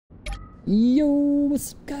Yo,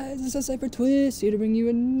 what's up guys, this is Cypher Twist, here to bring you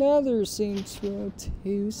another Saints Row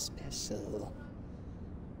 2 special,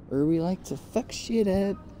 where we like to fuck shit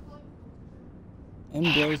up and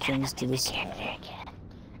blow things to the sky.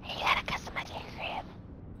 Yes,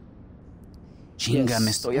 I'm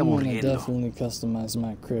gonna definitely customize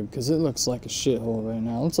my crib, because it looks like a shithole right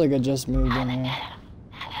now. It looks like I just moved in here.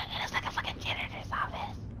 It looks like a fucking janitor's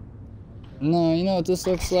office. No, you know what this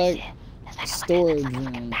looks like? Storage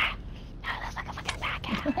room.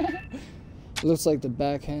 It looks like the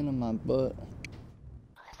backhand of my butt.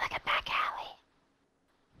 Looks like a back alley.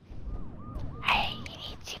 Hey, you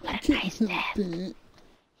need to put a nice desk.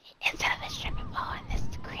 Instead of a stripping pole in this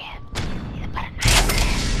crib, you need to put a nice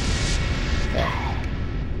desk.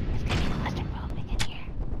 It's gonna be claustrophobic in here.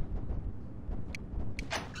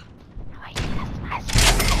 How are you customizing?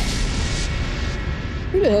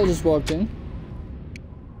 Who the hell just walked in?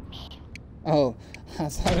 Me. Oh, I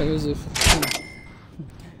thought it was a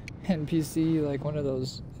NPC, like one of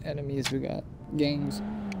those enemies we got. Gangs.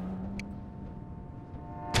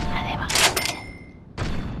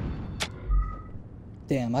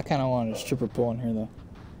 Damn, I kinda wanted a stripper pole in here though.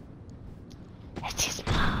 It's too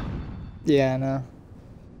small. Yeah, I know.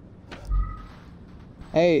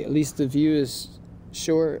 Hey, at least the view is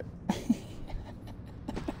short.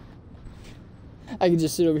 I can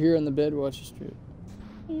just sit over here on the bed, watch the strip.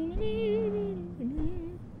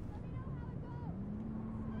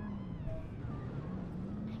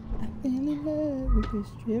 I fell in love with a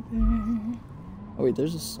stripper. Oh wait,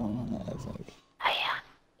 there's a song on that, I think. Oh yeah?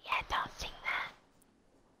 Yeah, don't sing that.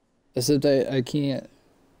 Except I can't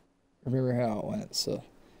remember how it went, so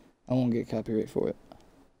I won't get copyright for it.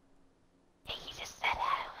 Hey, you just said that.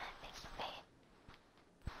 I don't think so,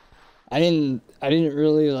 babe. I didn't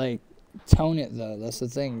really like tone it though, that's the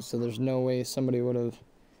thing, so there's no way somebody would have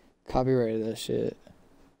copyrighted that shit.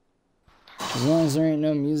 As long as there ain't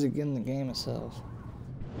no music in the game itself.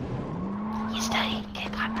 You still need to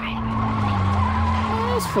get copyrighted.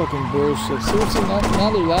 That's fucking bullshit. Seriously, now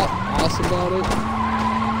they're that ass about it.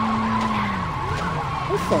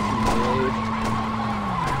 They're fucking great.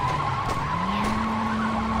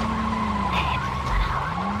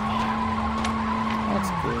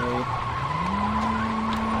 That's great.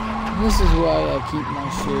 This is why I keep my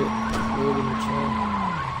shit really mature.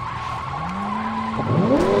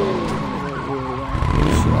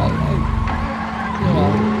 You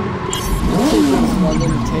know, it's my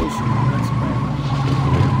limitation. That's fine.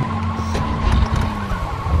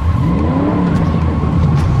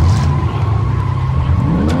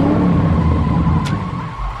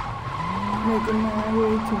 Making my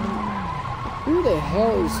way to who the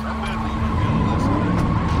hell is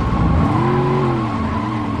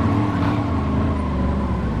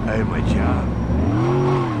Hey, my job.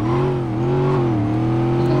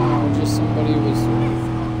 no, just somebody was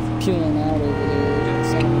peeling out over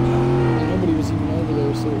there and nobody was even over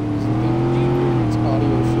there, so it was it's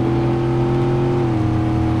audio shit again.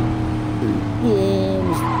 Yeah, it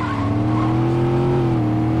was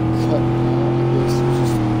cutting out, I guess. It was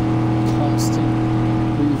just constant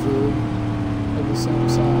reverb of the same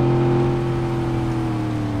sound.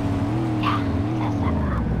 Yeah, it does that a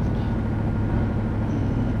lot.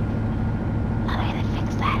 Another way to fix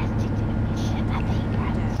that is to do shit that they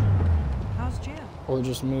grabs. How's Jim? Or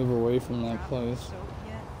just move away from that place. So,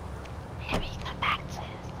 yeah. Maybe you come back to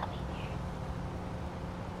something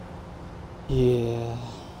here. Yeah.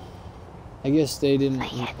 I guess they didn't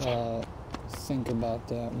think about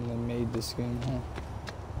that when they made this game, huh?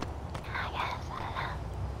 I guess, I don't know.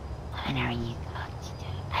 Whenever you go to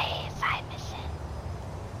do a side mission,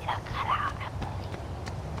 it'll cut out,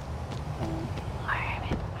 I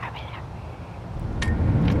believe.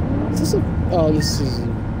 Or Is this a... Oh, this isn't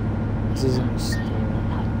a story.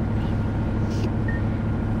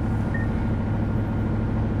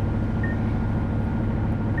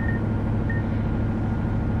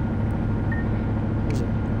 There's a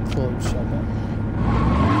clothes shop.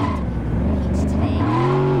 I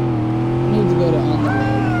need to go to On the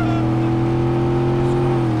Road.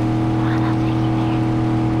 I'll take you there.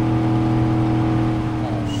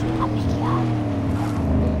 Oh shit. I'll pick you up.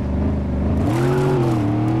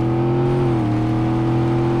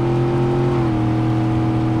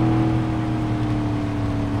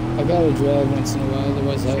 I gotta drive once in a while,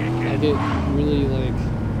 otherwise I get really like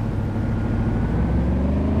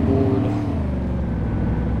bored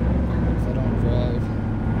if I don't drive.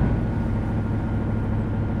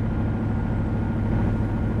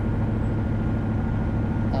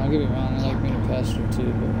 Don't get me wrong, I like being a passenger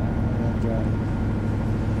too, but I won't drive.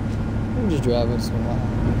 I can just drive once in a while, I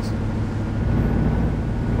guess.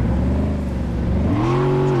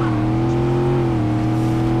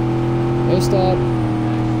 Hey, stop.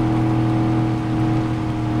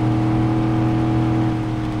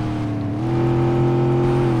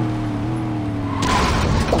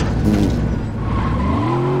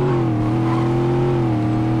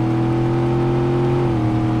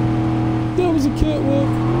 That was a catwalk.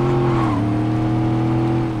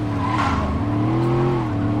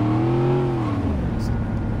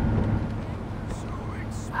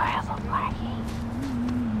 Horrible parking.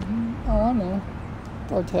 Oh, I know.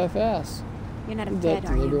 Parked half-ass. You're not a Did Fed,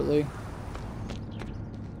 that are you? deliberately.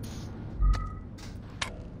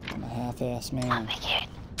 I'm a half-ass man. I'll make it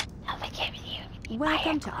with you. You buy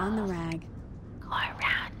Welcome your to On the clothes, Rag. Go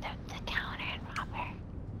around the counter and rob her.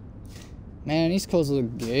 Man, these clothes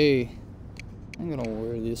look gay. I'm gonna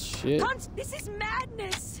wear this shit. This is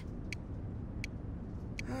madness!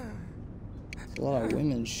 It's a lot of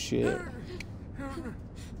women's shit.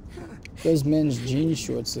 Those men's jean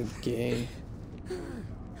shorts look gay.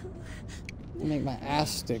 They make my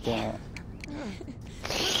ass stick out.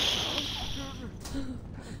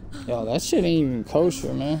 Yo, that shit ain't even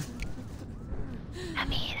kosher, man. I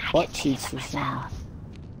mean, I Butt can see cheeks for for sure. myself.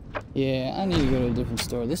 Yeah, I need to go to a different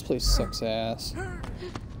store. This place sucks ass. Okay,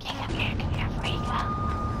 come here, before you go.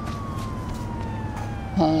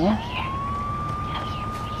 Huh? Over here,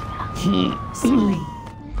 before you go. Sorry.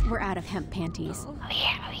 We're out of hemp panties. Over here.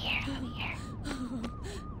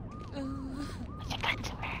 What's your gun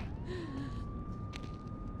to her?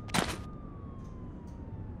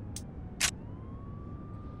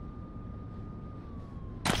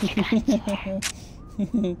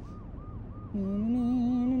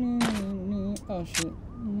 Oh shit.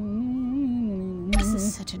 This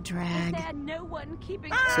is such a drag. No one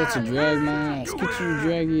keeping. Such a drag, my ass. Get your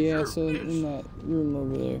draggy ass up in that room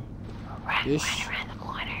over there. Run Ish. around the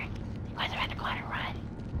corner. Go around the corner, run.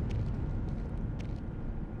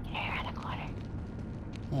 Get her around the corner.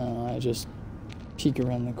 I just peek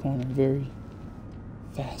around the corner very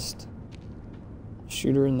fast.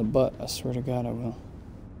 Shoot her in the butt. I swear to God, I will.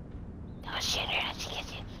 Don't shoot her. She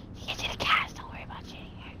gets you the cash. Don't worry about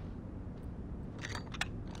shooting her.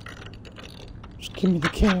 Just give me the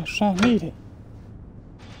cash. I need it.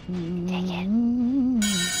 Take it.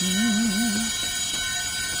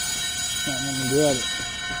 Not let me grab it.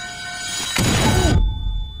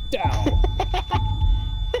 Down.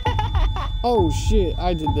 Oh shit!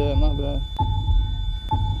 I did that. My bad.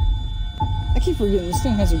 I keep forgetting this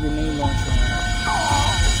thing has a grenade launcher on it.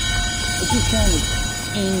 I keep trying to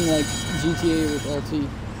aim like GTA with LT.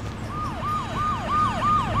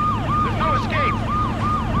 There's no escape!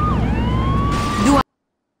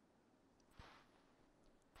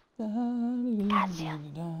 And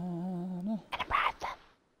a brother.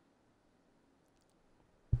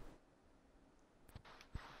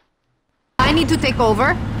 I need to take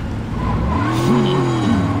over.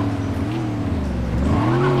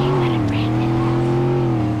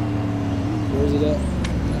 Where's it at?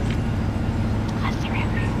 Across the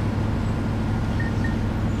river.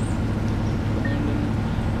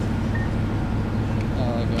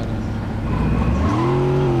 Oh, I got it.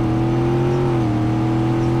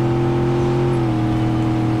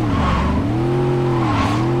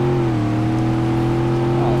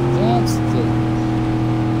 Oh, that's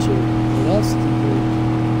the chip. That's the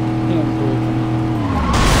brake. Handbrake.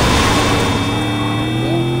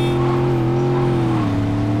 Yeah.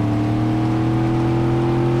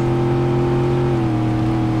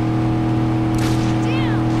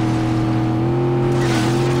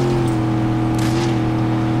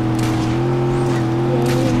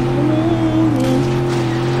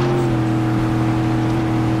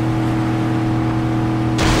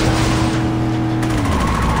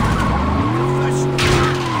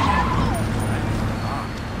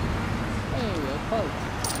 Hey, I parked.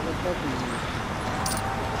 What parking is it?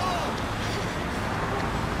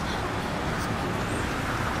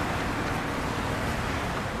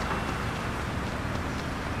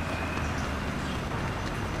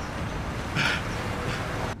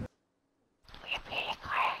 We appear your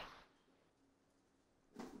car.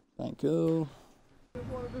 Thank you.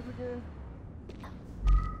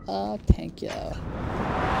 Thank you.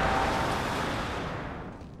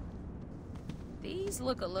 These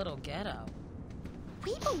look a little ghetto.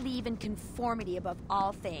 We believe in conformity above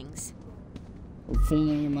all things. I'm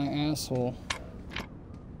fooling in my asshole.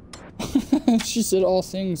 She said all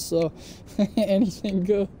things, so anything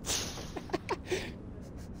goes.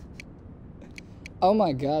 Oh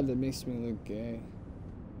my god, that makes me look gay.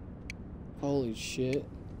 Holy shit.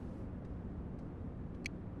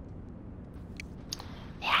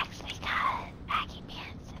 They actually got baggy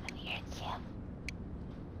pants in the weird too.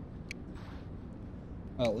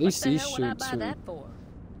 Well, at least What the these hell would I shirts buy that for?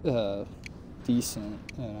 are decent,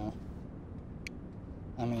 you know.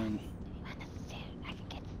 I mean, If you want a suit, I can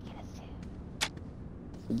get a suit.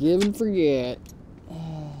 forgive and forget.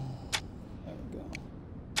 There we go.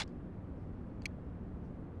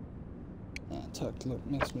 That tucked look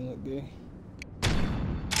makes me look gay.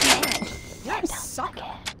 You're a sucker.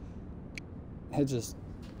 It just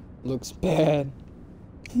looks bad.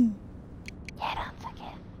 Yeah, don't suck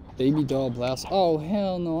it. Baby doll blouse. Oh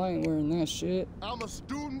hell no, I ain't wearing that shit. I'm a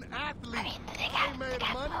student athlete. I mean, they I got ain't made of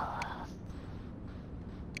money. polos.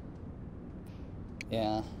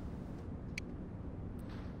 Yeah.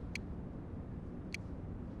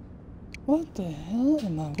 What the hell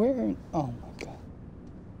am I wearing? Oh my god.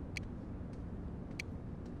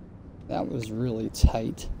 That was really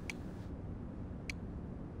tight.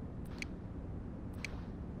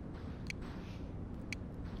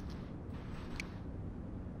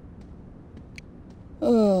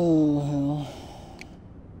 Oh hell.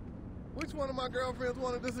 Which one of my girlfriends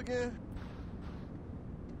wanted this again?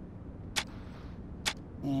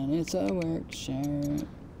 And it's a work shirt.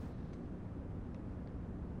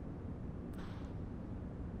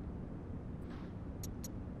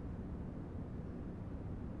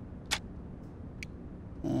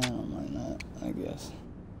 I don't mind that, I guess.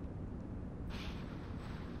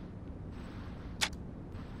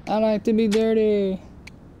 I like to be dirty.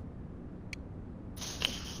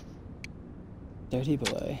 Dirty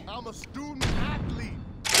boy. I'm a student athlete.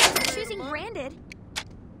 Choosing branded.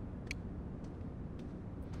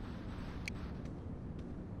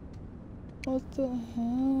 What the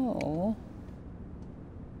hell?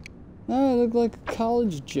 Now I look like a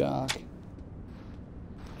college jock.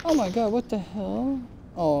 Oh my god, what the hell?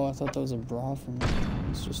 Oh, I thought that was a bra for me.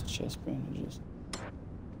 It's just chest bandages.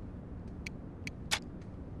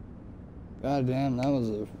 God damn, that was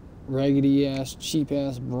a raggedy ass, cheap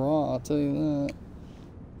ass bra, I'll tell you that.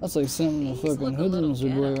 That's like something the These fucking look a little hoodlums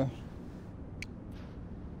would ghetto. wear.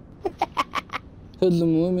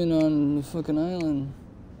 Hoodlum women on the fucking island.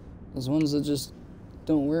 Those ones that just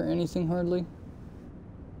don't wear anything hardly.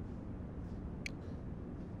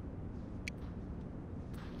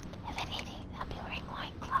 If anything, I'll be wearing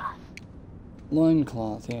loincloth.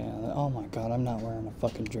 Loincloth, yeah. Oh my god, I'm not wearing a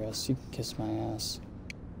fucking dress. You can kiss my ass.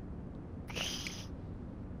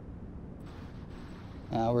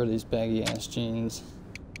 I'll wear these baggy ass jeans.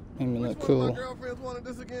 Make me look Which one of my cool. girlfriends wanted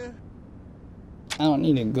this again? I don't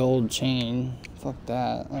need a gold chain. Fuck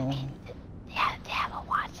that. Oh, They have a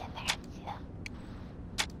watch in there,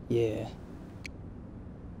 too. yeah.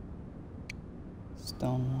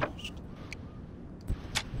 Stonewashed.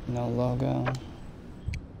 No logo.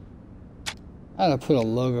 I gotta put a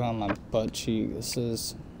logo on my butt cheek that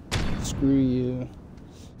says, screw you.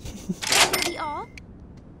 That's gonna be all.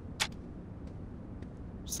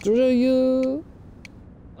 Screw you.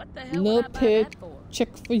 What the hell No would I buy pay that for? check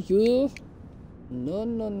for you. No,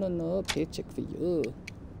 no, no, no paycheck for you.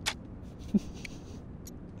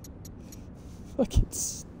 Fucking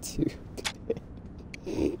stupid.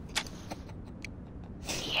 Here,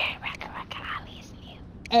 Raka Ali's new.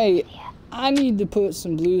 Hey, I need to put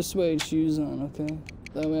some blue suede shoes on, okay?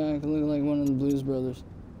 That way I can look like one of the Blues Brothers.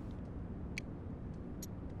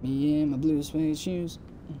 Me and my blue suede shoes.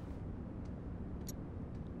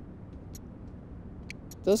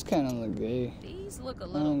 Does kind of look gay. These look a I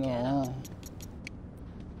little ain't gonna ghetto. lie.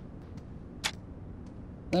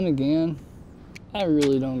 Then again, I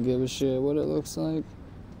really don't give a shit what it looks like.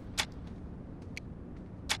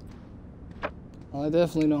 Well, I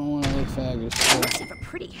definitely don't want to look faggot. Must So. have a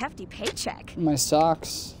pretty hefty paycheck. My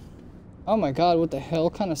socks. Oh my god, what the hell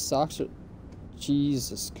kind of socks are...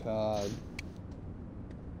 Jesus God.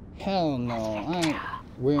 Hell no, I ain't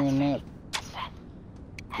wearing that.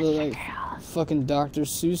 Look like fucking Dr.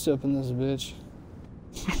 Seuss up in this bitch.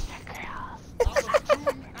 I'm a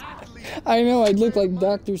student athlete. I know, I'd look like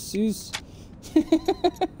Dr. Seuss.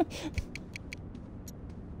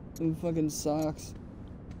 Them fucking socks.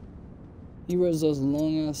 He wears those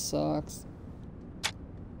long ass socks.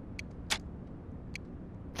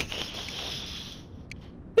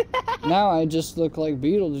 Now I just look like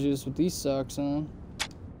Beetlejuice with these socks on.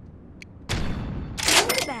 In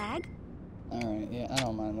the bag. Alright, yeah, I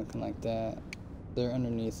don't mind looking like that. They're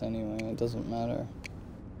underneath anyway, it doesn't matter.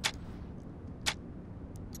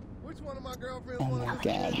 Which one of my girlfriends Oh wanted my this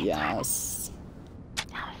god, again? yes.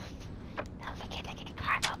 Don't forget to get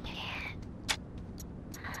cargo pants.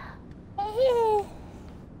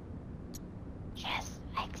 Just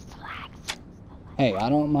like slacks and stuff like Hey, I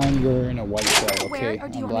don't mind wearing a white shell, Wear it, okay? or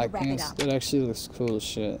do you On want me to black wrap it pants. up? That actually looks cool as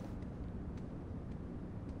shit.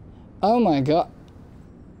 Oh my god.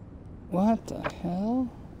 What the hell?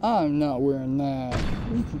 I'm not wearing that.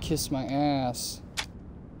 You can kiss my ass.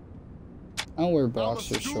 I don't wear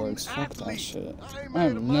boxer shorts. Fuck that shit.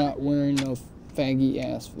 I'm not wearing no faggy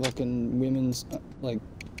ass fucking women's like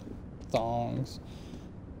thongs.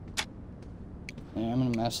 Yeah, I'm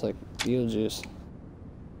gonna match like Beetlejuice.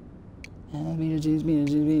 Beetlejuice,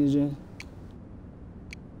 Beetlejuice,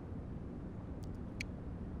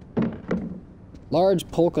 Beetlejuice. Large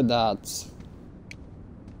polka dots.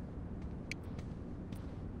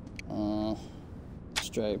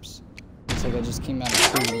 Stripes. Looks like I just came out of We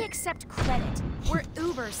school. only accept credit. We're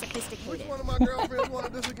uber sophisticated. Which one of my girlfriends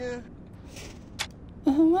wanted this again?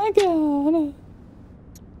 Oh my god.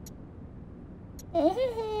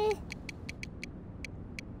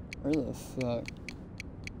 Where the fuck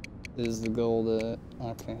is the gold at?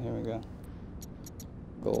 Okay, here we go.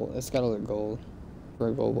 Gold. It's gotta look gold for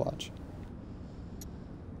a gold watch.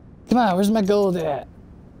 Come on, where's my gold at?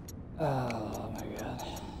 Oh my god.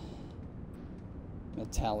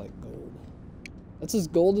 Metallic gold. That's as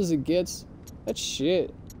gold as it gets. That's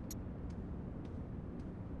shit.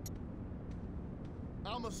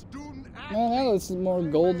 I'm a student athlete. Man, that looks more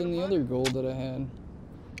gold than the other gold that I had.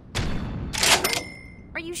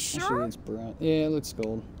 Are you Actually, sure? it's brown. Yeah, it looks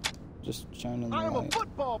gold. Just shining the I am a light.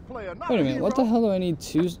 football player, not Wait a a minute, what the hero. hell do I need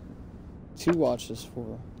two watches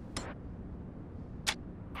for?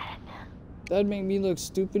 That'd make me look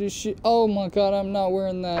stupid as shit. Oh my god, I'm not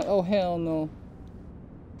wearing that. Oh hell no.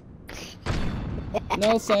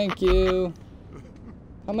 No thank you.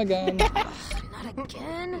 Come again. Not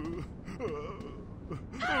again.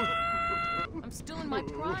 I'm still in my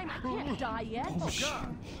prime. I can't die yet. Oh shit.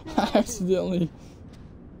 I accidentally.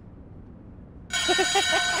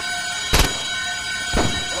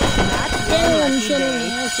 Damn, shut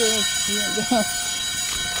up.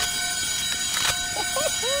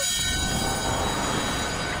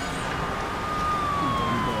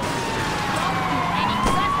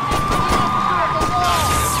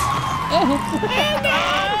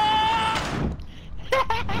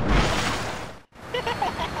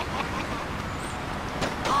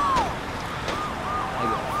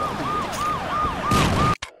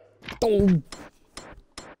 Boom.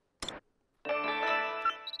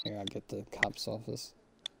 Here, I'll get the cop's office.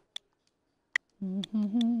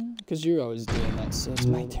 Because you're always doing that, so it's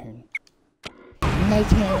my turn. My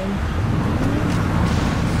turn.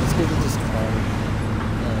 Let's go to this card.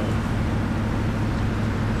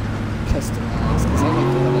 Customized, because I like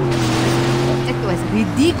to have a nice. Esto es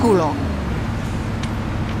ridículo.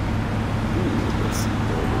 Let's see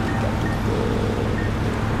where we got to go.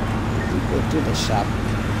 We go to the shop.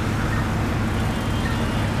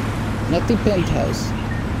 Not the penthouse.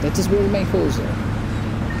 That is where my holes are.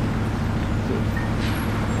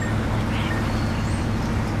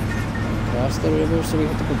 Cross the river, so we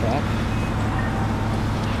have to go back.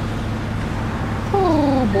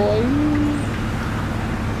 Oh boy.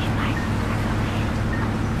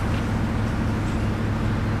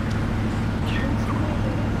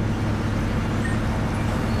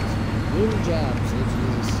 Real jobs, oh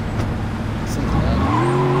Jesus. Something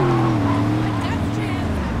like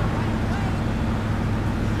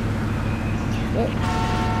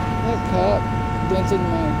that cop dented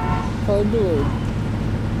my car door.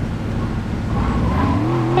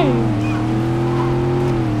 Hey.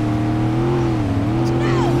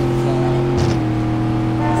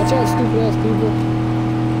 Watch out, stupid ass people.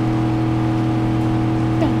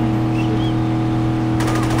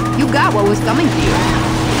 You got what was coming to you.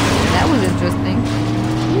 That was interesting.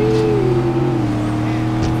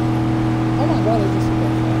 Oh my god, I just hit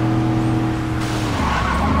that car.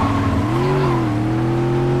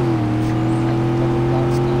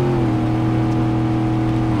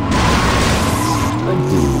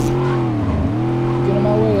 Get in my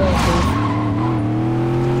way, asshole.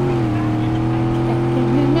 Get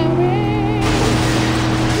in my way.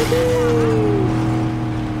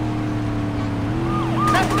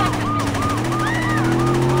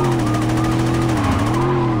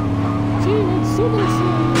 Gee, it's super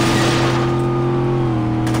slow.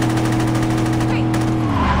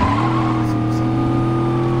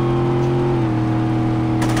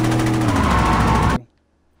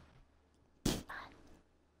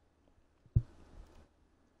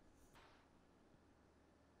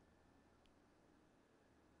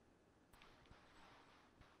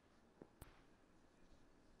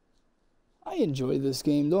 I enjoy this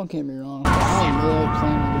game, don't get me wrong. I love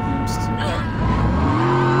playing other games too.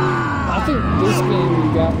 I think this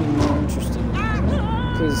game got me more interested in it,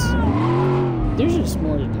 because there's just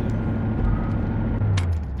more to do.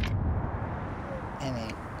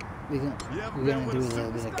 Anyway, we're gonna do a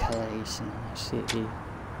little bit of coloration on that shit here.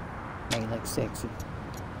 Make it look sexy.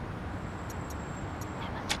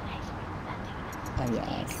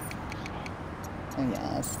 yes. Oh,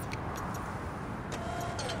 yes.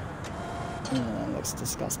 Oh, that looks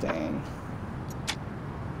disgusting.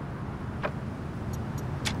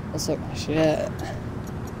 Looks like my shit.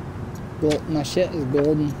 My shit is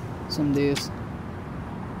golden some days.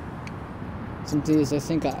 Some days I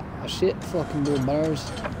think I shit fucking gold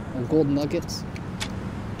bars or gold nuggets.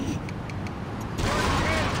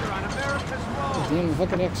 Damn, if I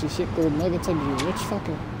could actually shit gold nuggets, I'd be a rich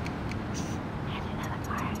fucker.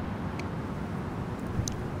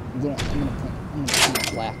 I'm gonna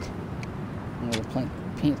paint black. I'm gonna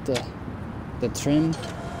paint the trim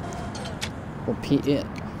or paint it.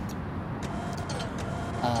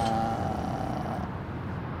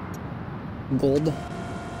 Gold.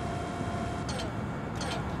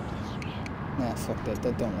 Nah, fuck that.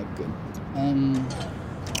 That don't look good.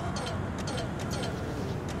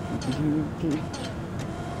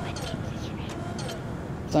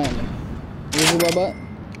 Simon, where's your robot?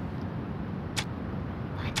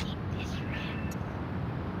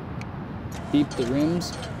 Beep the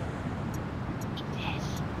rims.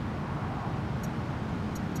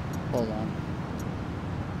 Hold on.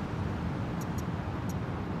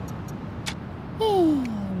 Oh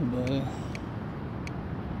boy.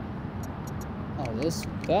 Oh,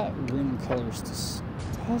 that rim color's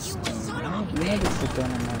disgusting. I've never put that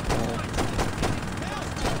on my car.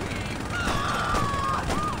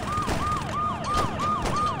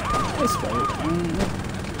 It's better.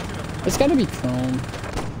 It's gotta be chrome.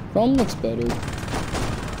 Chrome looks better.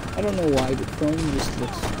 I don't know why, but chrome just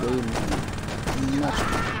looks way much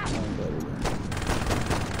better than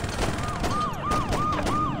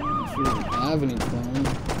if you don't have any chrome.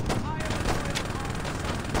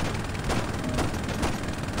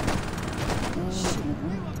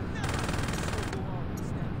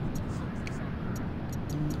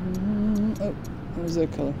 Oh, where's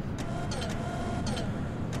that color?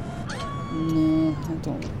 No, that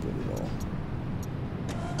don't look good at all.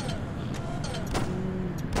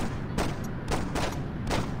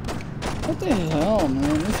 What the hell,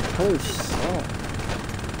 man? This color sucks.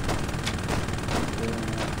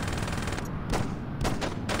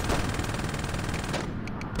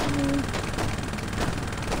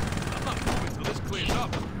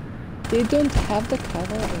 They don't have the color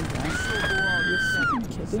I want. You're fucking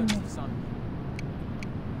kidding me.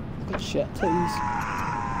 Look at shit, please.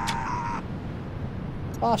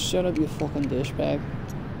 Ah, shut up, you fucking douchebag.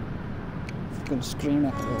 Fucking scream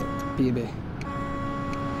at the little baby.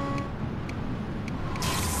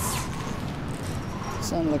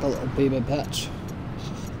 Sound like a little baby bitch.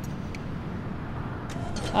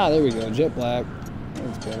 Ah, there we go, jet black.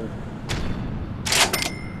 That's better.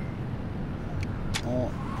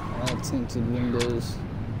 Oh, all tinted windows.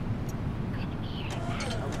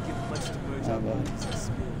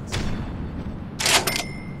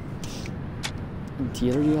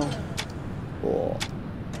 Interior. Oh,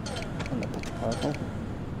 and the purple.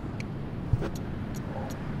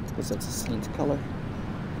 Because that's a saint color.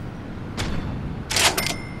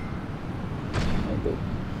 Maybe.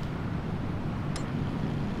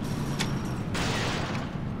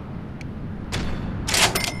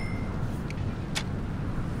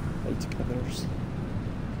 Light colors.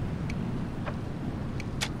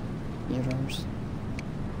 Mirrors.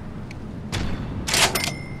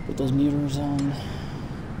 Put those mirrors on.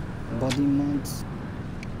 Body mounts.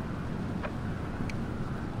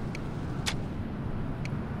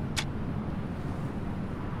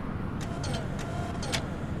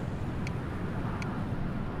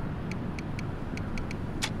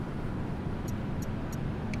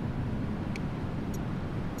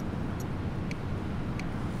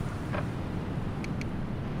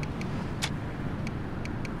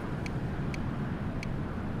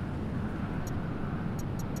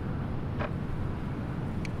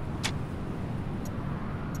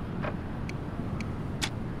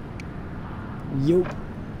 Yo.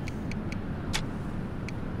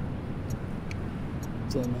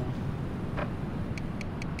 What's up, man?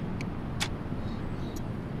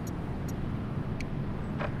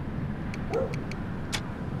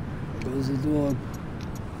 There goes the dog.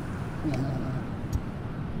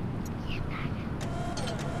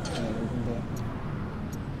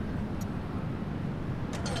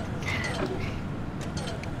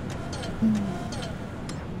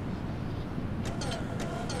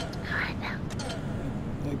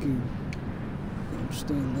 I can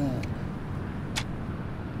understand that.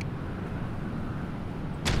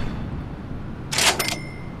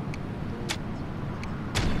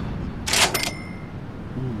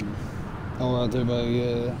 Oh, out there by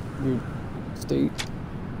your state.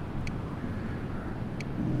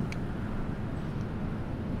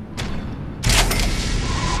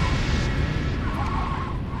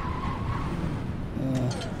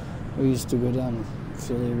 We used to go down to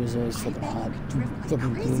Philly. It was always fucking hot,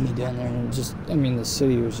 fucking gloomy down there. And it just, I mean, the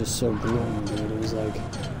city was just so gloomy, dude. It was like,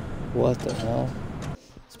 what the hell?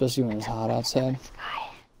 Especially when it was hot outside.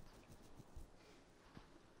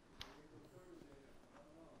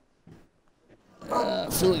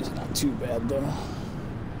 Philly's not too bad though.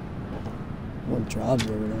 What jobs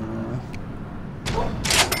over there now?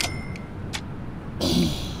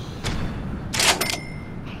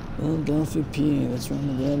 Philadelphia, PA. That's where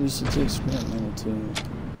my dad used to take scrap metal to.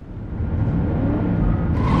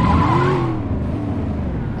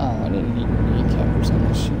 Oh, I didn't eat any knickers on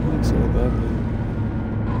this shit. Makes it above me.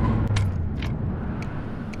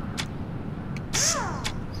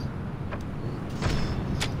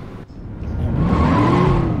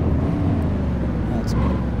 That's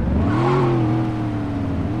good.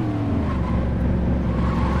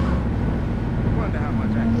 Wonder how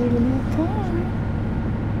much I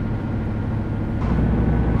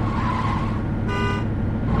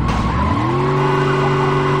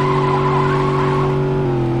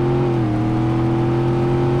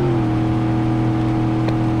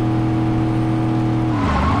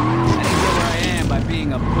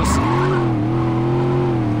being a pussy.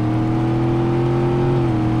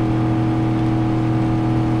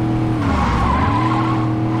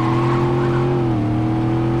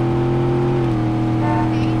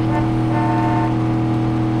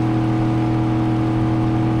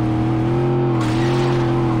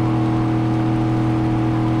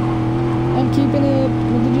 I'm keeping it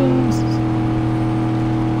with the gyms.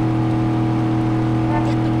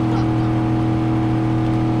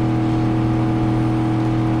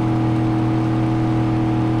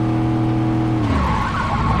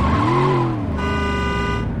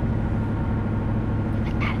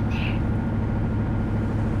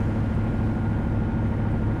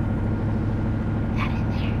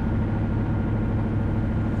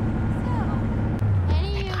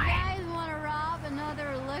 Any of you guys want to rob another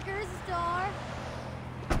liquor store?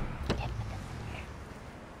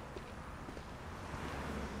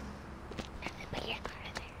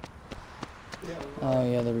 Oh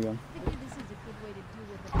yeah, there we go. I think this is a good way to do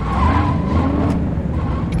with it.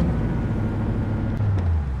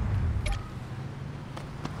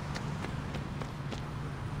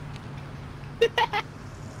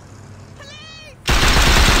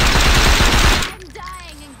 I'm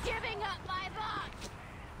dying and giving up my box.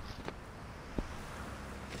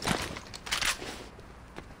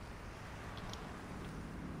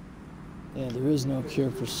 Yeah, there is no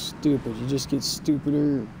cure for stupid. You just get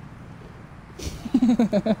stupider.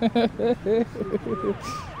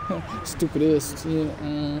 Stupidest. Yeah,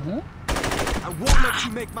 I won't let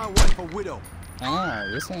you make my wife a widow. Ah,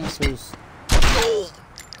 this answer's.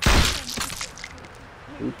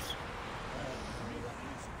 Oops.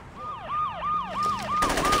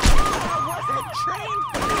 I wasn't trained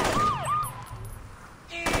for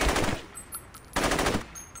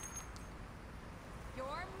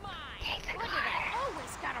You're mine. Look at that.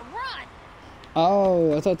 Always gotta run.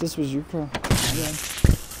 Oh, I thought this was your car. Okay.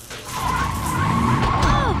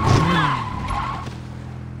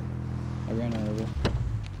 I ran out of it.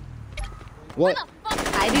 What?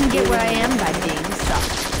 I didn't get where I am by being stuck.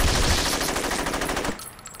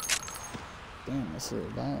 Damn, that's a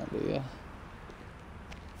little violent, but yeah.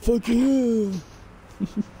 Fuck you! I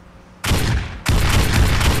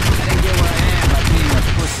didn't get where I am by being a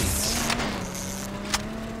pussy.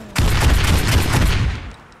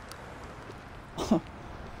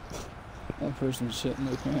 That person's shitting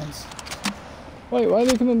their pants. Wait, why are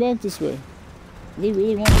they coming back this way? Do they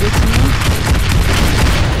really want to get to me?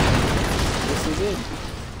 Yes, they did.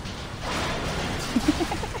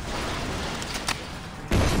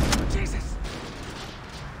 Jesus!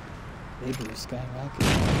 They blew skyrocket.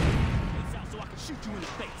 It's out so I can shoot you in the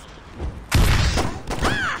face.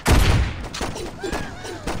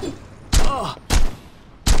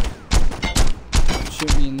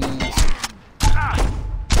 Shoot me in the ass.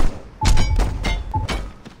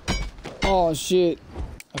 Oh shit!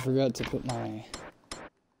 I forgot to put my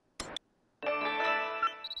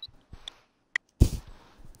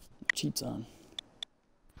cheats on.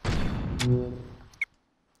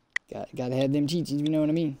 Gotta have them cheats, if you know what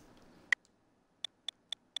I mean.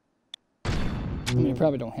 I mean, you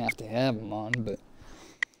probably don't have to have them on, but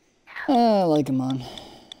I like them on.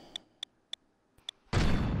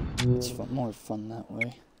 It's fun, more fun that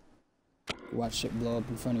way. Watch shit blow up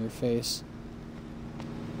in front of your face.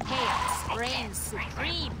 Chaos reigns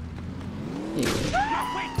supreme.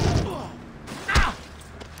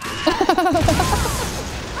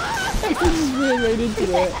 I just ran right into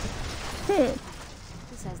that.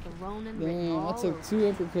 This has the Ronin. Damn, I took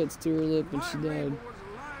 2 uppercuts to her lip and she died.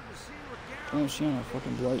 Oh, she on a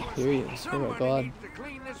fucking bright period. I swear to God.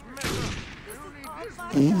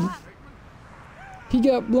 He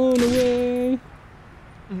got blown away.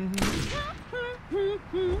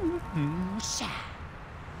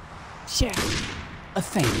 A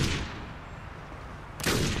thank you.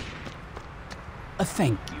 A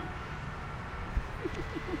thank you.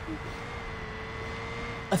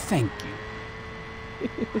 A thank you.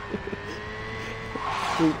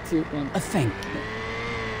 3, 2, 1. A thank you.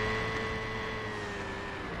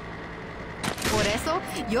 Por eso,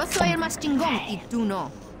 yo soy el más chingón y tú no.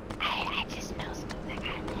 I just smell something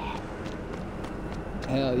like that.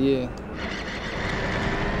 Hell yeah.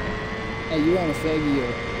 Hey, you're on a Faggio.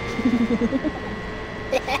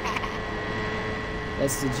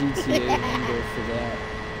 That's the GTA lingo for that.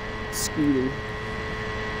 Scooter.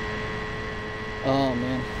 Oh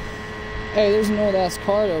man. Hey, there's an old ass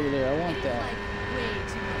card over there. I want that. Like, way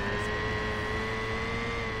too much.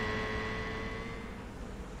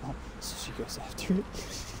 Oh, so she goes after it.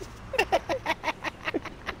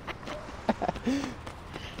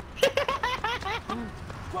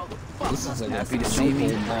 This is like Happy to a see me.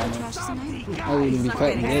 I wouldn't be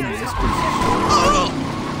cutting dead with this piece of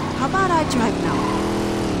How about I drive now?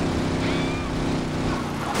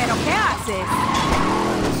 ¿Pero qué haces? shit.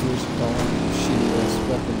 This was calling shitty ass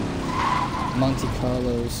fucking Monte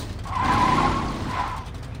Carlos.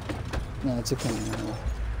 No, it's okay.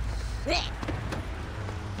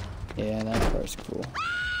 Yeah, that car's cool. I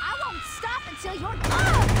won't stop until you're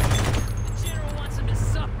done! The general wants him to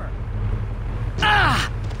suffer.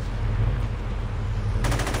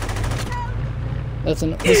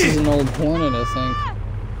 This is an old Hornet, I think.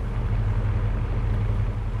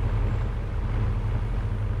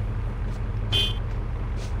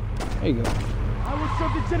 There you go. I will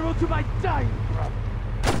serve the general to my dying breath.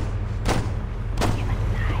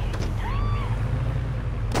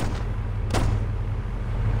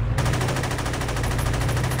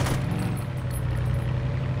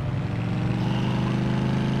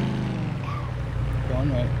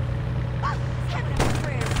 Going right.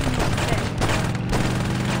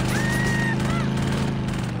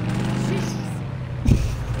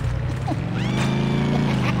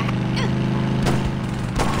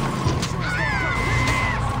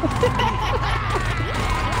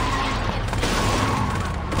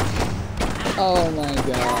 Oh my god.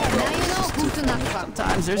 Now you know who to knock from.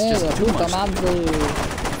 Sometimes there's Yeah, just la too puta much. madre.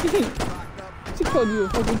 She called you a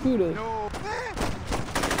fucking puta.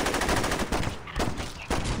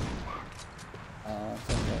 I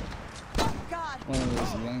think that one of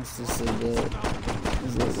those youngsters said that.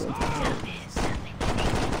 Is it what?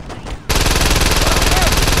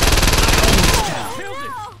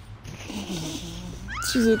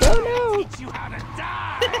 She's like, oh no! Teach you how to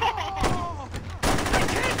die.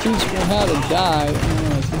 Teach me how to die.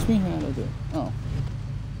 Oh, teach me how to do. Oh.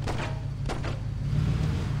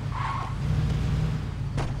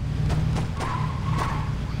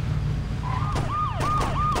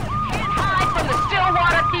 From the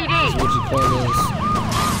Stillwater PD! What'd you call those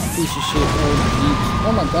piece of shit old Jeeps?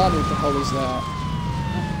 Oh my god, what the hell is that?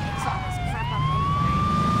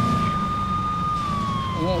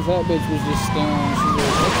 And that bitch was just staring. She's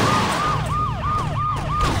like,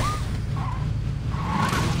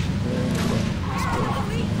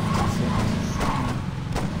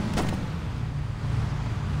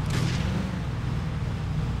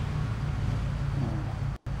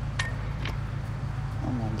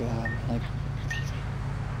 oh my god, like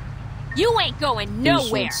You ain't going facial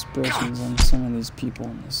nowhere! expressions on some of these people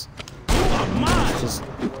in this. It's just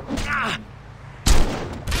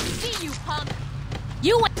See you, punk!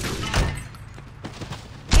 You ain't...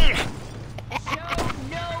 Show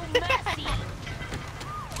no mercy!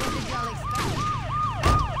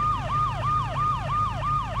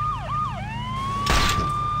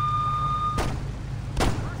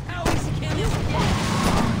 How easy can you get?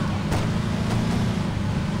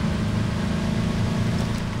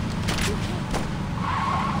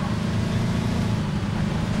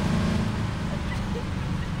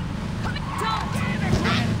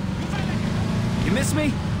 You miss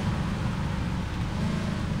me?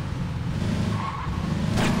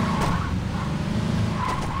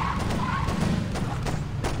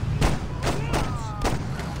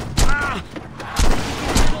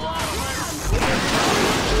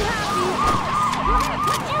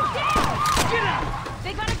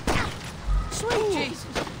 They got a... Sweet Jesus.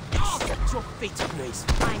 Accept your fate, Grace.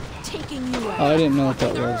 I'm taking you out. oh, I didn't know what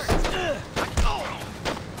that was.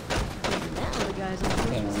 The guys on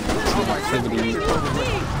Yeah, activity.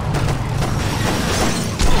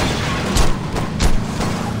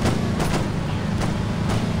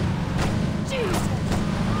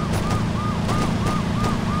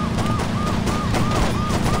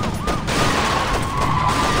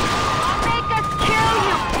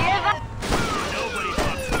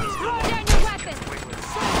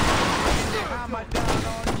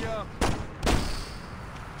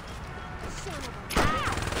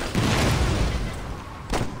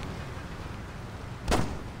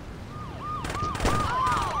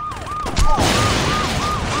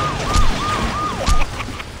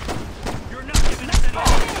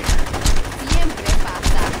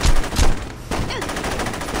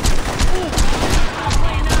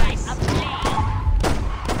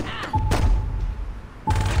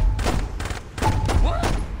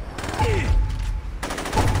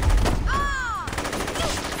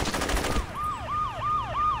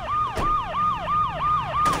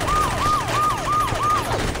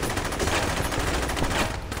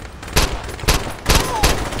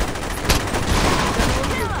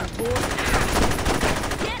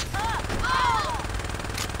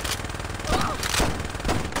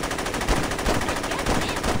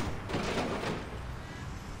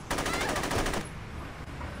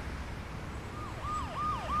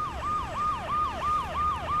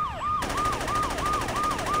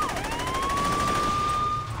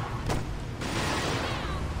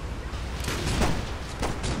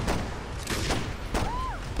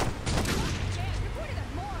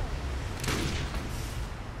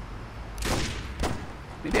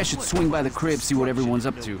 I should swing by the crib, see what everyone's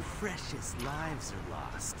up to. Precious lives are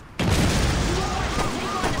lost.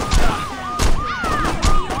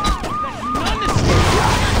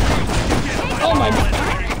 Oh my god!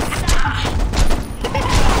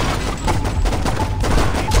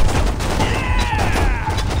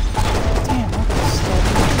 Damn, I'm gonna start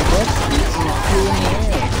doing backflips and flew in the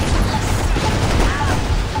air.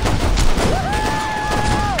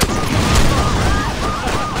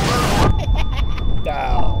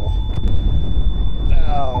 Ow.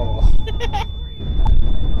 Ow.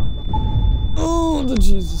 Oh, the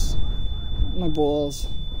Jesus. My balls.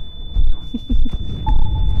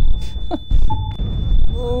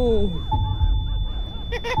 Oh.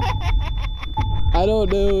 I don't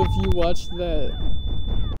know if you watched that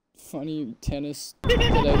funny tennis that I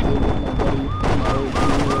did with my buddy on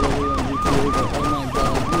YouTube, but oh my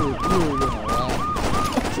god, you were gonna laugh.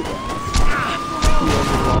 You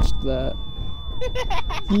ever watched that?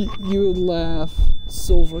 You would laugh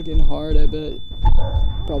so fucking hard, I bet.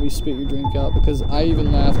 Probably spit your drink out because I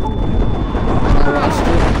even laughed when I watched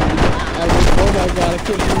it. I was like, oh my god, I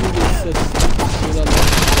can't believe this such stupid shit. I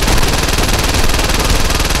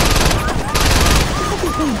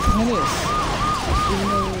fucking playing tennis. Even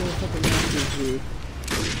though we were fucking masters, dude.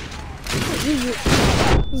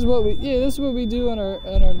 This is what we do on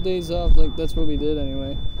our days off. Like, that's what we did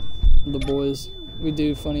anyway. The boys. We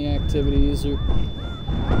do funny activities or...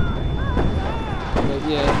 But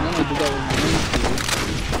yeah, and then I did that with Wednesday.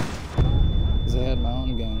 Because I had my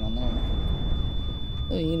own gang on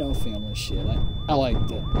there. You know, family shit. I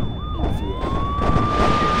liked it.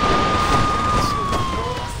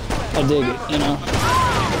 I dig it, you know?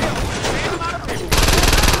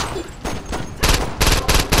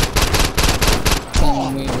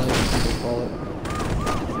 Family, like people call it.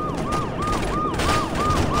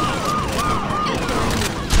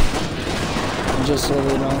 Just so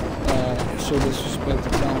they don't show disrespect to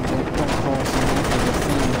town, don't call someone for the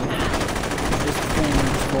family. Just a family,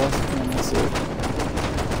 just call us a family, that's it.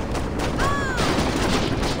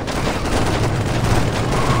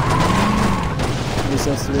 At least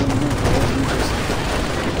that's the way I'm here for all you just.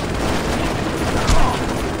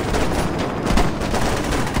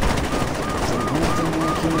 It's like one thing I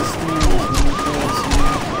can't stand is when you call us a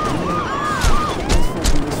family. That's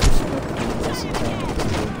fucking disrespectful, that's the time.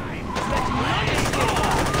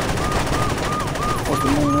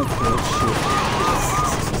 Fucking laying up for that shit.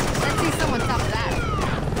 Let's see someone top that.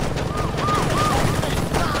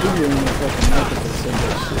 You were in the fucking mouth if they said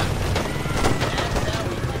that shit.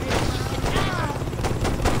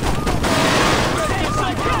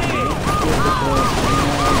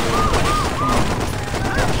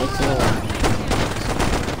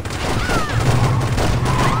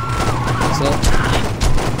 What's up?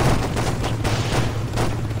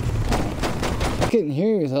 I couldn't hear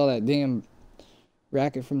you with all that damn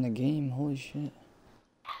racket from the game. Holy shit.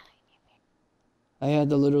 I had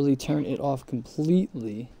to literally turn it off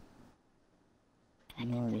completely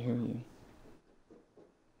in order to hear you.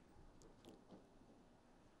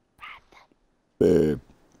 Babe.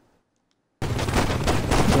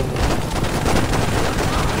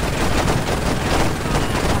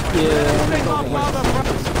 Yeah,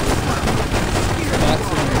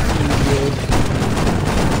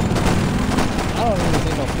 I don't even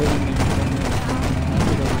think I'll put anything in. I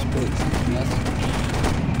think I'll just put something else.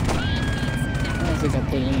 I don't think I'll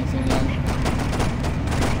put anything in.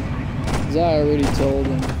 Because I already told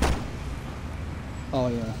him. Oh,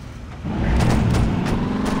 yeah.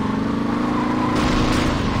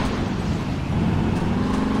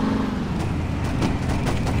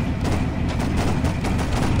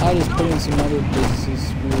 I just put in some other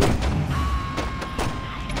businesses. Weird.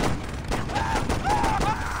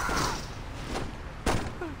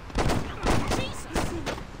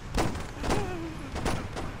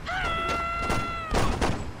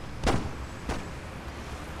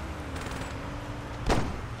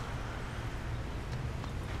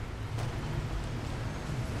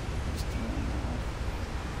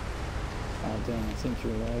 Oh damn, I think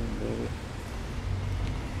you're lagging, baby.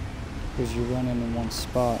 Because you're running in one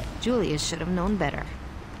spot. Julius should have known better.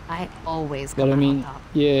 I always But come I mean, on top.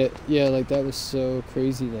 yeah, like that was so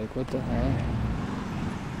crazy. Like, what the hell?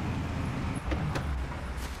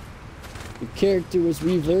 Your character was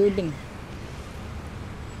reverbing.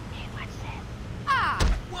 Hey, what's this? Ah!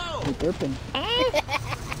 Whoa! You're burping.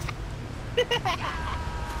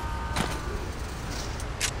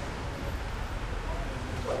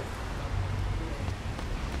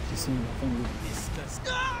 You see my finger?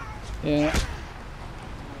 Yeah.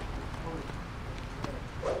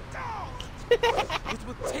 It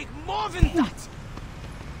would take more than that!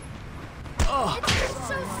 Oh.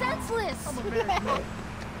 So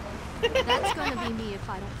That's gonna be me if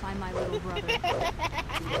I don't find my little brother.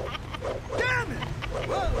 Damn it!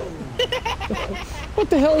 What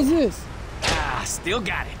the hell is this? Ah, still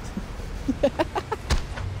got it.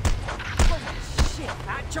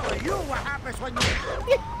 Actually, you what happens when you...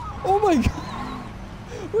 Oh my god!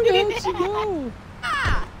 Where the hell did she go?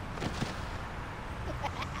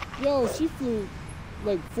 Yo, she flew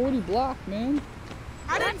like 40 block, man.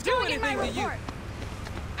 I didn't do anything to you.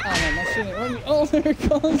 Oh no, my shit ain't running. Oh, there it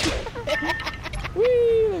goes.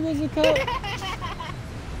 Whee! There goes the cup.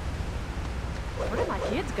 Where did my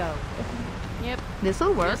kids go? Yep,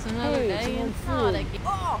 this'll work. Just another Hey, it's day an in old front fool. again.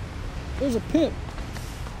 Oh! There's a pimp.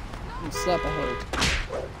 And slap a hoe.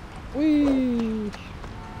 Whee!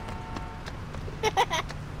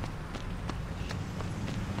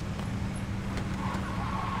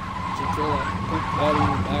 Just throw that pimp out in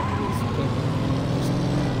the back of this pimp. Just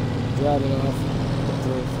drive it off the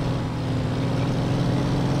cliff.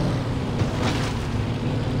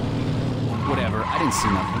 Whatever, I didn't see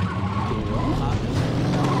nothing.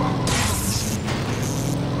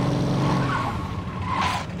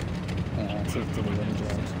 Take it to the rim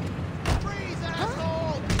jobs. Freeze,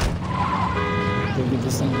 asshole! Go get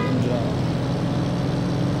this thing to the rim job.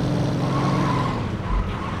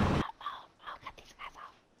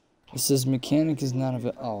 It says mechanic is not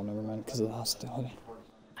available. Oh, never mind, because of the hostility.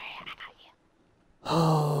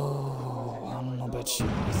 Oh, I don't know about you.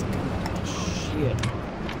 I think I'm like shit.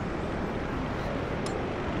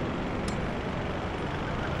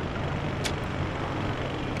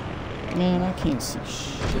 Man, I can't see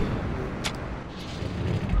shit.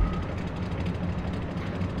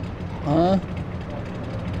 Huh?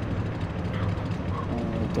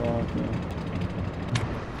 Oh, dog, man.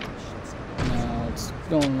 No, it's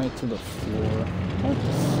going right to the floor. What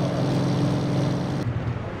the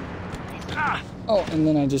fuck? Oh, and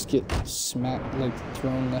then I just get smacked, like,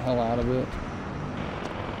 thrown the hell out of it.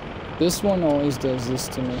 This one always does this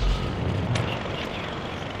to me.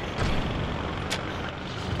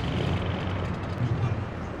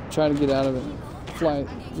 Try to get out of it. Fly,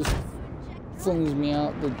 just flings me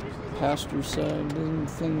out the passenger side, doesn't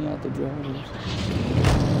fling me out the driver's.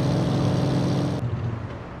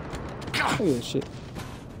 Look at this shit.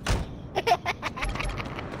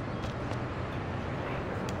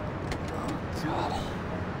 Oh god.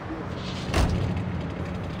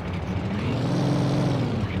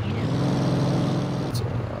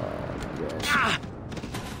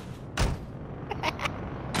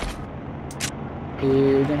 Yeah,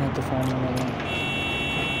 we're gonna have to find another one.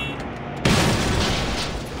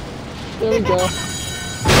 There we go.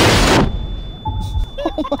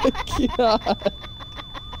 Oh my god.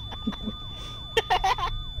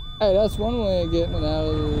 Hey, that's one way of getting it out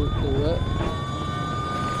of the rut.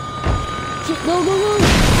 Shit, go, go, go!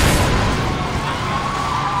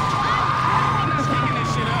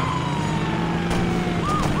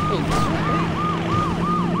 Hey, this one,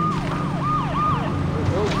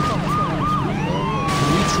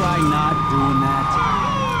 Can you try not doing that?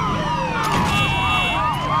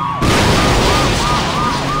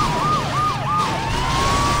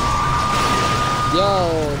 Yo,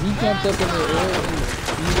 he jumped up in the air and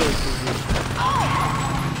fetal position.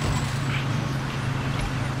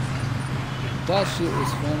 That shit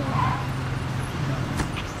was funny.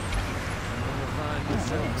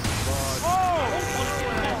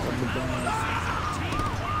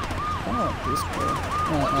 I want this car.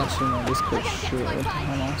 Oh, actually, no, this car's shit. What the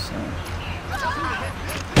hell am I saying?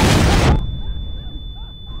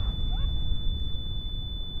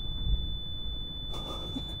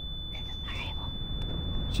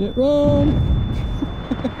 Shit, run!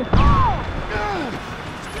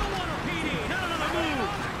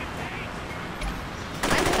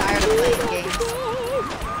 I'm tired of playing games.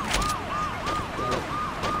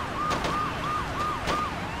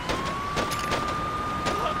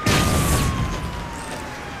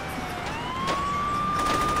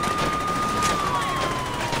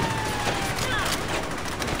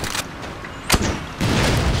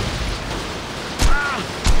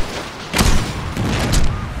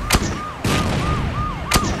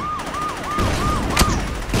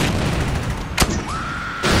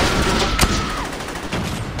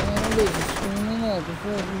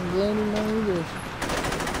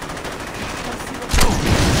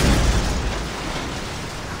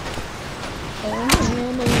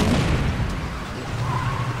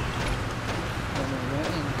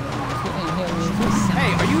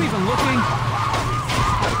 Hey, are you even looking?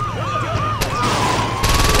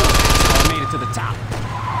 I made it to the top.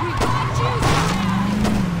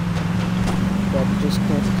 Probably just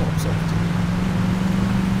cut the tops off.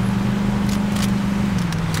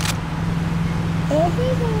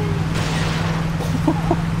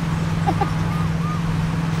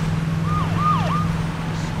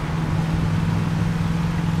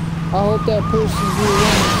 I hope that person's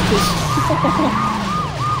real.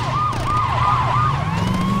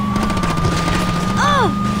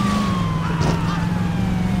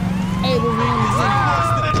 Hey, there's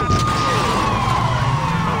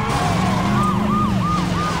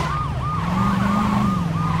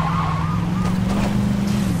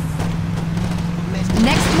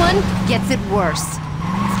Next one gets it worse.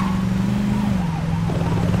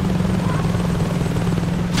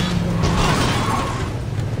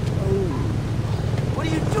 What are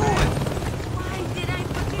you doing? Why did I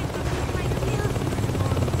forget to put my pills?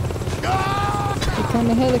 Here come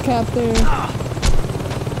the helicopter.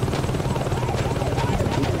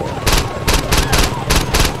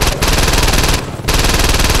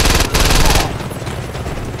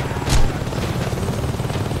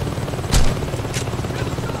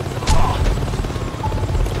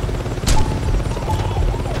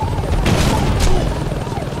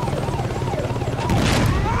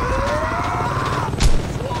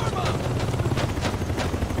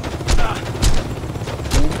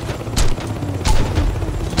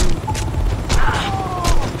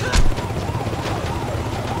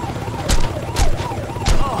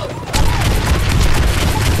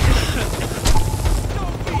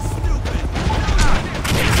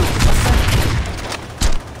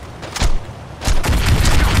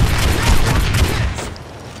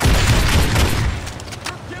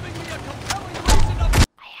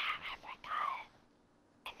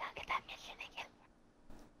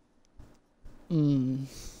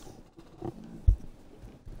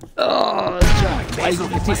 Oh, Basil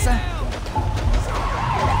Batista?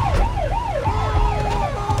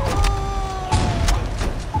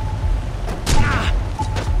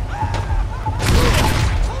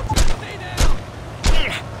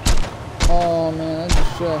 oh man, I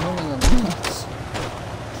just shot him in the nuts.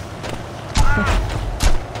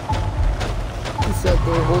 He sat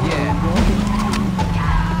there holding the gun.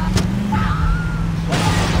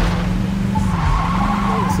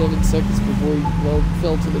 7 seconds before he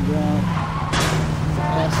fell to the ground.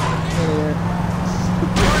 Ass midair.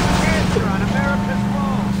 On America's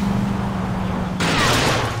phone.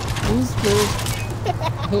 Who's first?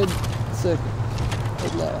 Head second.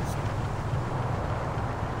 Head last.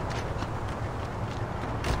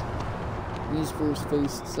 He's first,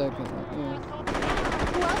 face second. Yeah.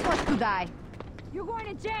 Who else wants to die? You're going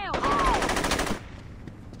to jail.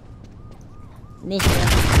 Missed one.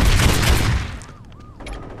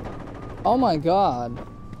 Oh my god.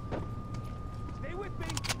 Stay with me.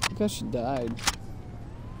 I think she died.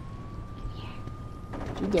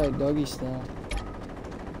 She died doggy style.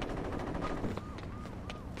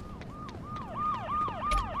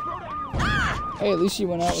 Hey, at least she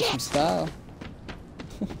went out with some style.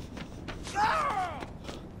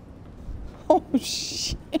 Oh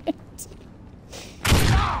shit.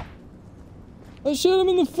 I shot him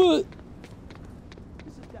in the foot.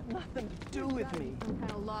 This has got nothing to do with me. Some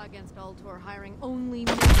kind of law against Ultor hiring only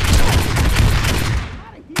men.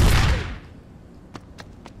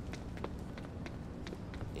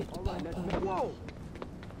 Whoa!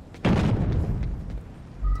 I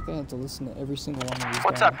think I have to listen to every single one of these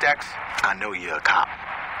What's guys. up, Dex? I know you're a cop.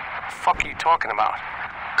 The fuck are you talking about?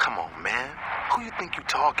 Come on, man. Who you think you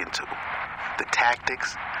talking to? The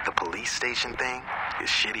tactics, the police station thing, your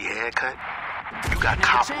shitty haircut? You got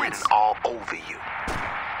cop written all over you.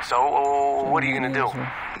 So, what are you gonna do?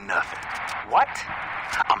 Nothing. What?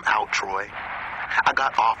 I'm out, Troy. I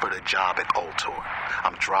got offered a job at Ultor.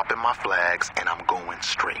 I'm dropping my flags and I'm going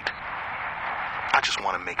straight. I just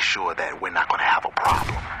want to make sure that we're not going to have a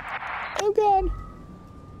problem. Oh god.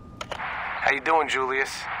 How you doing,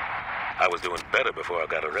 Julius? I was doing better before I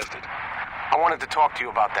got arrested. I wanted to talk to you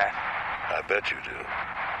about that. I bet you do.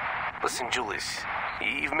 Listen, Julius,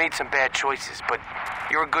 you've made some bad choices, but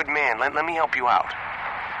you're a good man. Let me help you out.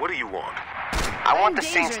 What do you want? I want the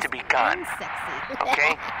Saints to be gone. Sexy.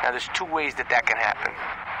 Okay? Now, there's two ways that can happen.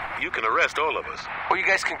 You can arrest all of us. Or you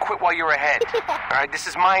guys can quit while you're ahead. All right, this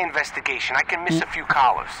is my investigation. I can miss a few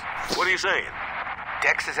collars. What are you saying?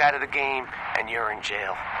 Dex is out of the game, and you're in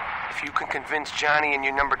jail. If you can convince Johnny and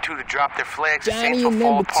your number 2 to drop their flags, the Saints will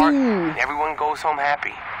fall apart, and everyone goes home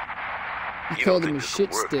happy. You called him a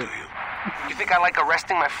shit stick. You think I like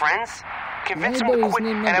arresting my friends? Convince them to Nobody's quit,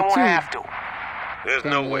 named and I number won't 2. have to. There's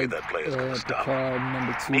no way that player's gonna stop.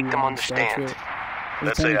 Number 2 Make them understand.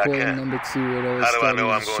 Let's say I can. Number 2, it always How do I started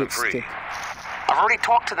know as I'm going shit free? stick. I've already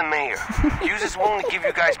talked to the mayor. Hughes is willing to give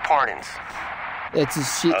you guys pardons. That's a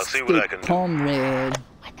shit I'll see what I stick can do. comrade.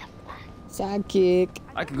 Sidekick.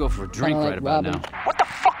 I could go for a drink Kinda right like about Robin. now. What the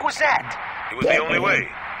fuck was that? It was the only way.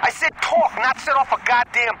 I said talk, not set off a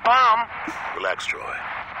goddamn bomb. Relax, Troy.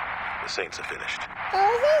 The Saints are finished.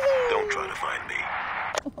 Don't try to find me.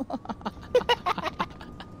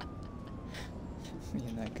 Me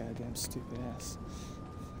and that goddamn stupid ass.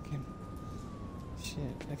 Fucking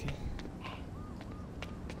shit. Okay.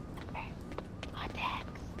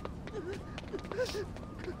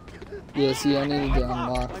 Yeah, see, I needed to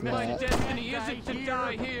unlock that.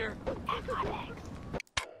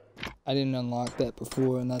 I didn't unlock that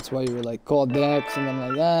before, and that's why you were like, call Dex, and I'm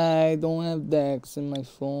like, I don't have Dex in my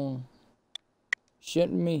phone.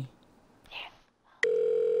 Shitting me.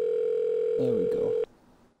 There we go.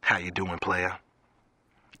 How you doing, player?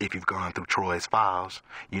 If you've gone through Troy's files,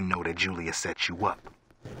 you know that Julius set you up.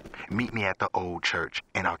 Meet me at the old church,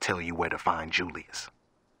 and I'll tell you where to find Julius.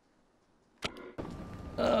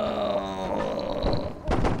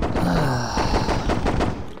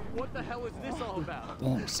 What the hell is this all about?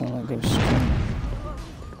 Damn, sound like I was screaming.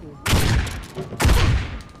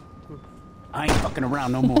 I ain't fucking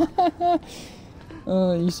around no more.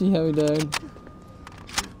 Oh, you see how he died?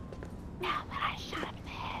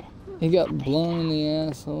 He got blown in the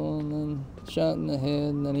asshole and then shot in the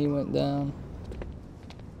head and then he went down.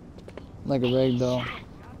 Like a rag doll.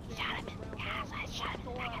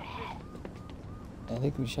 I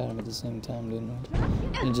think we shot him at the same time, didn't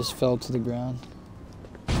we? He just fell to the ground.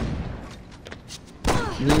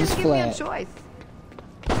 Knees flat. Choice.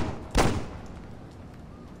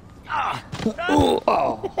 Oh!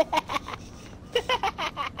 Oh!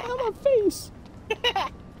 On my face!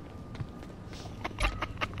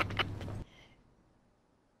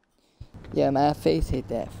 Yeah, my face hit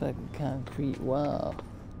that fucking concrete wall.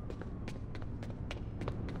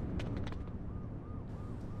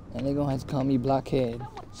 And they're gonna have to call me Blockhead.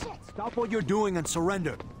 Stop what you're doing and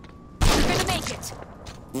surrender. You're gonna make it.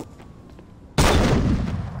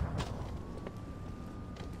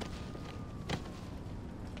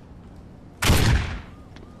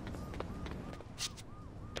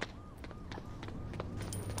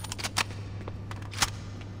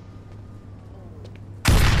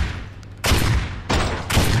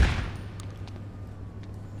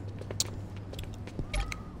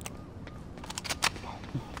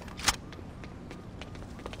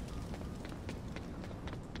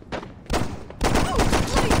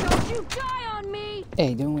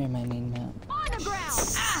 Hey, don't wear my name out. On the ground.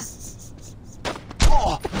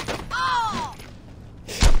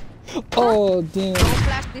 Oh, damn. Oh,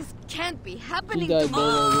 Flash, this can't be happening. He died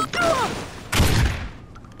Bolo.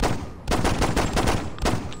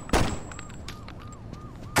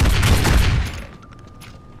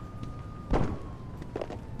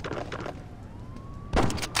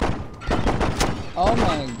 Oh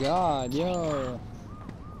my god, yo.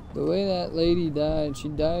 The way that lady died, she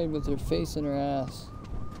died with her face in her ass.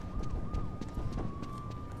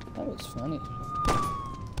 That was funny.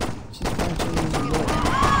 She's punching me in the lip.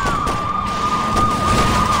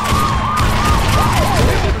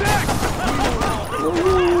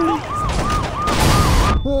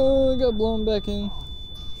 Oh, I got blown back in.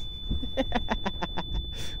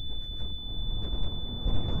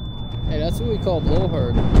 Hey, that's what we call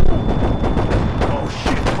blowhard. Oh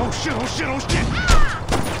shit! Oh shit! Oh shit! Oh shit!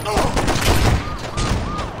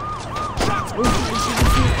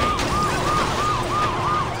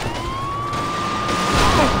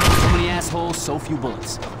 So many assholes, so few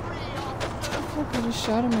bullets. Fuck, I just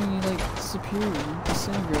shot him and he like disappeared,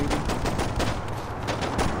 disintegrated.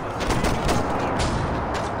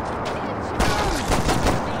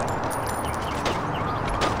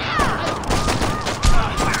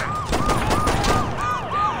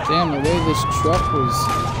 Damn, the way this truck was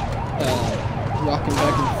rocking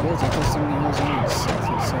back and forth, I thought somebody was on the side.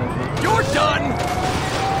 You're done!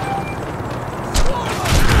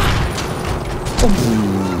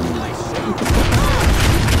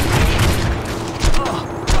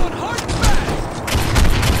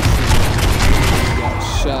 Got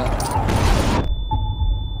shot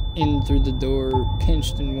in through the door,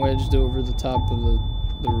 pinched and wedged over the top of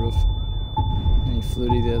the roof. And he flew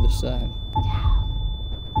to the other side.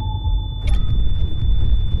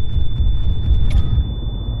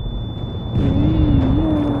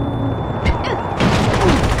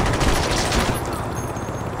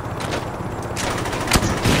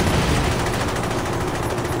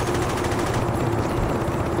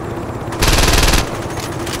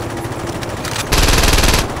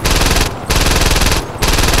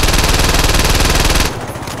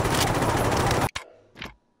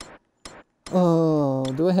 Oh,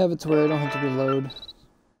 do I have it to where I don't have to reload?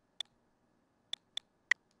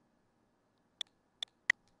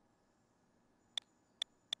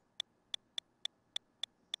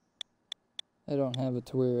 have it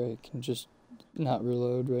to where I can just not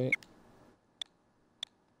reload, right?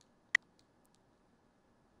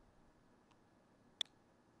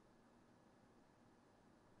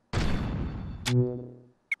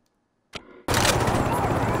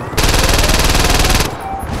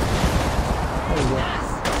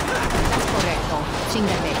 Correcto.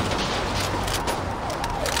 Chingate.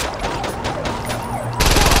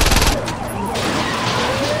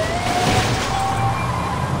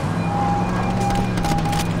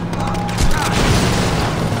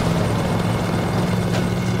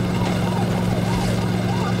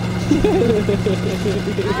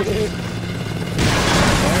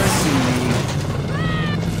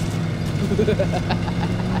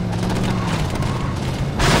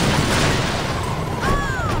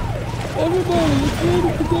 Everybody, it's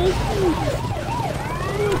ready to go.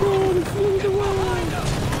 Oh my god, it's ready to run.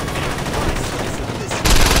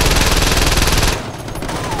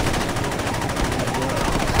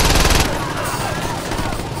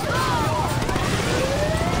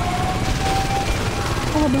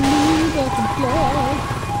 I believe I can fly.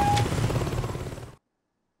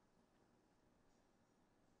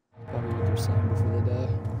 Probably what they're saying before they die.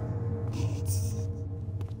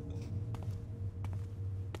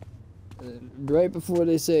 Right before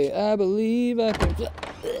they say, I believe I can fly.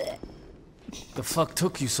 The fuck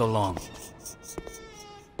took you so long?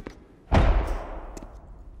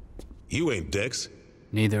 You ain't Dex.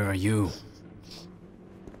 Neither are you.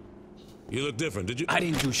 You look different, did you? I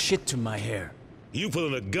didn't do shit to my hair. You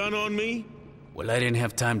pulling a gun on me? Well, I didn't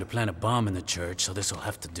have time to plant a bomb in the church, so this'll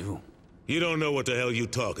have to do. You don't know what the hell you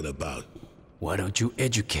talking about. Why don't you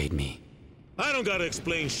educate me? I don't gotta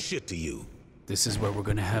explain shit to you. This is where we're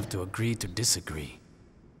gonna have to agree to disagree.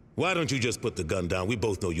 Why don't you just put the gun down? We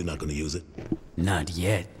both know you're not gonna use it. Not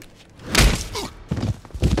yet.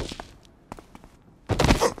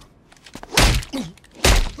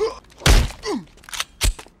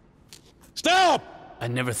 Stop! I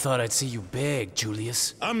never thought I'd see you beg,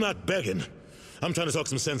 Julius. I'm not begging. I'm trying to talk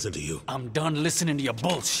some sense into you. I'm done listening to your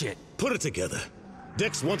bullshit. Put it together.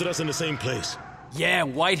 Dex wanted us in the same place. Yeah,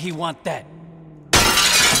 and why'd he want that?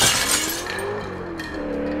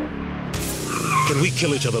 Can we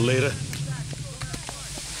kill each other later?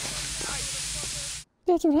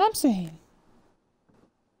 That's what I'm saying.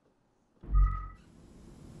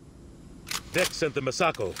 Dex sent the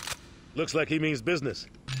Masako. Looks like he means business.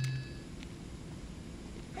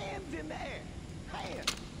 Hands in the air.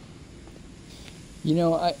 Hands. You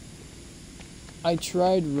know, I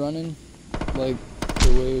tried running like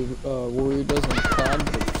the way Warrior does on COD,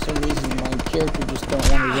 but for some reason my character just don't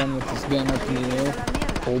want to run with his gun up in the air,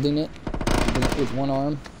 holding it with one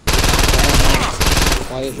arm.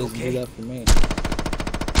 Why it doesn't do that for me?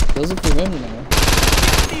 Does it for him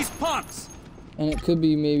though. These punks! And it could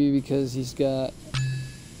be maybe because he's got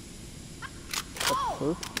a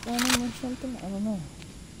perk on him or something? I don't know.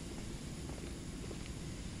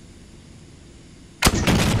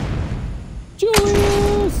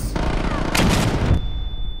 Julius!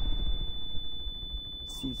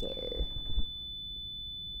 Caesar.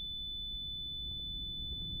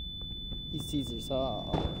 He's Caesar's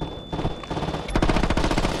all.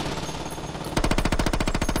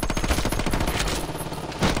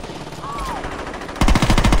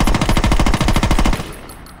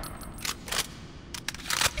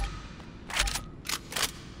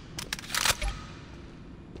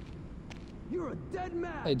 You're a dead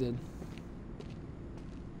man. I did.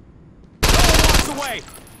 Walks away!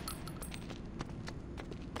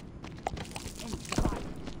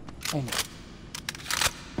 I know.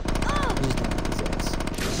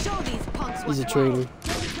 Show these punks He's a traitor.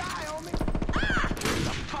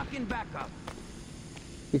 Fucking back up.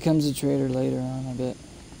 Becomes a traitor later on, I bet.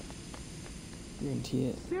 Guarantee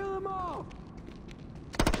it. Seal them all.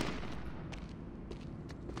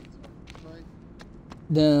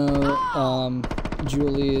 No,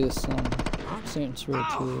 Julius Saints Row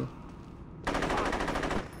 2.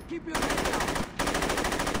 Keep your head down.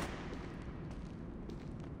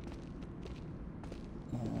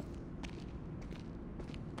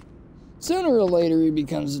 Sooner or later he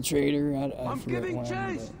becomes a traitor. I forget giving when.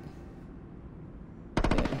 chase.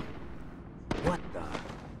 But, yeah. What the?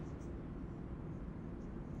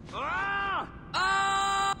 Ah!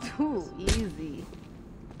 Too easy.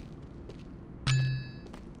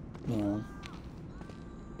 Yeah.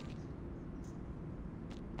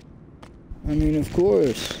 I mean, of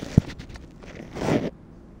course.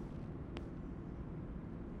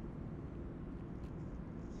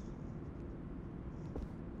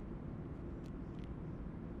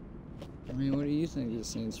 I mean, what do you think of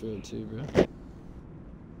Saints Row 2, bro?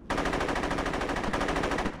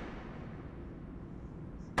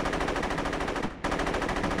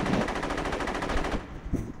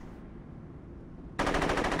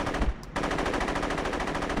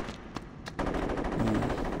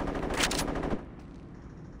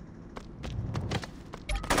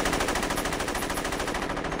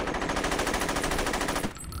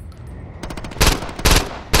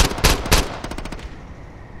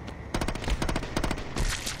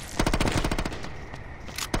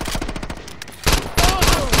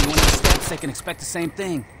 expect the same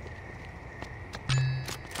thing.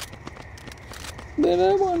 But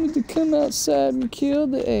I wanted to come outside and kill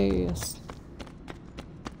the ass.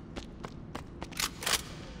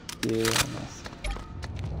 Yeah.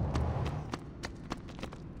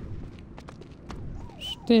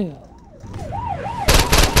 Still.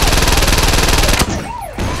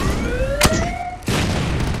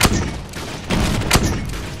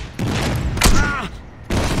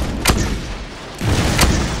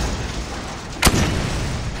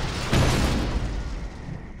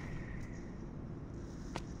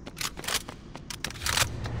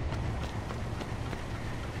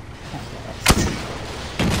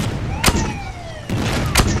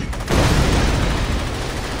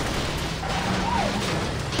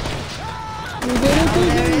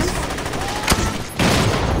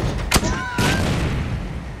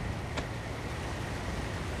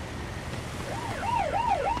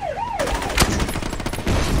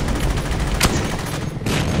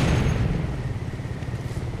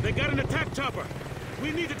 They got an attack chopper.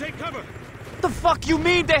 We need to take cover. What the fuck you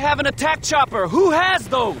mean they have an attack chopper? Who has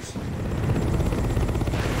those?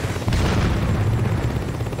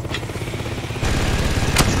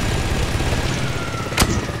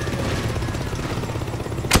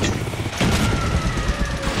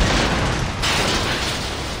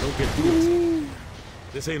 Don't get too excited.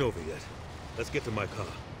 This ain't over yet. Let's get to my car.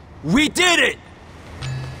 We did it!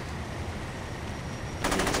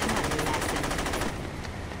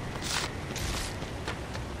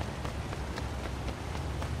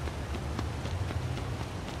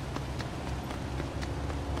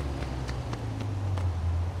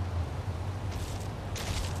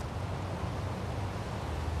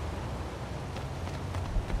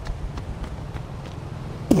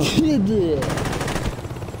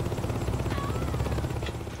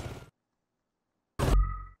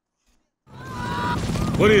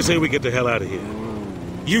 What do you say we get the hell out of here?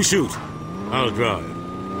 You shoot. I'll drive.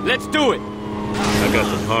 Let's do it! I got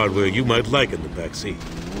some hardware you might like in the back seat.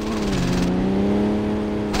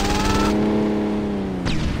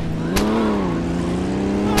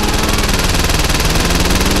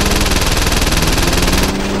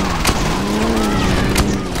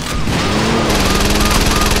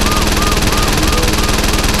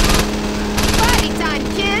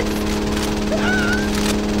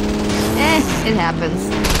 It happens.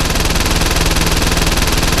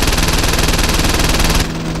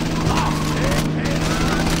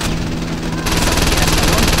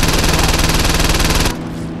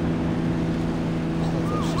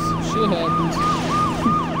 Shit happens.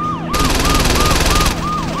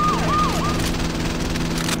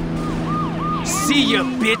 See ya,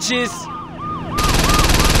 bitches!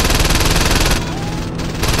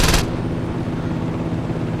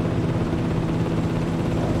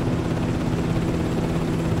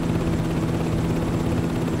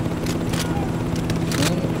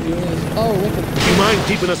 Oh, what the? You mind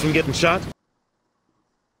keeping us from getting shot?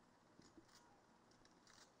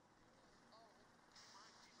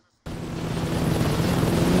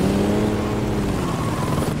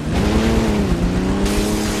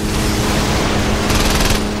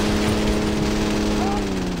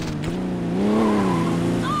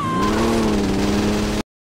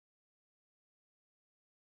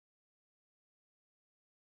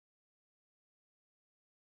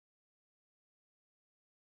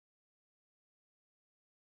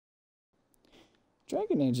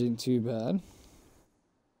 Dragon Age ain't too bad.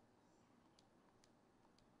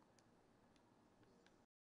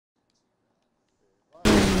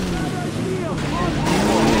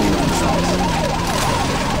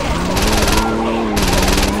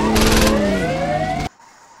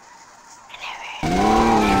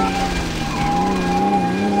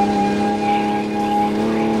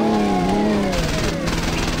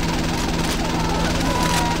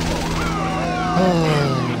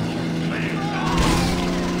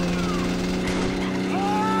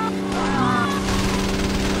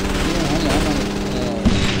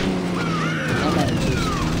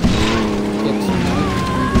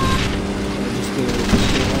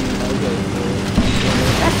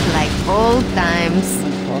 Old times.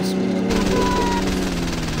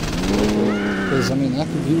 Because, I mean, that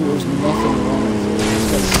computer is nothing wrong with it. It's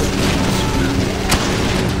got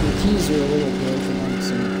the keys are a little broken on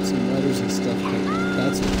some letters and stuff, but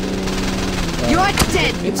that's okay. You're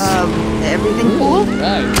dead! Everything cool?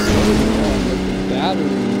 Right, it's everything wrong. Like, the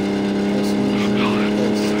battery also needs to be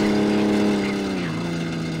replaced.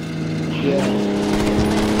 Yeah.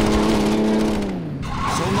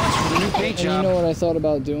 So much for the new paint job. And you know what I thought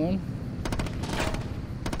about doing?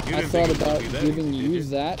 I thought about giving you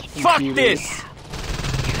that computer. Fuck this!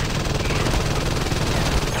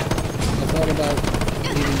 I thought thought about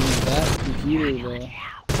getting that computer though. I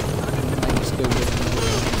might just go get another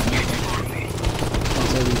one.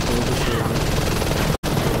 Once I refurbish it.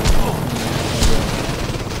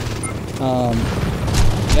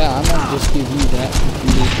 Yeah, I might just give you that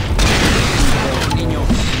computer.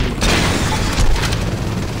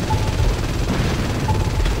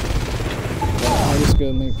 I'll just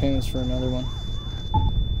go make payments for another one.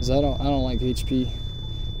 Cause I don't like HP.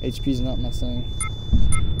 HP's not my thing.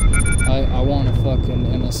 I want a fucking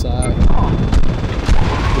MSI.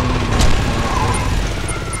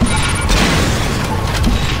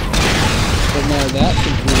 But no, that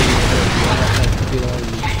computer is good. I have to get all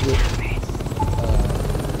these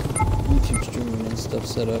YouTube streaming and stuff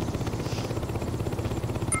set up. So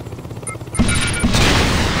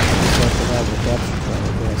I could have a capture card, I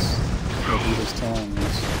guess. What he was telling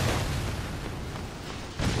us.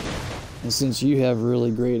 And since you have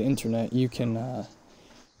really great internet, you can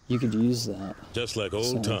you could use that. Just like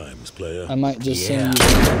old times, player. I might just send you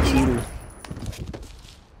the computer.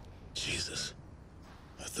 Jesus.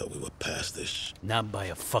 I thought we were past this. Not by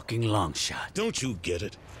a fucking long shot. Don't you get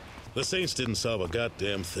it? The Saints didn't solve a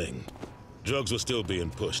goddamn thing. Drugs were still being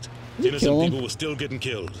pushed. Innocent people were still getting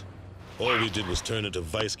killed. All we did was turn into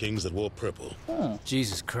vice kings that wore purple. Huh.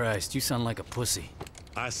 Jesus Christ, you sound like a pussy.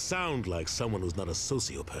 I sound like someone who's not a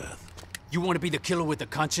sociopath. You want to be the killer with a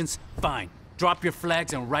conscience? Fine. Drop your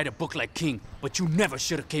flags and write a book like King, but you never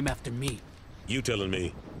should have came after me. You telling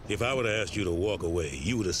me, if I would have asked you to walk away,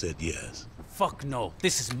 you would have said yes? Fuck no.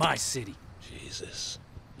 This is my city. Jesus.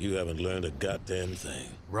 You haven't learned a goddamn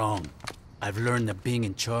thing. Wrong. I've learned that being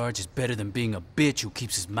in charge is better than being a bitch who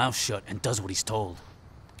keeps his mouth shut and does what he's told.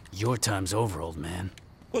 Your time's over, old man.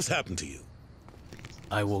 What's happened to you?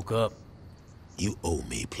 I woke up. You owe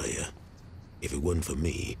me, player. If it wasn't for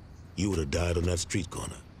me, you would have died on that street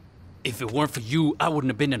corner. If it weren't for you, I wouldn't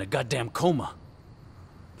have been in a goddamn coma.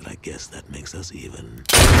 But I guess that makes us even.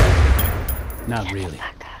 Not really.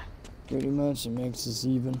 Pretty much, it makes us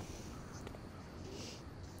even.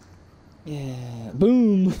 Yeah,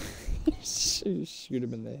 boom! Shoot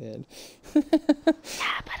him in the head. I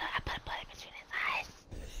put a bullet between his eyes.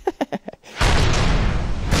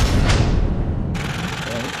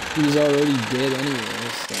 Right. He's already dead anyway,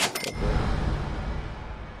 so.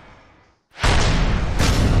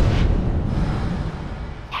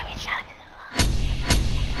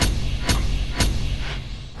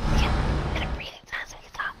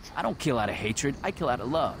 I don't kill out of hatred, I kill out of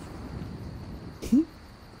love.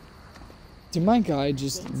 Did my guy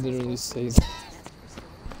just literally say that?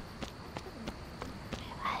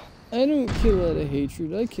 I don't kill out of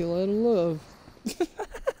hatred, I kill out of love.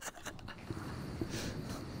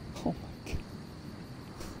 Oh my god.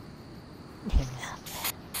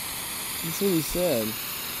 That's what he said.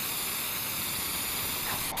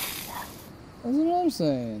 That's what I'm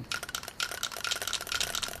saying.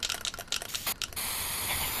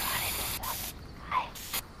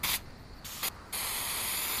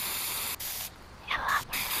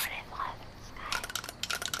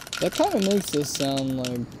 That kind of makes us sound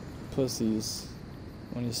like pussies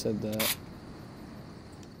when you said that.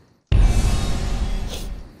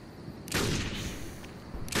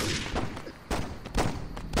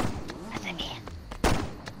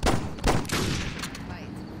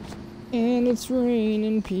 And it's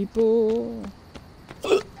raining people.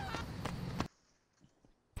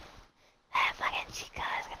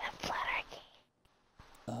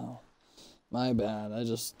 Oh, my bad. I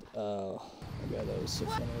just, oh, my god, that was so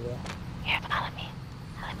funny though. Here, follow me.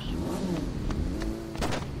 Follow me.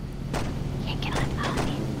 Can't get on, follow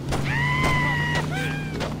me.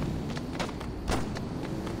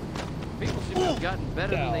 People seem to have gotten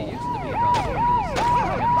better than they used to be about going to the city.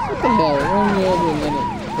 What the hell? It only over a minute.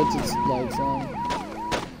 Puts its lights on.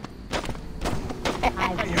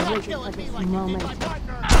 I've been waiting for this moment.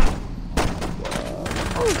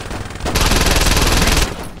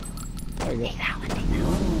 There you go. Take that one.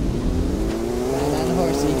 Ride on the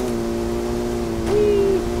horsey.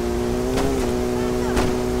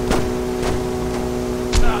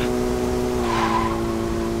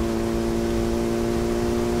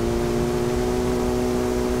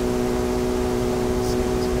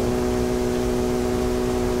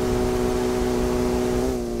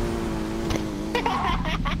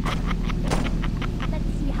 Let's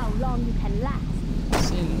see how long you can last.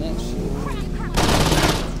 Seen that shit.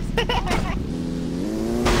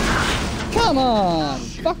 Come on!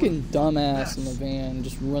 Fucking dumbass in the van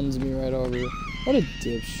just runs me right over. What a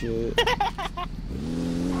dipshit.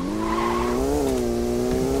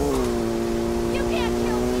 You can't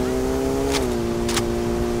kill me.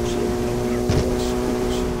 See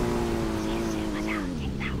you soon. Watch out.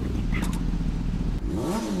 Take that one. Take that one.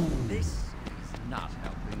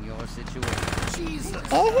 $1 situation. Jesus.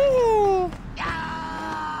 Oh.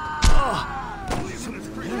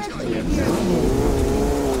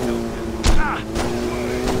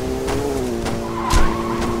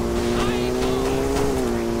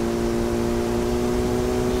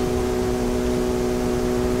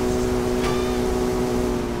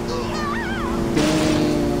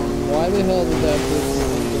 Why the hell did that person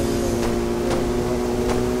get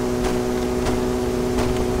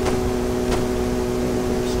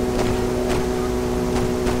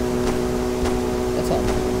That's all.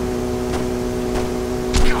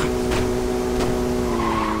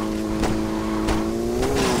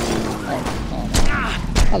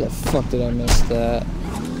 How the fuck did I miss that?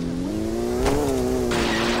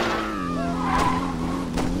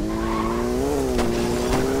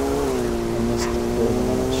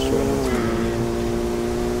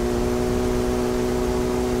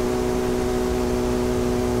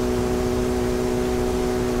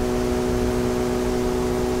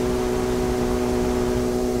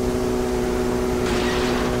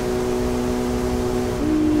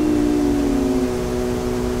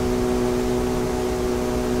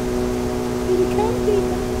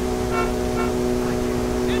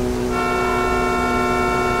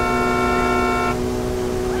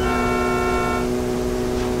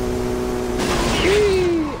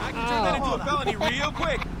 Real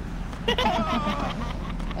quick.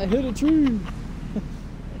 I hit a tree.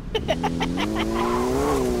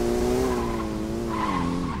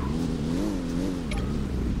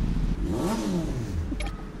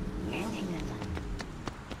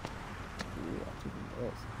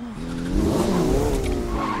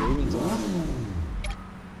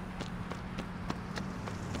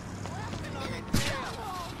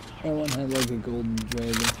 That one had like a golden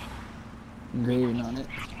dragon engraving on it.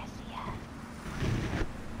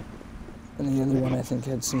 And the other one I think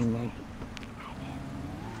had some like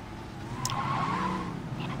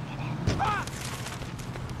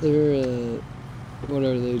they're what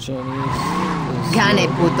are they, Chinese? Gane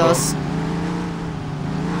putos.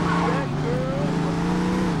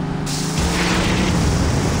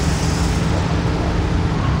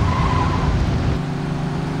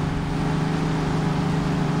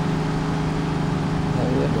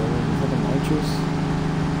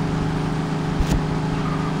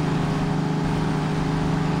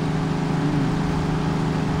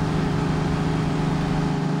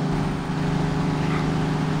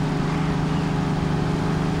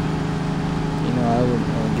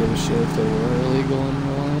 If they were illegal in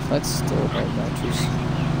real life, I'd still have nitrous.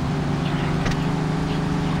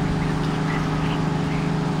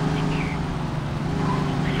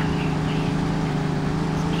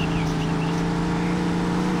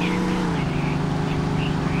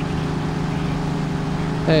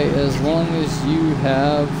 Hey, as long as you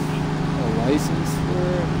have a license for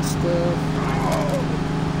it and stuff,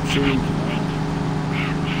 I'm sure you can.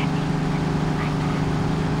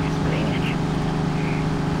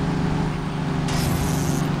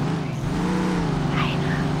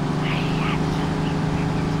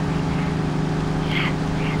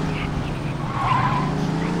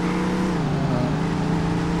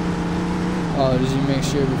 Oh, did you make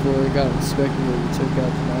sure before it got inspected that you took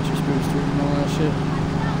out the mattress booster and all that shit?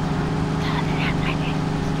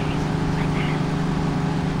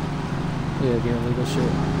 Yeah, the illegal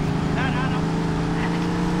shit.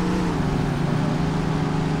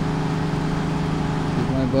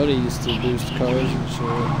 My buddy used to boost cars and shit.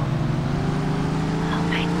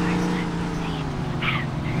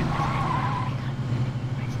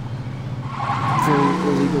 For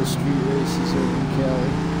illegal street races over in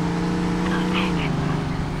Cali.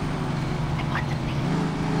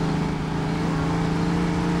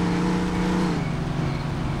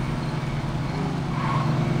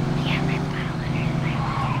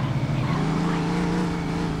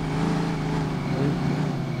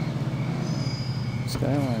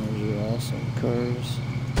 Skyliners are awesome cars.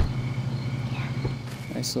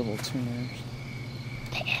 Nice little tuners.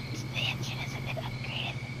 The engine is a bit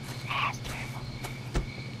upgraded. It has turbo.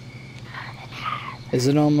 Is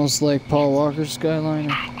it almost like Paul Walker's Skyliner?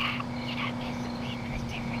 Yeah, basically, but it's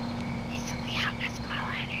different. Basically, how my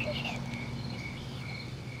Skyliner is speed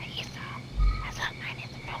that you saw. That's how mine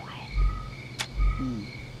is in real life.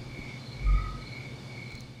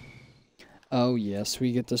 Oh yes,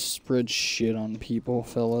 we get to spread shit on people,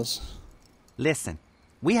 fellas. Listen,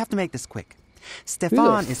 we have to make this quick.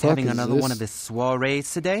 Stefan is having another one of his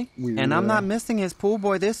soirees today, and I'm not missing his pool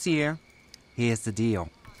boy this year. Here's the deal.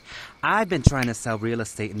 I've been trying to sell real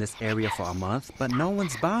estate in this area for a month, but no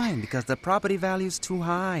one's buying because the property value's too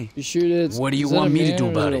high. You sure that's... What do you want me to do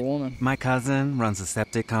about it? My cousin runs a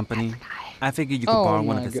septic company. I figured you could borrow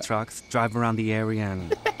one of his trucks, drive around the area,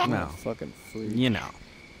 and, well, fucking freak. You know.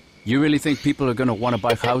 You really think people are gonna want to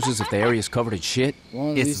buy houses if the area's covered in shit?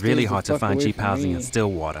 It's really hard to find cheap housing in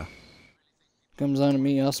Stillwater. Comes on to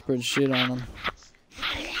me, I'll spread shit on them.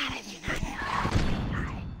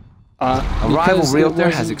 A rival realtor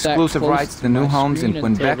has exclusive rights to new homes in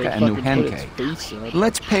Quinbeca and New Henke.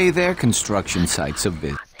 Let's pay their construction sites a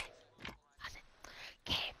bit.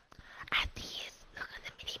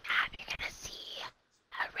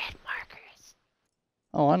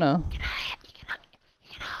 Oh, I know.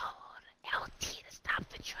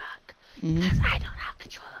 Because I don't have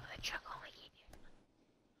control of the truck,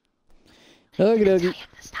 Okie only you do. dokie.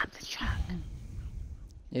 Stop the truck.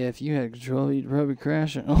 Yeah, if you had control, you'd probably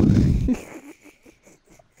crash it.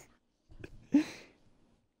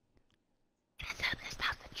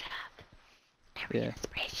 Yeah.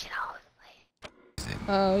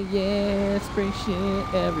 Oh yeah, spray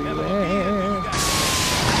shit everywhere.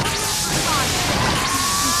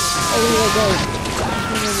 Oh, go.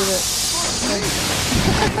 Swing over that.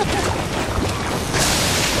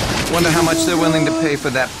 Wonder how much they're willing to pay for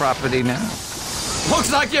that property now.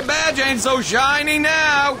 Looks like your badge ain't so shiny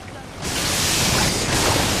now.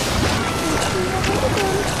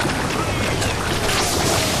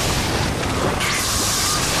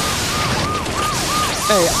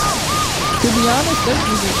 Hey, to be honest, that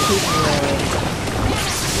movie took me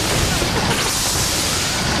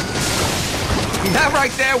That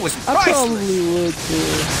right there was priceless. I probably would too.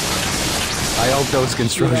 I hope those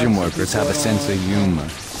construction workers have a sense of humor.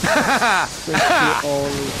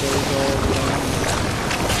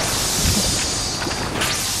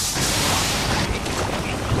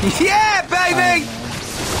 Yeah, baby!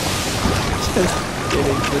 Just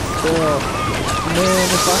kidding, but still. Man,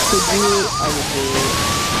 if I could do it, I would do it.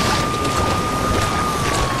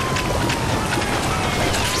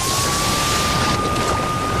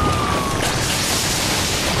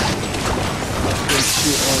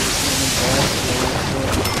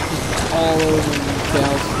 All over the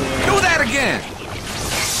downstairs. Do that again!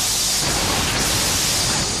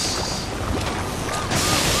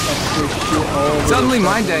 Suddenly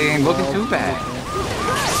my day ain't looking too bad.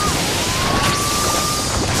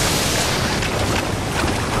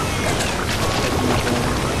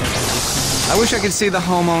 I wish I could see the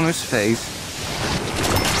homeowner's face.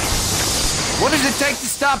 What does it take to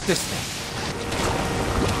stop this thing?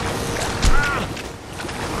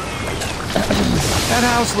 That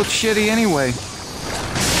house looks shitty anyway.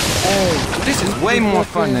 Hey, this is way more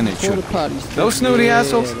fun than it should. Those snooty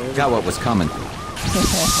assholes got what was coming.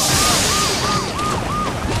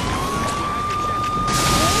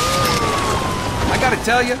 I gotta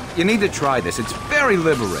tell you, you need to try this. It's very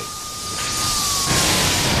liberating.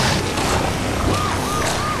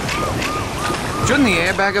 Shouldn't the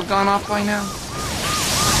airbag have gone off by now?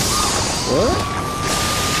 What?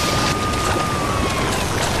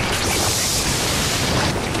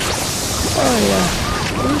 Oh, yeah.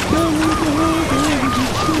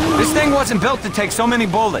 This thing wasn't built to take so many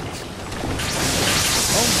bullets.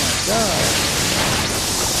 Oh my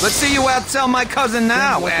god. Let's see you outsell my cousin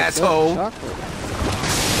now, like asshole.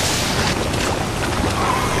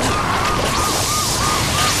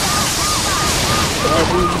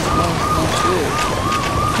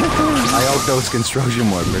 I hope those construction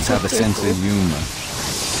workers have a sense of humor.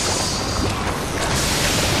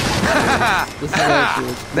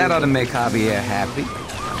 That ought to make Javier happy.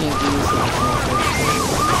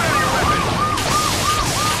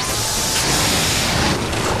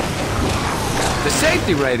 The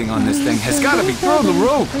safety rating on this thing has got to be through the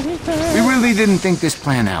roof. We really didn't think this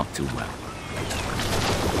plan out too well.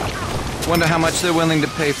 Wonder how much they're willing to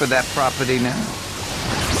pay for that property now.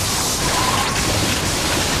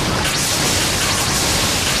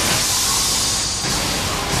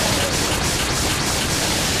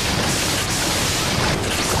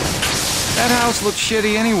 That house looks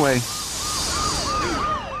shitty anyway.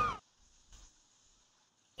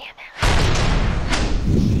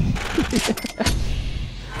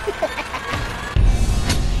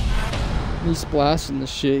 Me splashing the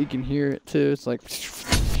shit, you can hear it too. It's like.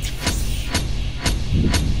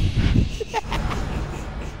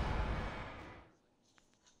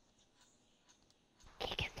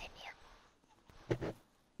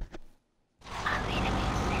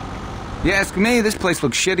 You ask me, this place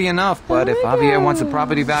looks shitty enough, but if Javier wants the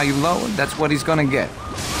property value lowered, that's what he's gonna get.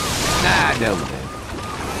 Nah, they'll live.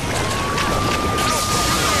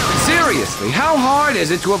 Seriously, how hard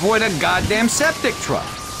is it to avoid a goddamn septic truck?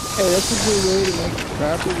 Hey, that's a good way to make the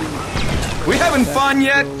property. We having fun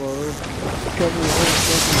yet? Cover the whole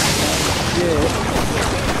fucking shit.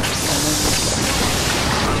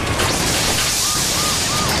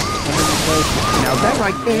 Now that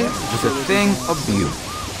right there was a thing of beauty.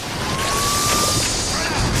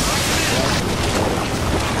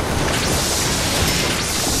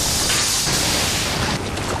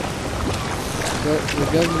 The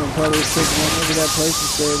government probably took one look at that place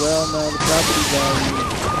and say, well, no, the property value.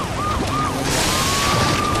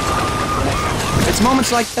 It's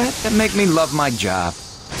moments like that that make me love my job.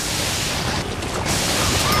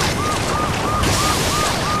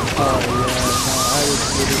 Oh, yeah, no, I would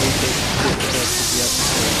literally take shit to the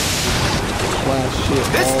episode. Flash shit.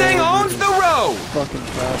 This thing owns the road! Fucking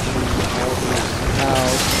property, all this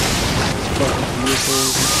house, fucking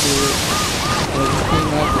vehicles and shit. Everything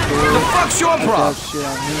out the door. The fuck's your problem? Shit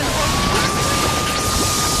on here.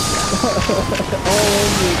 All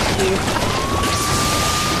over it, shit.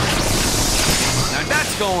 Now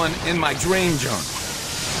that's going in my dream junk.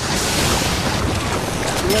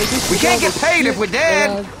 Like, we can't get paid if we're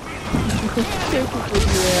dead!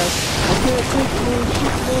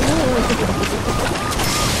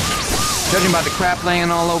 Judging by the crap laying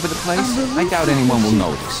all over the place, I doubt anyone will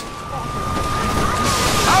notice.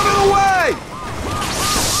 Out of the way!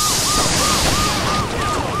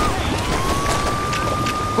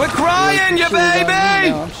 Quit crying, you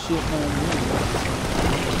baby! I'm shitting on you.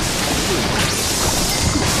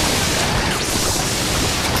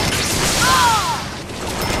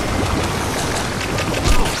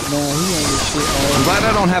 No, he ain't shit all I'm glad I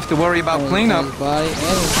don't have to worry about cleanup. His body and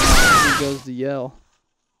his mouth, he goes to yell.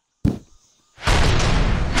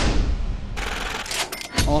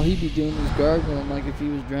 All he'd be doing is gargling like if he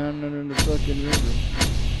was drowning under the fucking river.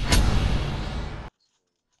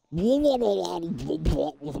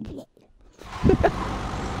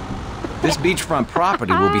 This beachfront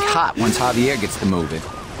property will be hot once Javier gets to moving.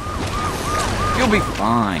 You'll be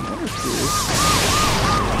fine.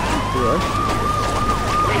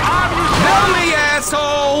 Tell me,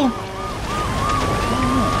 asshole!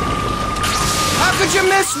 How could you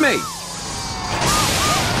miss me?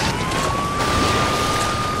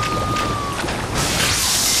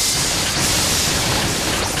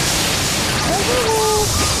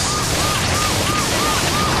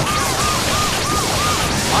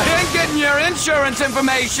 I ain't getting your insurance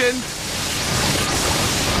information.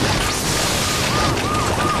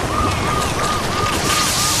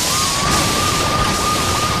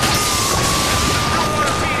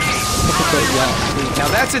 Now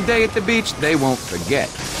that's a day at the beach they won't forget.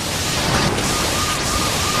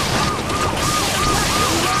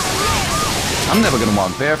 I'm never gonna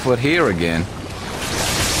walk barefoot here again.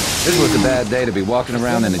 This was a bad day to be walking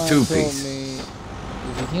around in a two-piece.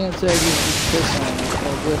 If you can't say just piss on it,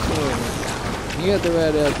 well, guess what? You got the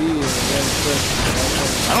right idea.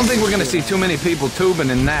 I don't think we're gonna see too many people tubing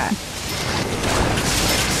in that.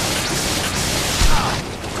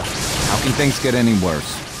 How can things get any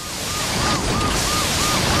worse?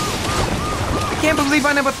 I can't believe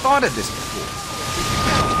I never thought of this before.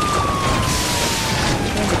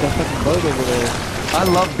 That fucking boat over there. I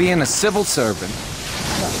love being a civil servant.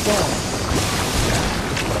 Not fun.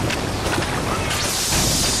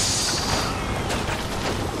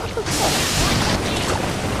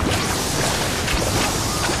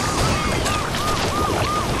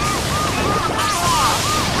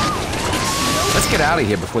 Let's get out of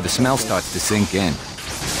here before the smell starts to sink in.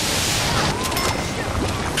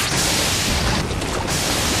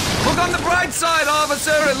 Look on the bright side, officer.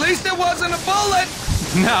 At least it wasn't a bullet.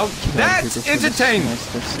 Now, that's entertainment.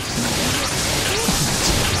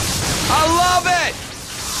 I love it!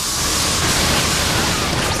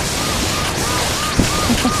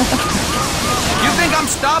 You think I'm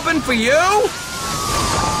stopping for you?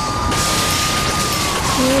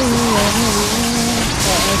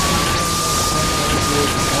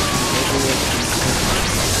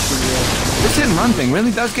 This hit and run thing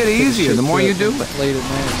really does get easier the more you do it.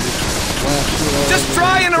 Just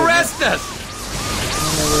try and arrest us!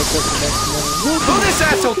 Who this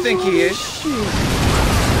asshole think he is?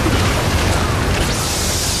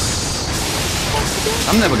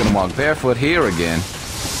 I'm never gonna walk barefoot here again.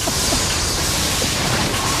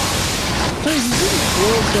 Hey, you didn't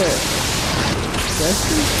blow that.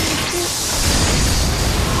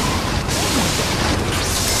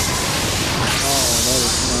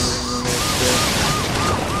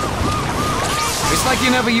 It's like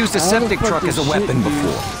you never used a septic truck as a weapon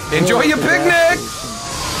before. Enjoy your picnic!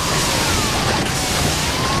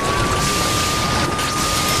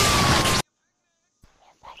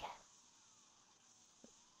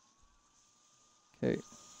 Okay.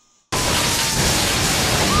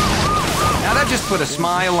 Now that just put a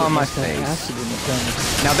smile on my face.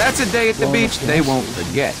 Now that's a day at the beach they won't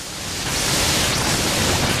forget.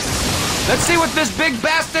 Let's see what this big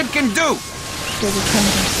bastard can do.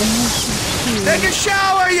 Take a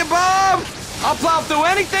shower, you bum! I'll plow through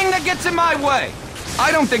anything that gets in my way.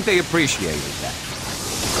 I don't think they appreciated that.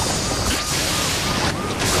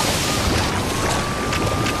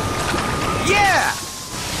 Yeah!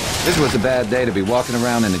 This was a bad day to be walking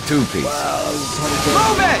around in a two-piece.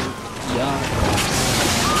 Move it! Yeah.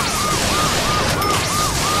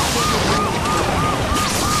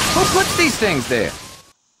 Who puts these things there?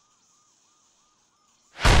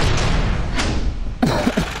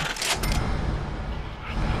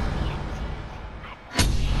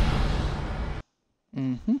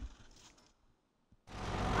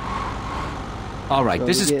 All right,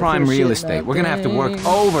 this is prime real estate. We're gonna have to work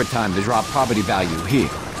overtime to drop property value here.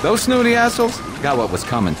 Those snooty assholes got what was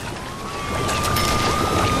coming.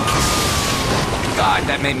 God,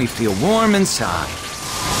 that made me feel warm inside.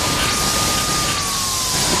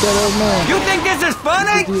 You think this is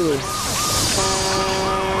funny?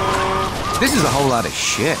 This is a whole lot of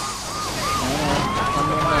shit.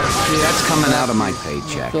 That's coming out of my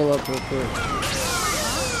paycheck. Fill up real quick.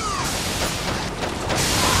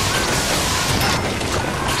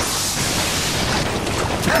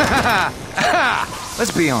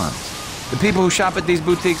 Let's be honest. The people who shop at these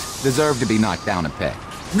boutiques deserve to be knocked down a peg.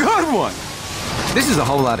 Good one! This is a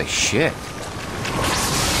whole lot of shit.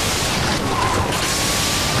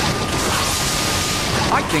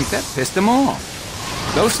 I think that pissed them off.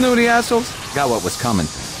 Those snooty assholes got what was coming.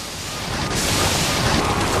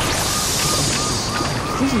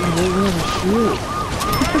 This is really shit.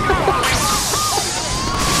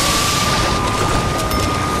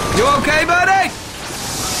 You okay, buddy?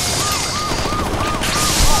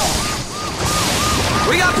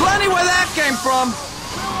 We got plenty where that came from.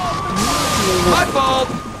 My fault.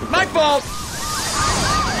 My fault.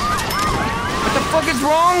 What the fuck is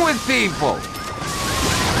wrong with people?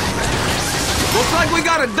 Looks like we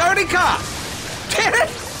got a dirty cop. Get it?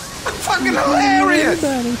 Fucking hilarious.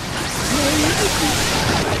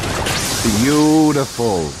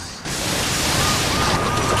 Beautiful.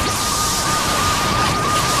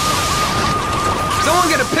 Someone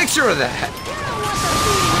get a picture of that.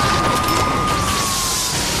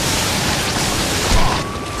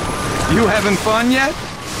 You having fun yet?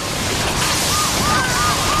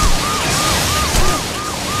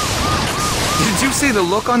 Did you see the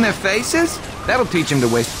look on their faces? That'll teach them to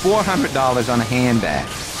waste $400 on a handbag.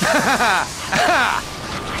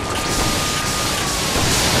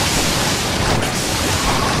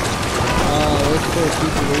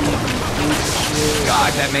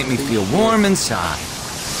 God, that made me feel warm inside.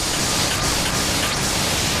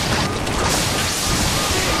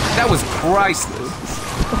 That was priceless.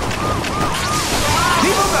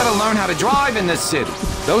 People gotta learn how to drive in this city.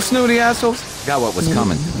 Those snooty assholes got what was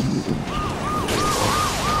coming.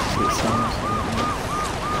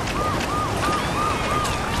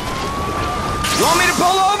 You want me to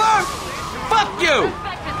pull over? Fuck you!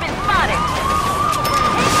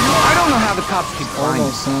 I don't know how the cops keep finding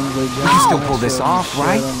us. We can still pull this off,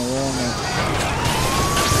 right?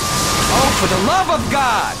 Oh, for the love of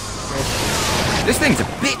God! This thing's a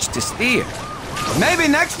bitch to steer. Maybe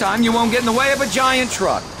next time you won't get in the way of a giant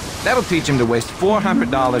truck. That'll teach him to waste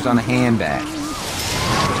 $400 on a handbag.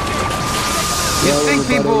 You'd think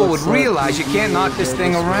people would realize you can't knock this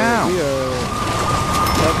thing around.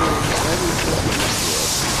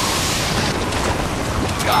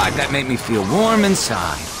 God, that made me feel warm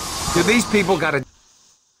inside. Do these people gotta...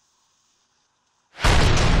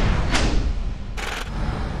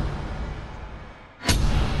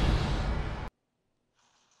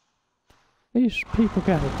 These people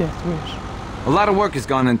got a death wish. A lot of work has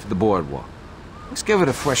gone into the boardwalk. Let's give it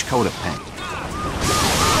a fresh coat of paint.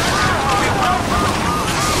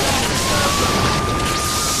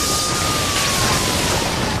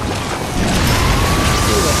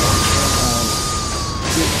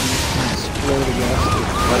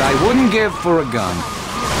 But I wouldn't give for a gun.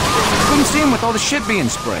 Couldn't see him with all the shit being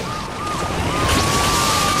sprayed.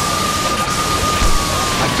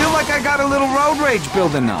 I feel like I got a little road rage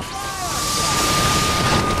building up.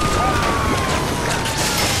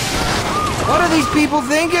 What are these people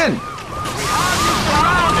thinking?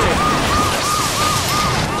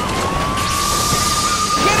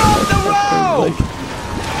 Get off the road!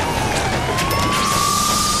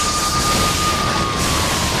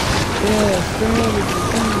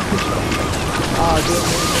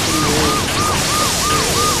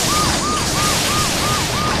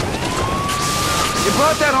 You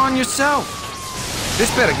brought that on yourself. This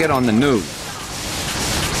better get on the news.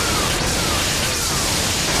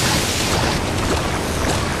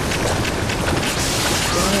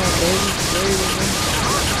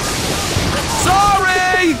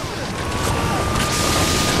 Sorry!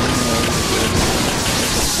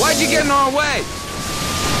 Why'd you get in our way?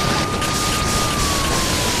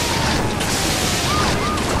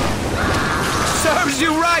 Serves you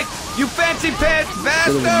right, you fancy pants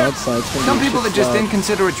bastard! Some people are just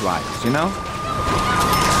inconsiderate drivers, you know?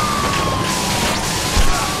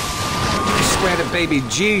 I swear to baby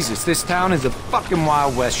Jesus, this town is a fucking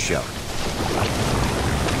Wild West show.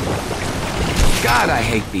 God, I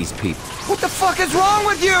hate these people. What the fuck is wrong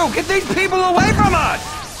with you? Get these people away from us!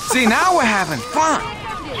 See, now we're having fun.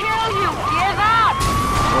 Kill you! Give up!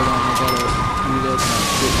 Hold on, I gotta read it.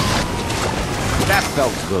 That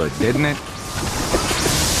felt good, didn't it?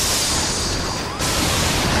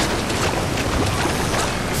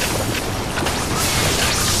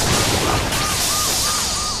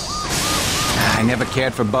 I never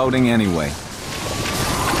cared for boating anyway.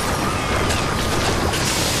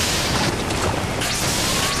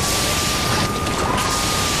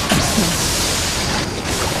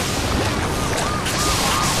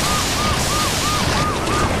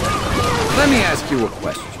 Let me ask you a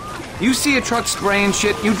question. You see a truck spraying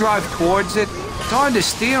shit, you drive towards it. It's hard to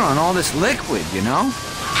steer on all this liquid, you know?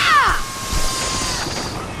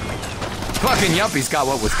 Fucking yuppies got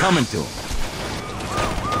what was coming to him.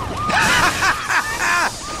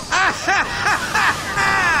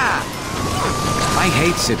 I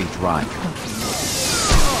hate city driving.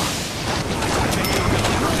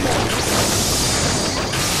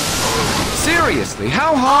 Seriously,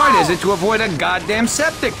 how hard is it to avoid a goddamn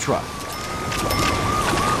septic truck?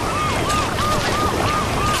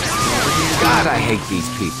 God, I hate these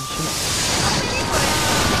people.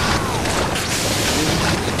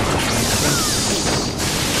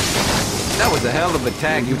 That was a hell of a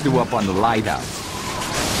tag you threw up on the lighthouse.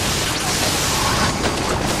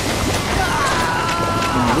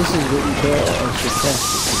 This is what you call a success.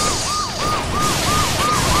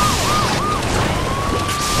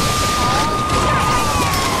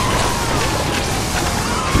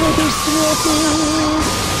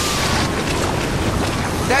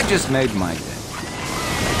 That just made my day.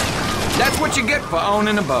 That's what you get for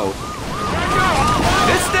owning a boat.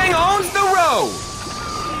 This thing owns the road!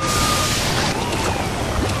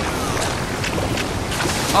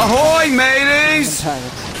 Ahoy, mateys!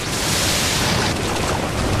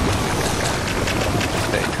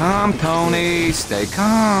 Stay calm, Tony. Stay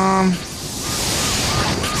calm.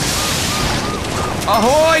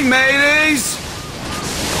 Ahoy, mateys!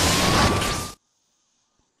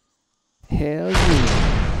 Hell yeah.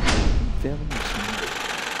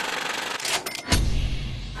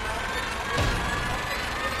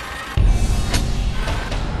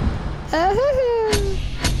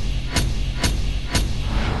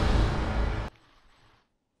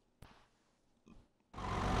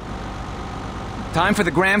 Time for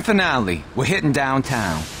the grand finale. We're hitting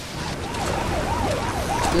downtown.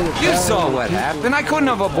 You saw what happened. I couldn't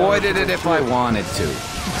have avoided it if I wanted to.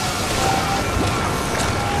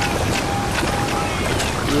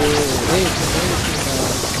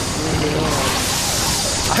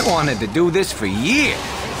 I wanted to do this for years.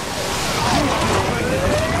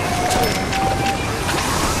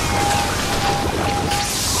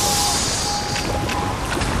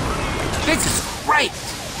 This is great.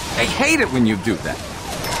 I hate it when you do that.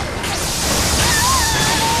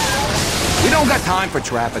 We don't got time for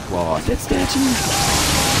traffic laws. That's statue.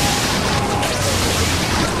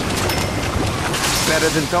 Better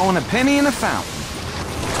than throwing a penny in a fountain.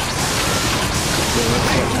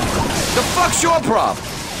 The fuck's your problem?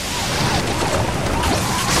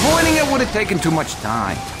 Avoiding it would have taken too much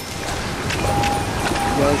time.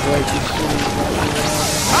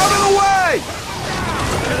 Out of the way!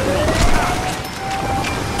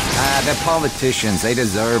 They're politicians. They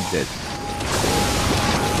deserved it.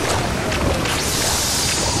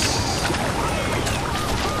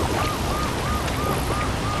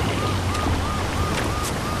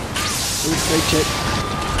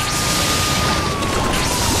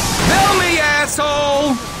 Tell me,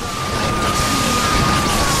 asshole!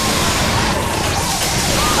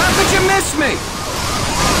 How could you miss me?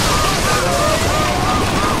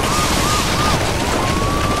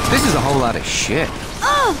 This is a whole lot of shit.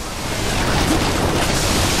 Oh!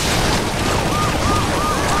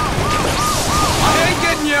 I ain't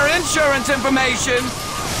getting your insurance information.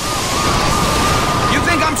 You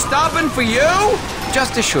think I'm stopping for you?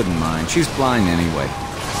 Justice shouldn't mind. She's blind anyway.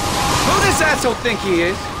 Who this asshole think he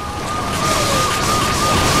is?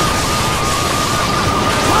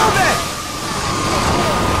 Move it!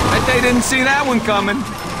 Bet they didn't see that one coming.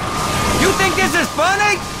 You think this is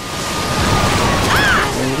funny?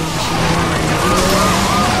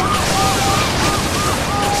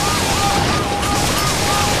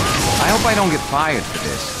 hope I don't get fired for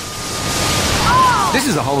this. This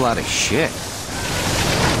is a whole lot of shit.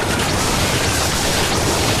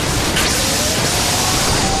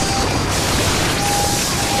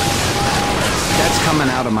 That's coming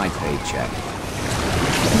out of my paycheck.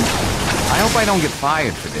 I hope I don't get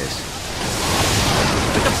fired for this.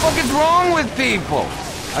 What the fuck is wrong with people?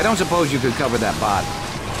 I don't suppose you could cover that body.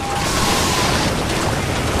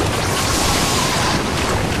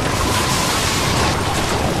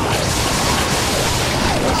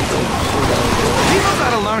 People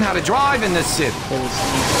gotta learn how to drive in this city.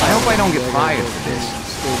 I hope I don't get fired for this.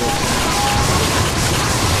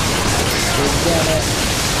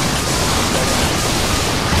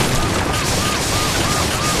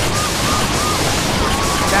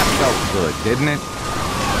 That felt good, didn't it?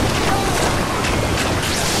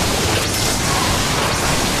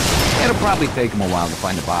 It'll probably take him a while to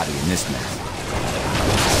find a body in this mess.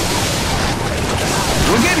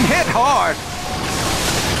 We're getting hit hard!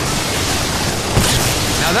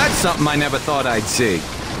 Now that's something I never thought I'd see.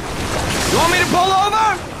 You want me to pull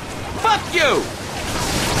over? Fuck you!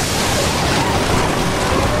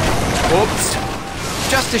 Oops.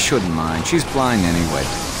 Justice shouldn't mind. She's blind anyway.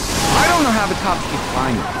 I don't know how the cops keep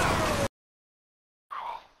finding her.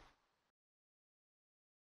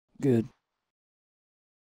 Good.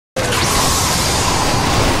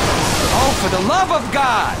 Oh, for the love of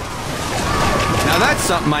God! Now that's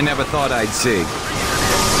something I never thought I'd see.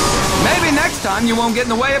 Maybe next time you won't get in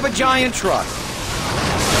the way of a giant truck.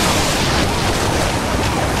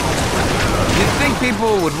 You'd think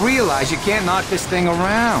people would realize you can't knock this thing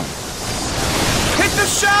around. Hit the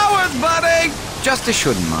showers, buddy! Justice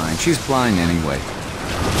shouldn't mind. She's blind anyway.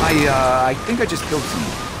 I think I just killed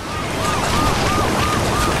someone.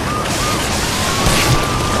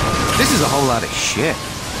 This is a whole lot of shit.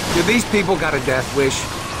 Do these people got a death wish?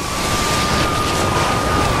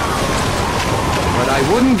 But I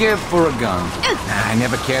wouldn't give for a gun. I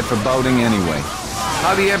never cared for boating anyway.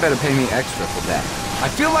 Javier better pay me extra for that. I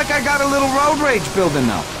feel like I got a little road rage building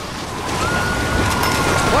up.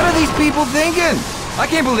 What are these people thinking? I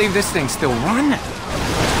can't believe this thing's still running.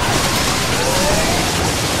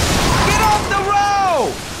 Get off the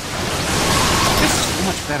road! This is so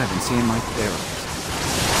much better than seeing my therapist.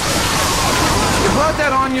 You brought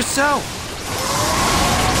that on yourself.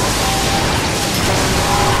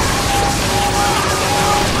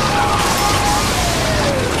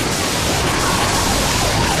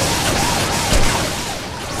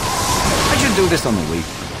 I should do this on the weekend.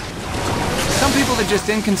 Some people are just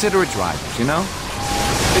inconsiderate drivers, you know?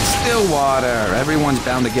 It's still water. Everyone's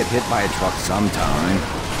bound to get hit by a truck sometime.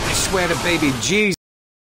 I swear to baby Jesus.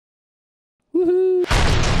 Woohoo!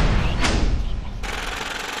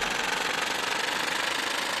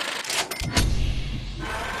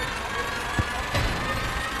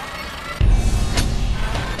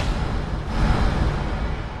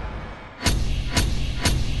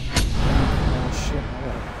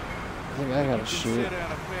 I gotta shoot.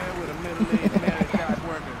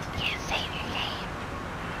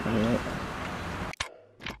 Alright.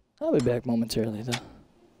 I'll be back momentarily, though.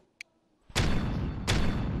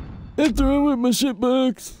 I'm through with my shit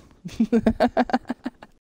box. Unpause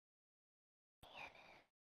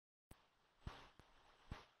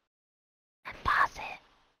it.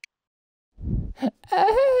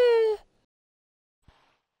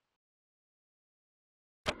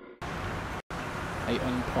 I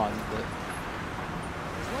unpaused it.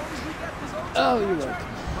 Oh, you're welcome.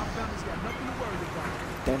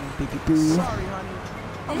 Damn, baby boo. Sorry, honey.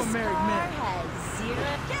 I'm a married man.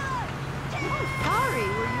 Sorry,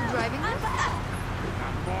 were you driving this?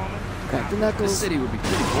 Crack the knuckles. This city would be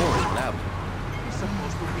pretty boring without you. You're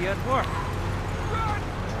supposed to be at work.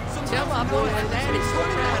 Tell my boy and daddy's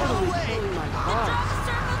going out of the way.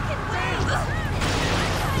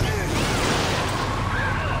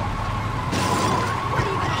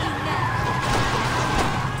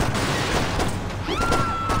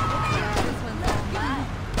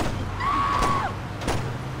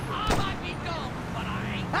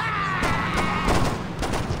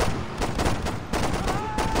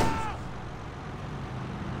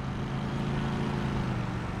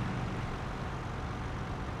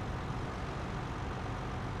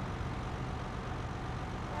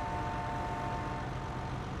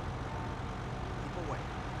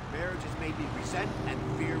 Marriages made me resent and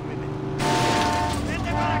fear women.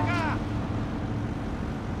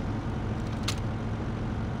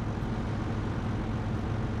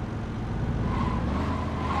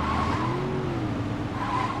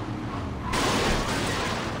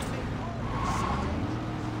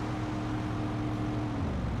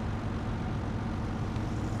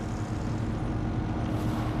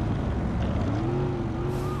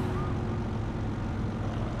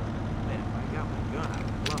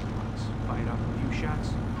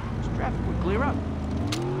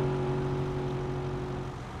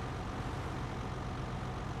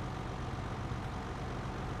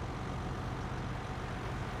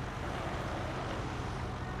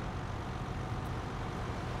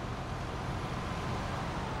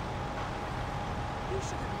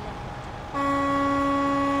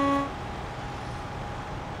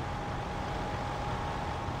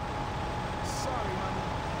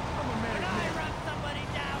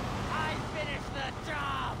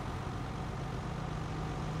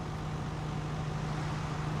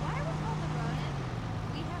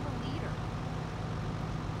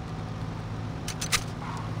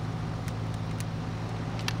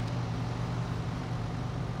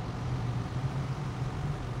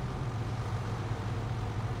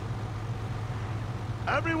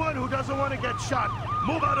 Everyone who doesn't want to get shot,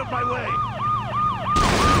 move out of my way.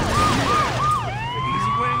 The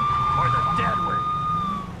easy way or the dead way?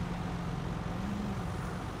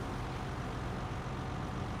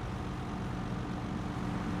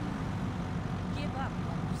 Give up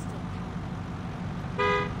while you still can.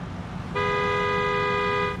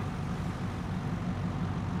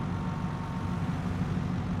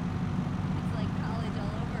 It's like college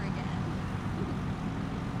all over again.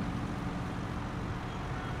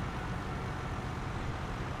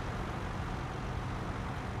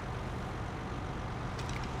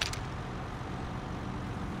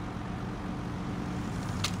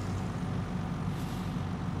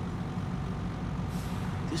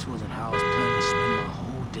 This wasn't how I was planning to spend my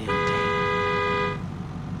whole damn day.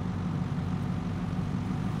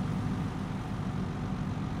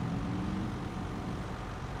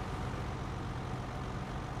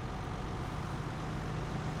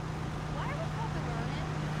 Why are we helping Ronan?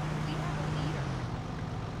 We have a leader.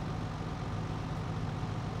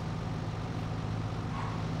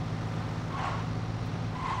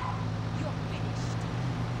 You're finished.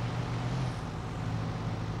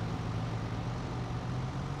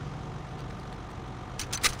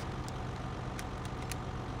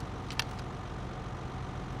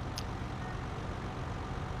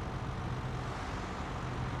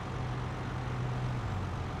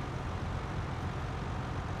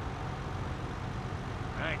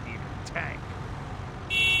 I need a tank.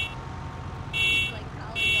 It's like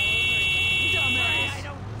college all over again. Dumbass! I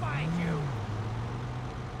don't find you.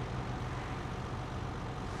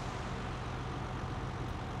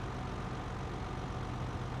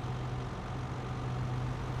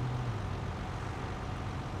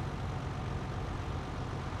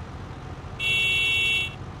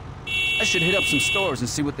 I should hit up some stores and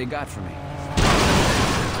see what they got for me.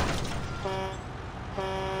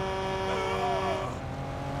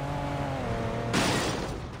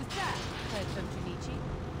 What's that? Pledge Junichi.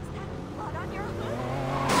 Is that blood on your hood?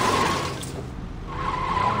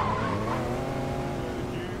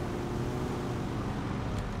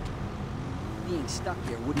 Being stuck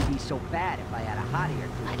here wouldn't be so bad if I had a hottie or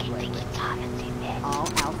two to play with. I'll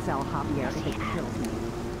outsell Javier if it kills me.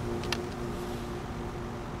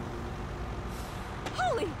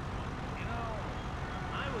 Holy! You know,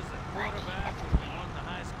 I was a quarterback who won the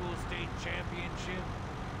high school state championship.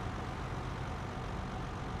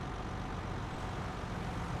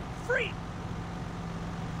 Free!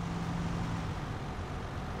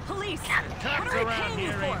 Police! Cops What are we around paying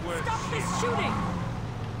you here ain't for? worth Stop shit. this shooting!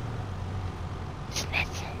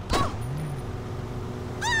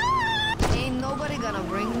 Ain't nobody gonna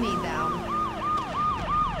bring me down.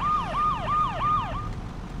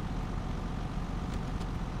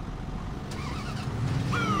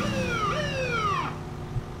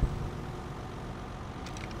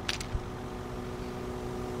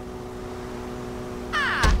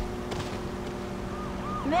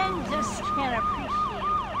 Men just can't appreciate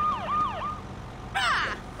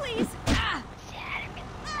Ah! Please! Ah!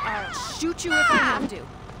 I'll shoot you if I have to.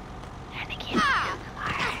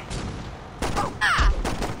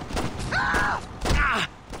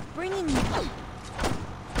 Bringing you.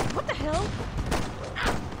 What the hell?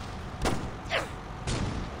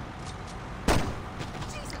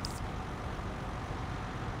 Jesus!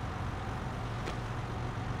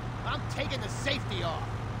 I'm taking the safety off.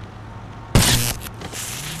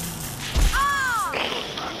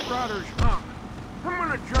 My brother's hung. I'm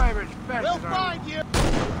gonna drive as fast We'll as I find you.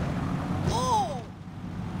 Oh!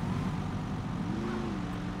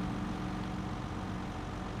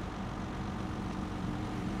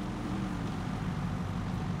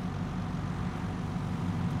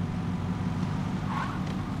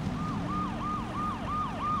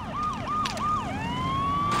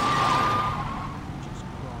 Just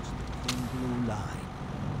crossed the thin blue line.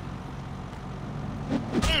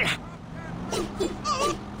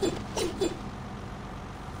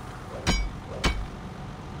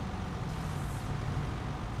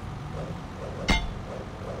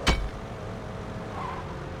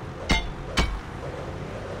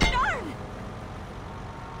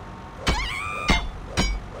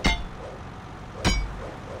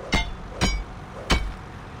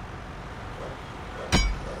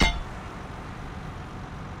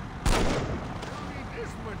 this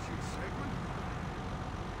much, you segment.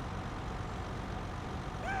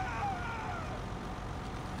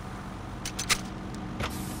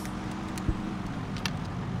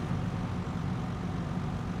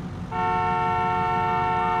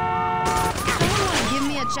 Someone wanna give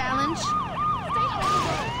me a challenge?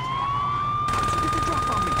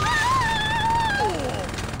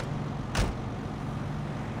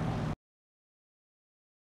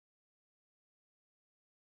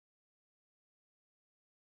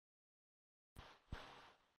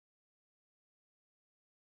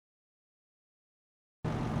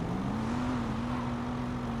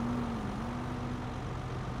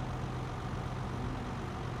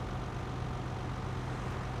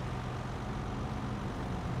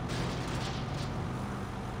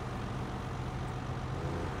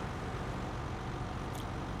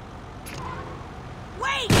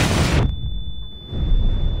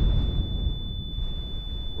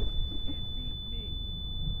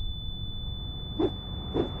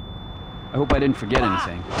 I hope I didn't forget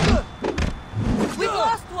anything. We've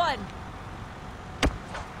lost one!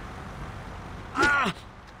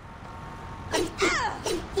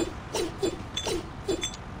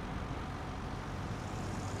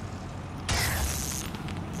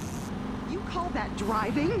 You call that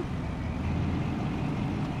driving?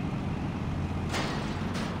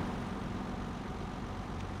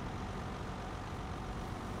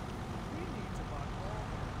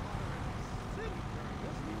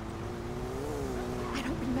 I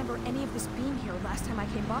don't remember any of this being here last time I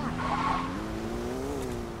came by.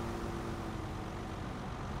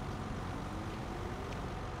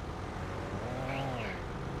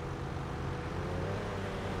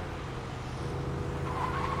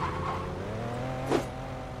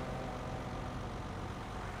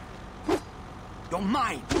 Don't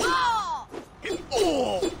mind.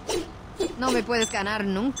 No me puedes ganar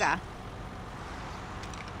nunca.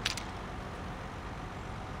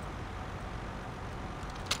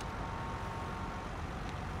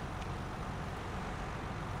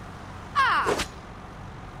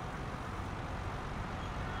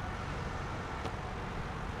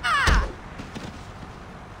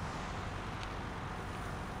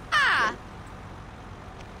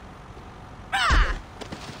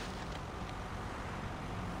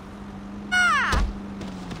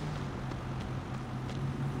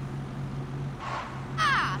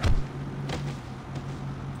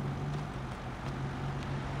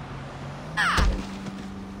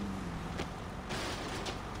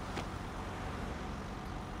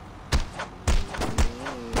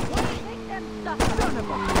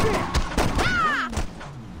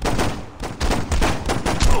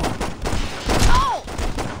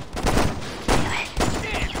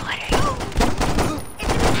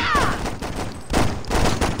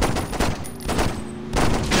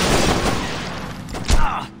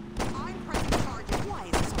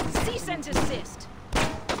 Assist.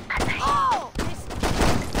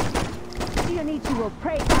 You need to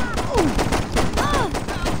pray. That's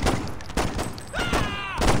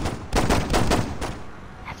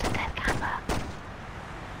a good combo.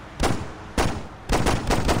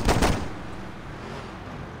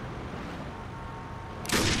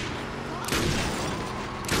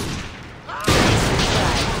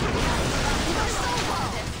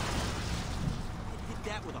 Hit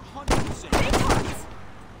that with 100%.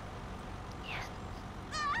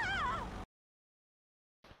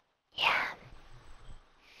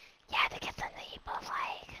 Yeah, to get something you both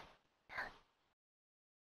like.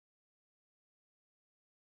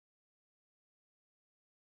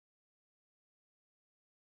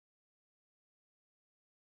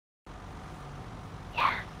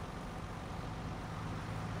 Yeah.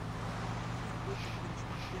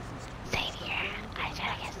 Same here. I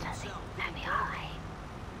try to get something that we all like.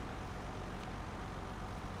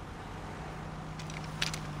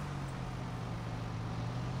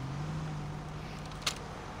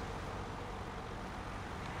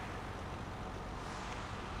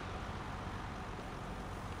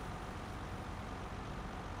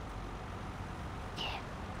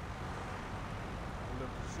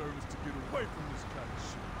 Service to get away from this kind of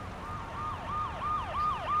shit.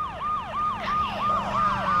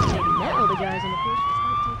 Maybe now the guys on the push will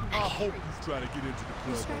start taking I hope he's trying to get into the The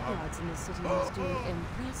club. scrapyards in this city must do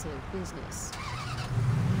impressive business.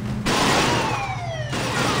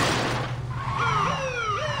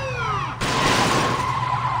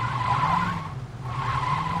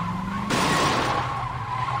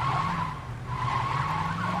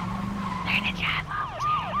 Learn to drive,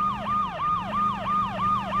 officer.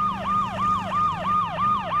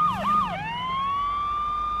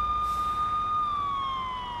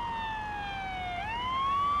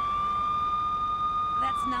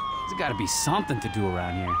 That's nothing. There's gotta be something to do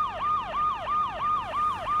around here.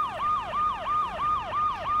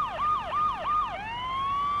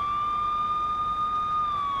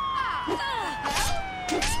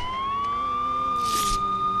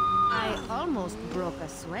 I almost broke a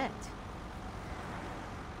sweat.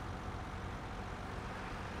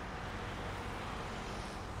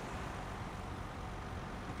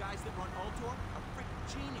 The guys that run Ultor are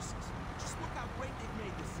freaking geniuses. Just look how great they've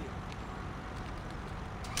made this city.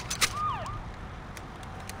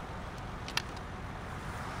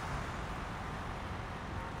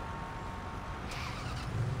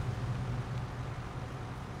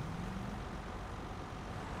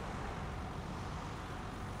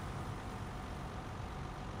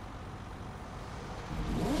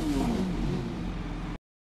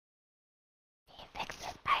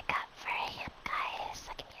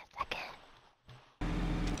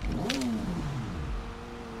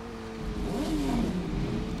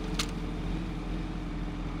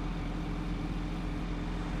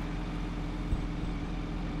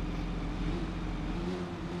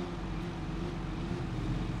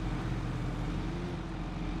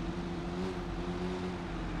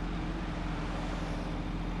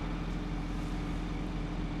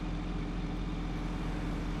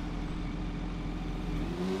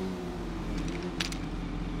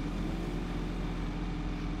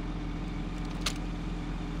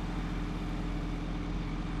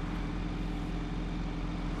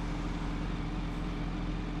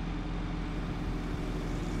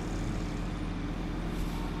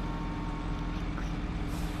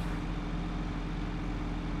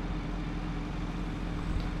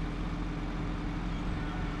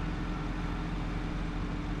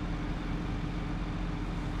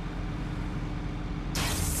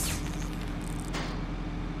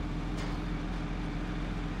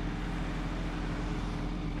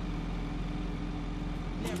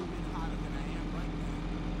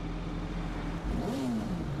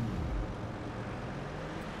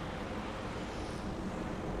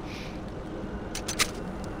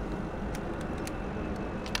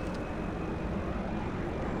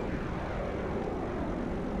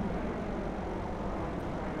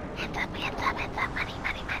 Hands up, money.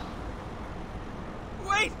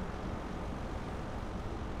 Wait!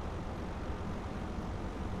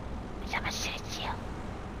 Someone shoot you.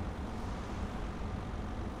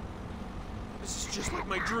 This is just like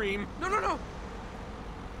my dream. No!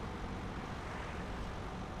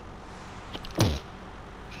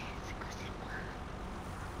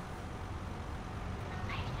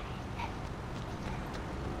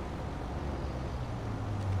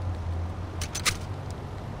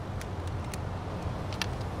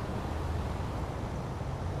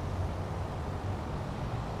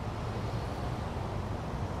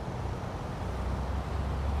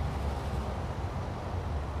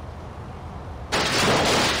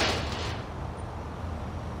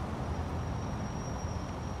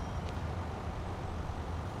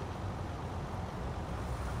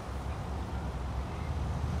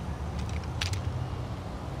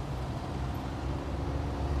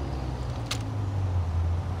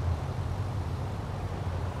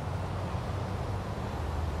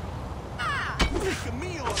 Thinking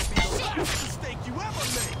me ought to be the last mistake you ever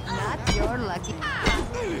make. Not your lucky.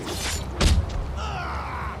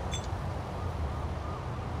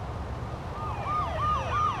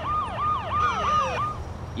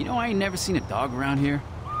 You know, I ain't never seen a dog around here.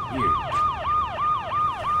 Weird.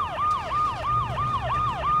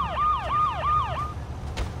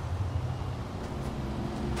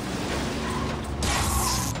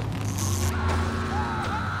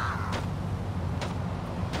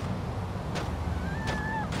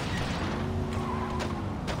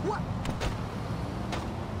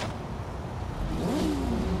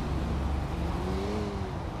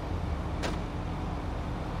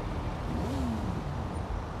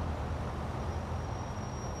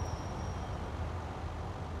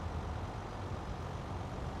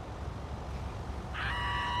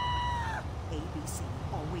 ABC,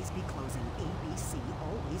 always be closing. ABC,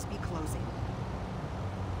 always be closing.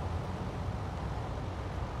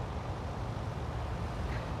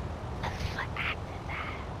 What acted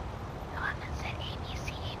that? The woman said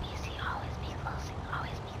ABC, always be closing,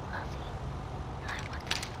 always be closing. Like, what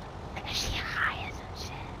the fuck? Like, is she high or some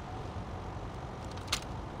shit?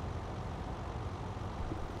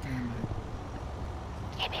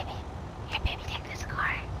 Here, baby, take this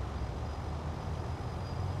car.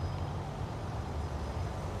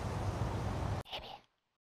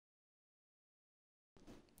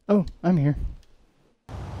 Oh, I'm here.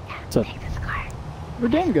 What's up?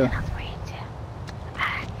 Where'd Dan go? He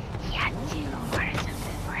had to order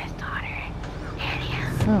something for his daughter, and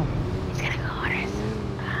he's gonna go order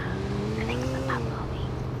some, I think some buffalo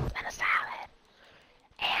wings and a salad,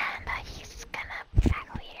 and he's gonna be back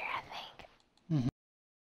later, I think.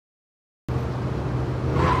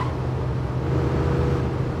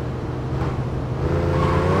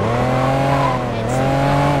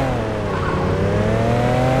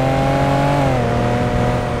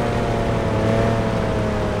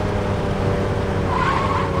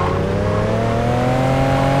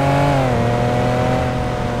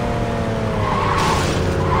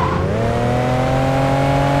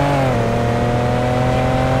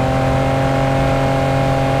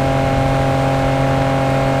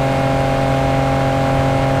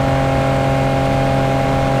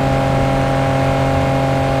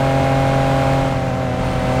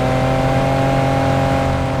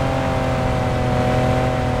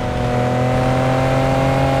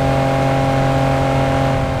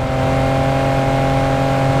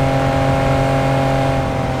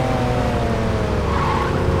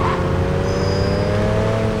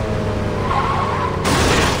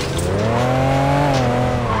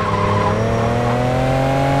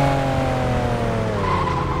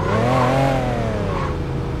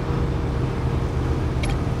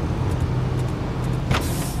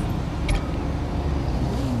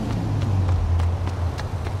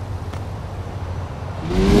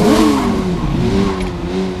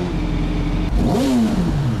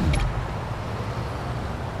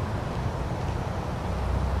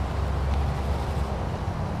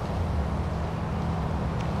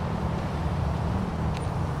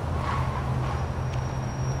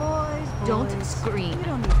 Don't scream. We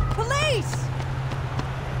don't need police!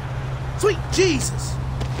 Sweet Jesus!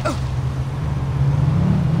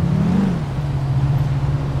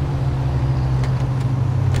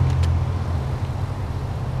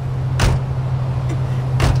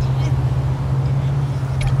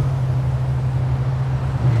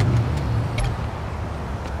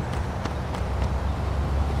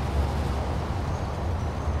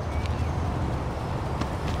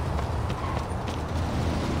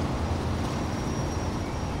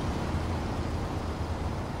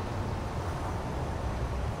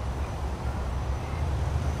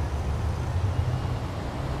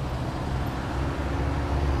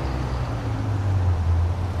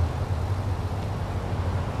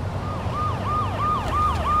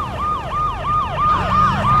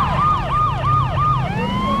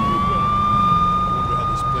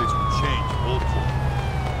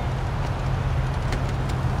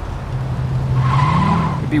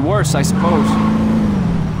 worse, I suppose.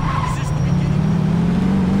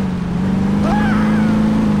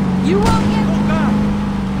 You won't get...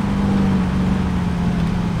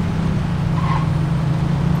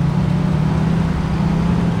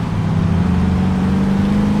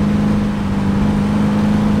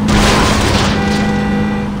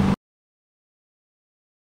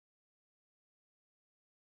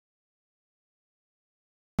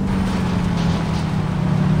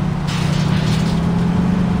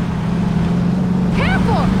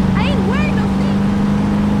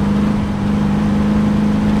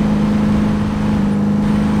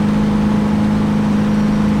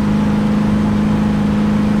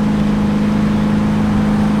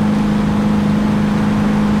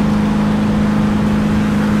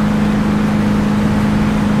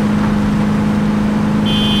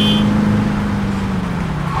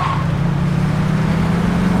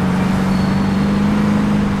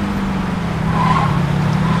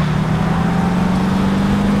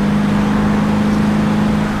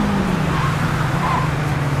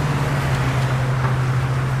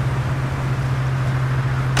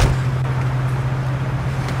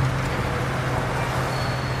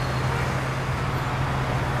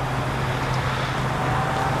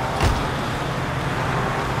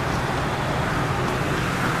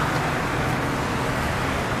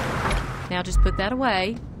 Now just put that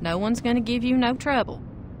away. No one's gonna give you no trouble.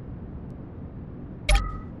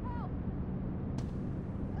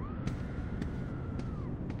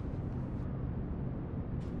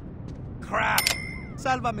 Crap!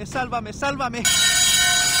 Sálvame, sálvame, sálvame!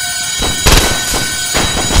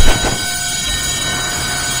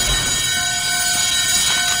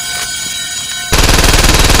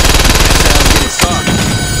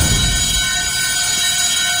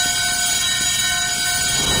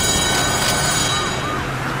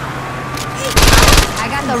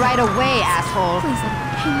 The right of way, asshole. Please,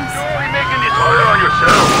 You're only making this harder on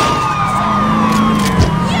yourself.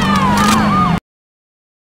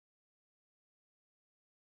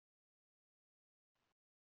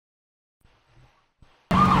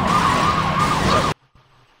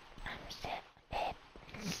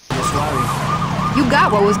 You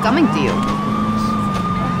got what was coming to you.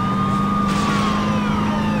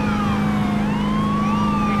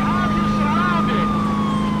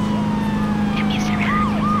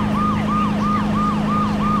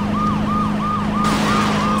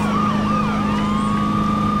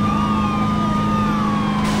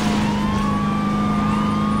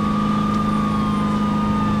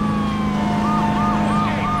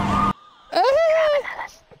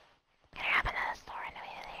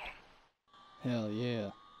 Hell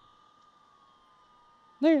yeah.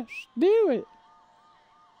 Let's do it.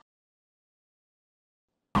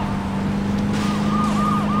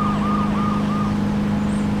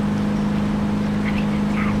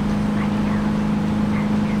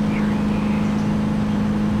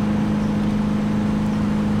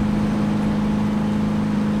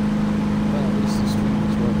 Well, at least the stream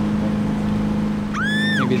is working.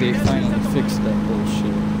 Maybe they finally fixed that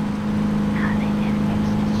bullshit.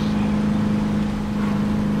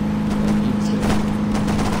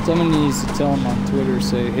 Someone needs to tell them on Twitter,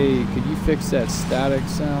 say, hey, could you fix that static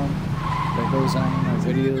sound that goes on in my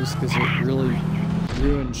videos, because it really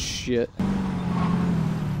ruins shit.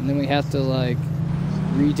 And then we have to, like,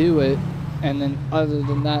 redo it, and then other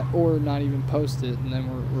than that, or not even post it, and then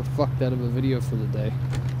we're fucked out of a video for the day.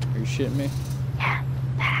 Are you shitting me? Yeah,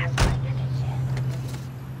 that's what you did.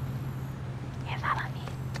 Yeah, follow me.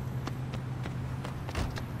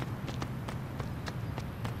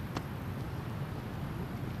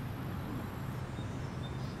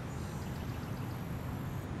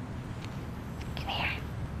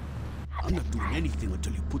 I'm not doing anything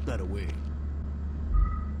until you put that away.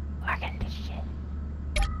 Work on this shit.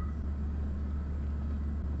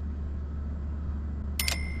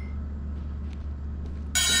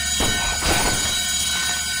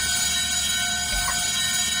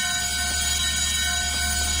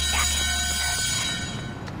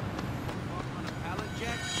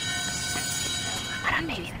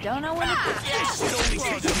 You just don't know when to put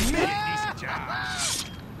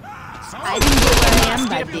I didn't get where I am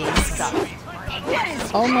by being stuck.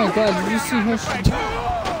 Oh my god, did you see how she...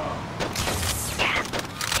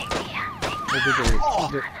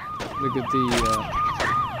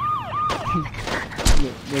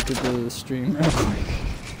 Look at the stream real quick.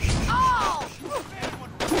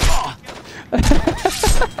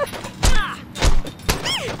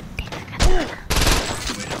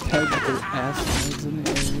 Had their ass in the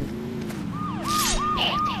air.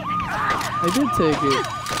 I did take it.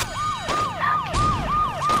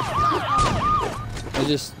 I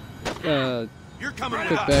just You're coming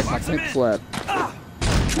Pick back my pink flap.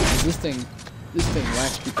 This thing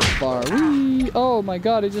whacks people far. Whee! Oh my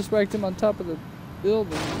god, I just whacked him on top of the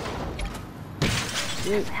building.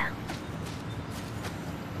 Shit.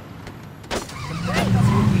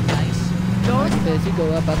 As you go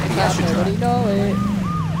up at the top, nobody know it.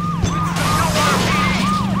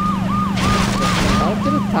 Up to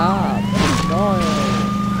the top. What's going on?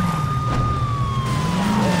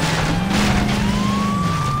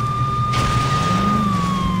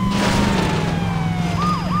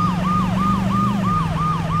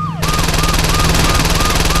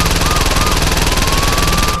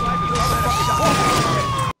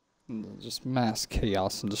 Just mass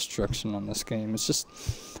chaos and destruction on this game. It's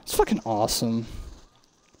fucking awesome.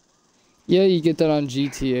 Yeah, you get that on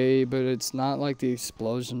GTA, but it's not like the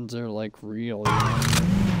explosions are like real. You know?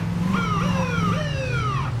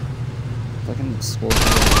 Fucking explosions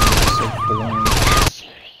are so boring.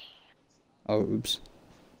 Oh, oops.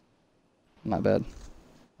 My bad.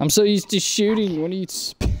 I'm so used to shooting. What are you?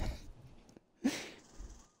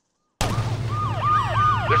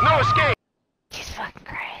 There's no escape. Jesus fucking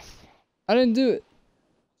Christ. I didn't do it.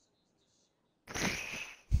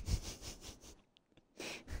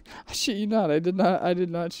 I shit you not. I did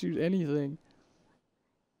not shoot anything.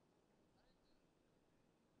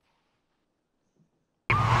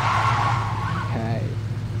 Hey,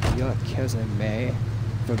 you're accusing me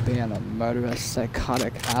for being a murderous,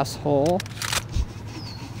 psychotic asshole?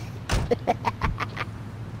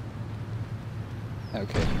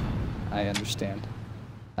 Okay, I understand.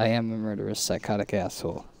 I am a murderous, psychotic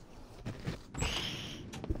asshole.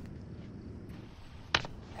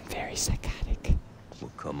 I'm very psychotic.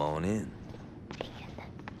 Well, come on in.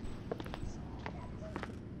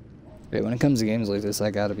 Wait, when it comes to games like this, I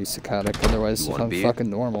gotta be psychotic. Otherwise, if I'm fucking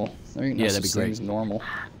normal, there ain't no such thing as normal.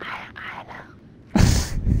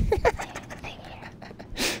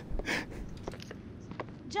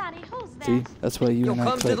 Johnny, who's that? See, that's why you and I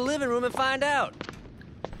Come click. to the living room and find out.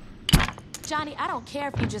 Johnny, I don't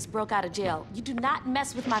care if you just broke out of jail. You do not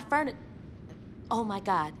mess with my furniture. Oh my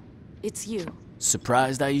God, it's you.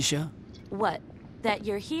 Surprised, Aisha? What? That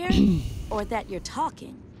you're here or that you're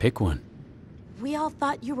talking? Pick one. We all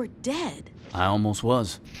thought you were dead. I almost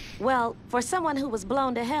was. Well, for someone who was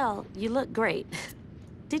blown to hell, you look great.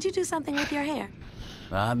 Did you do something with your hair?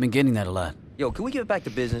 I've been getting that a lot. Yo, can we get back to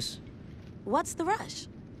business? What's the rush?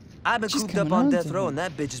 I've been cooped up on death row and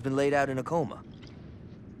that bitch has been laid out in a coma.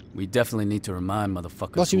 We definitely need to remind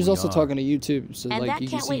motherfuckers. Well, she was who we also are. talking to YouTube, so And like that you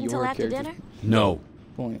can can't see wait until your after character. dinner? No.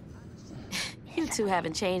 Point. You two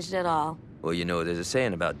haven't changed at all. Well, you know, there's a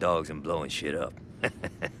saying about dogs and blowing shit up.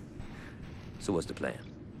 So what's the plan?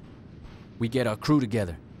 We get our crew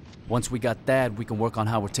together. Once we got that, we can work on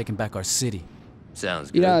how we're taking back our city.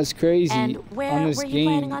 Sounds good. You know, it's crazy. And where on this were you game,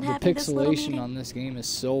 planning on the having this little pixelation meeting? on this game is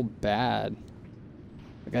so bad.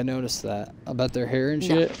 Like, I noticed that. About their hair and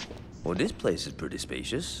No. shit. Well, this place is pretty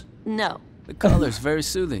spacious. No. The color's very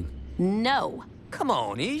soothing. No. Come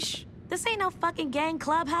on, Ish. This ain't no fucking gang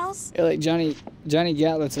clubhouse. Yeah, like Johnny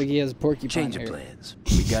Gat looks like he has porcupine Change hair. of plans.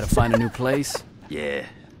 We gotta find a new place. Yeah,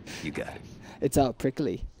 you got it. It's all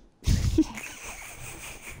prickly.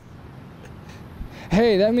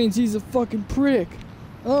 Hey, that means he's a fucking prick.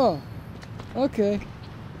 Oh, okay.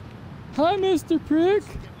 Hi, Mr. Prick.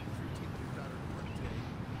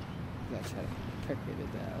 Gotta try to prick me to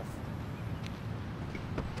death.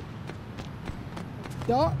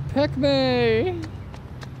 Don't pick me.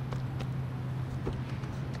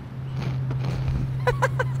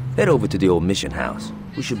 Head over to the old mission house.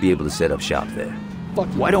 We should be able to set up shop there.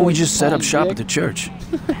 Why don't we just set up shop at the church?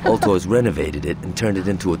 Altor's renovated it and turned it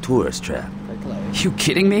into a tourist trap. You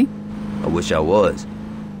kidding me? I wish I was.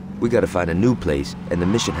 We gotta find a new place, and the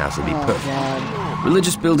mission house will be perfect.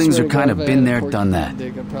 Religious buildings are kind of been there, done that.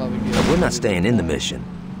 But we're not staying in the mission.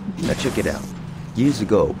 Now check it out. Years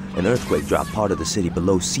ago, an earthquake dropped part of the city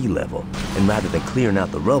below sea level, and rather than clearing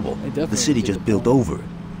out the rubble, the city just built over it.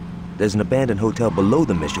 There's an abandoned hotel below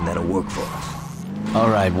the mission that'll work for us. All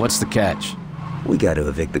right, what's the catch? We gotta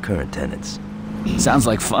evict the current tenants. Sounds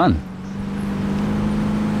like fun.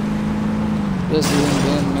 This is when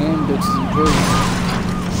damn man bitches in prison.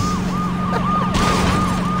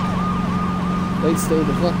 They'd stay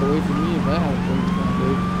the fuck away from me if I had a porcupine,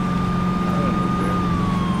 dude.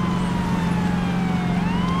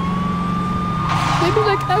 They'd be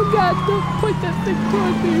like, oh god, don't point that thing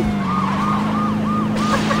toward me.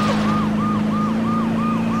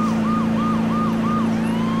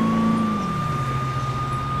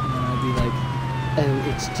 And then I'd be like, oh,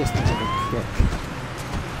 it's just another prick.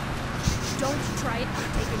 Don't That's right.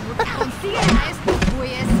 Taking responsibility.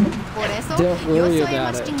 Don't worry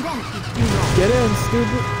about it. Get in,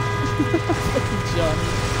 stupid. Johnny,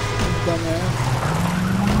 dumbass.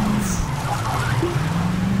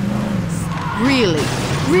 Really?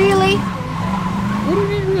 Really? What do you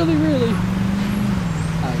mean, really, really?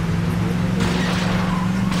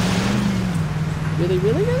 Really,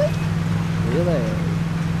 really, really? Really?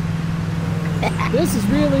 This is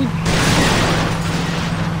really...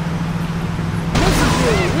 This is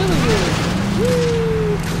really, really, really. Woo!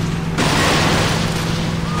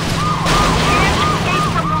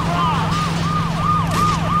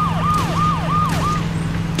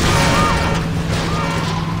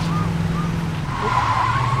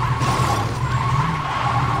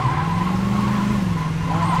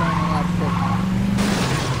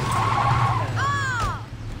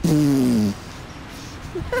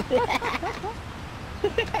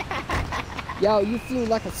 Yo, you flew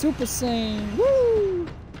like a Super Saiyan. Woo!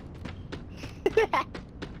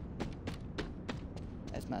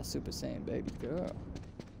 That's my Super Saiyan baby girl.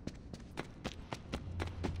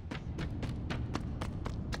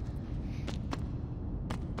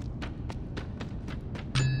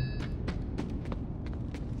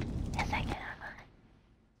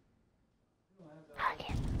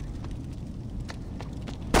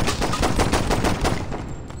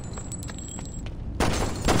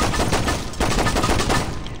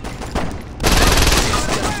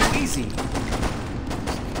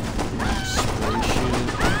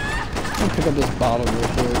 Pick up this bottle real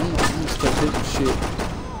quick. I'm gonna start hitting shit.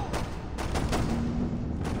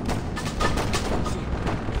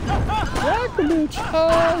 Bitch.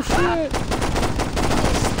 Oh shit!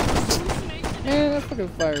 Man, that fucking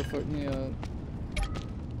fire fucked me up.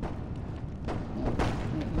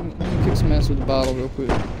 Let me kick some ass with the bottle real quick.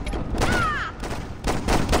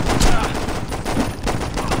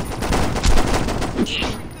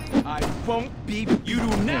 I won't be. You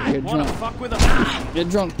do not want to fuck with a. Get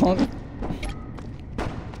drunk, punk.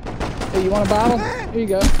 Hey, you want a bottle? Here you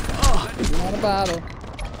go. You want a bottle?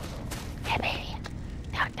 Hey, baby.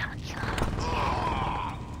 Don't kill him.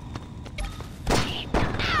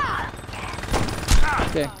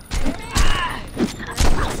 Okay.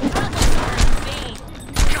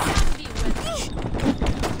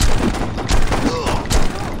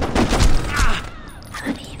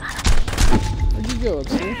 Where'd you go,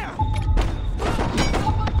 upstairs?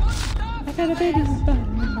 I got a baby bottle in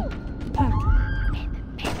my pocket.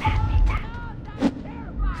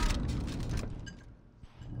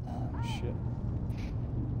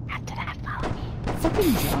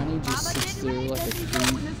 Fucking Johnny just sits there like a creep,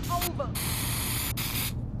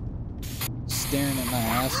 staring at my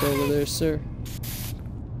ass over there, sir.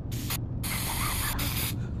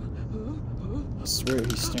 I swear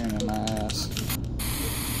he's staring at my ass.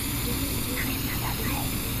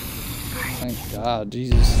 Thank God,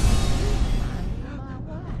 Jesus.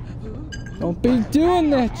 Don't be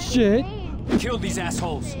doing that shit! Kill these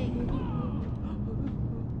assholes!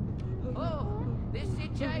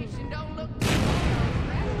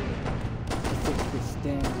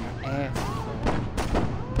 Stand on my ass.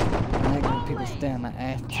 I like when people stand on my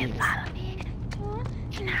ass too.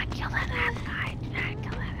 Do not kill that last guy. Do not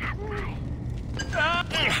kill that last guy.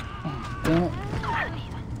 Don't. Follow me.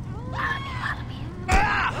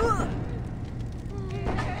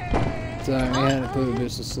 Sorry, we had to put a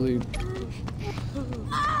bitch to sleep.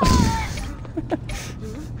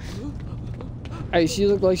 Hey, she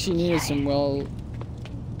looked like she needed some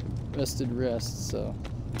well-rested rest, so.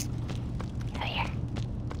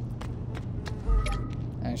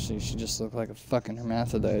 Actually, she just looked like a fucking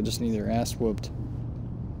hermaphrodite. I just need her ass whooped.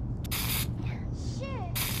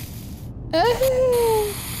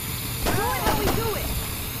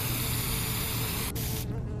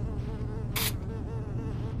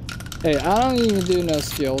 Hey, I don't even do no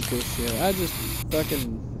skeletal shit. I just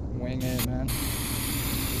fucking wing it, man.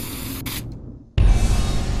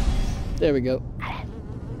 There we go.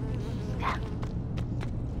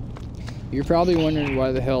 You're probably wondering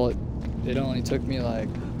why the hell it only took me like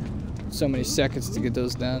so many seconds to get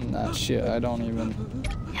those done. Nah, shit, I don't even.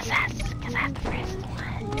 Cause that's the first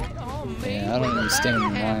one. Yeah, I don't even stand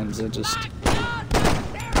in lines. I just.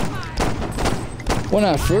 When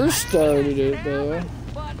I first started it, though.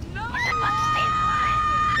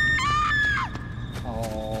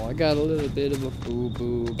 Oh, I got a little bit of a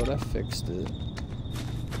boo-boo, but I fixed it.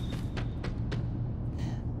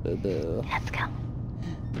 Let's go.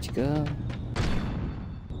 Could you go?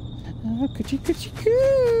 Oh, could you go?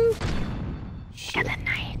 Pick up the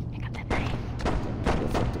knife. Pick up the knife.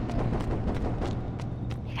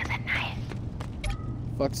 Pick up the knife.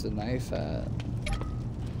 Fuck's the knife at?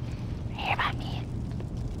 Here by me.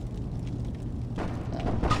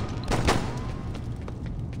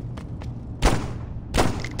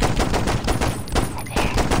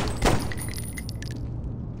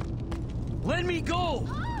 Let me go!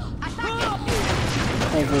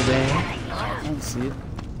 Over there. I don't see it.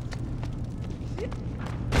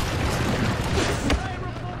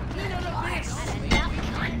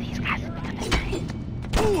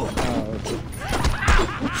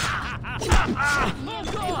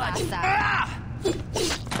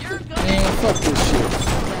 Man, fuck this shit.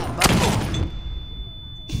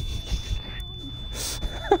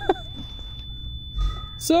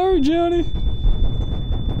 Sorry, Johnny.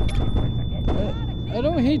 I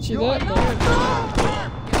don't hate you that much.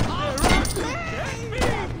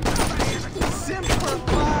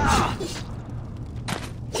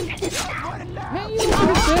 Man, you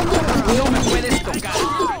look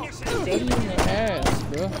at stay in your ass,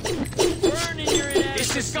 bro.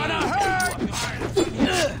 This is gonna hurt!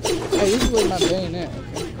 Hey, this is where my bayonet.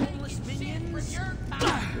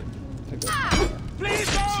 Please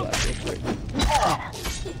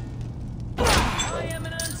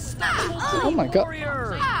Oh my god.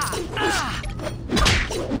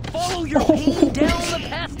 Follow your pain down the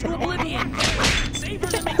path to oblivion. Savor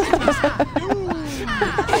the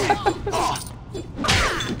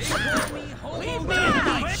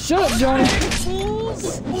Shut up, Johnny.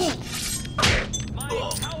 Fools! My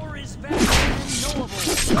power is vast and knowable.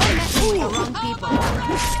 You're messing with the wrong people.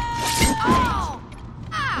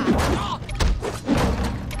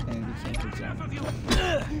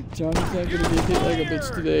 Johnny's not gonna get hit like a bitch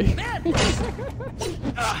today.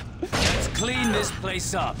 Let's clean this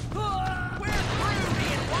place up.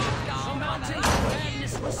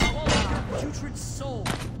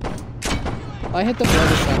 I hit the blow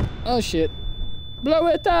this time. Oh shit. Blow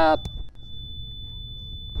it up!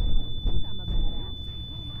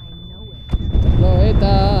 Blow it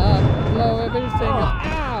up! Blow everything up!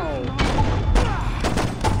 Ow!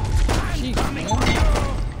 Jeez, man.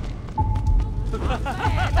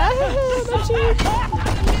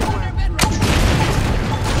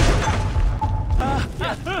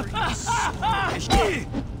 Ah, my cheek!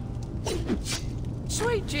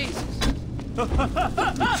 Sweet Jesus!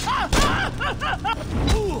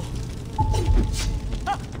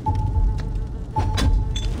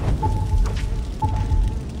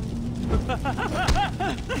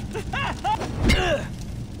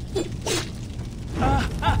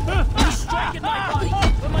 You strike at my body,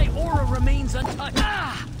 but my aura remains untouched.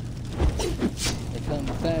 They come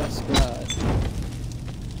fast, squad.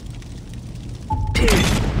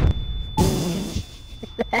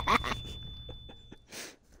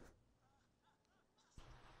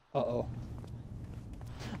 Uh-oh.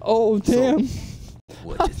 Oh, damn.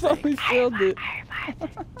 What'd I you thought we failed it.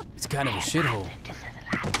 It's kind of a shithole.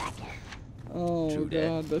 Oh, True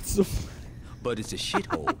God, that's so... But it's a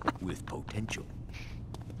shithole with potential.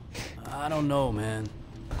 I don't know, man.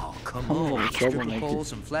 Oh, come Oh, on. Stripper troublemaker. poles,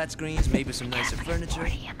 some flat screens, maybe some nicer furniture.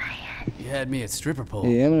 You had me at stripper pole.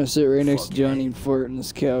 Yeah, I'm gonna sit right next to Johnny and fart on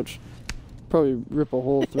this couch. Probably rip a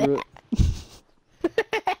hole through it.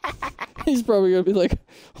 He's probably gonna be like,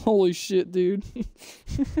 holy shit, dude. His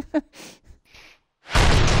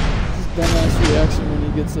dumbass reaction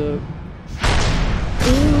when he gets up.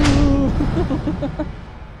 Ooh.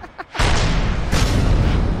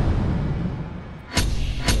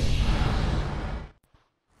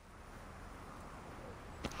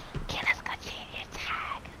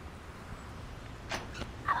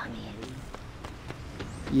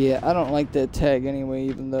 Yeah, I don't like that tag anyway,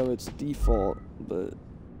 even though it's default, but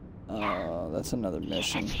that's another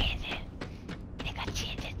mission. They got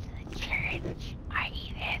changed it to the church, or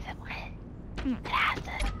either the one that has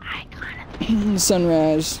the icon of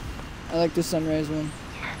Sunrise. I like the sunrise one.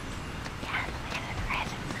 yeah, look at the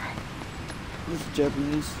rising sun. This is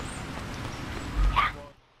Japanese.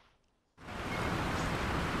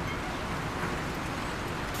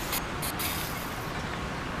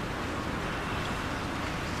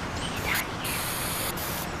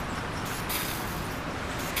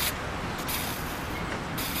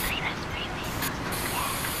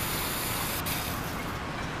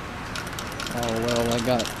 Oh well, I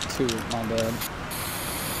got two, my bad.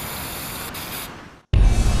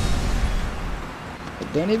 I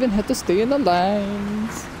don't even have to stay in the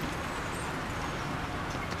lines.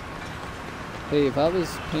 Hey, if I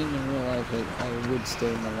was painting in real life, I would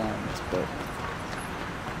stay in the lines, but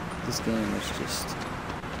this game is just...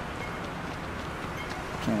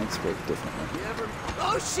 can't expect differently.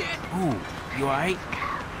 Oh shit! Ooh, you alright?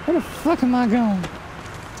 Where the fuck am I going?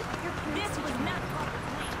 This was not part of the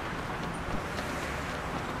plan.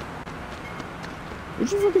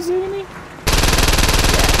 What'd you fucking say to me?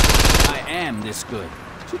 I am this good.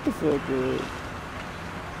 Shut the fuck up.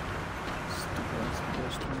 Stupid ass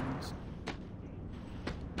pedestrians.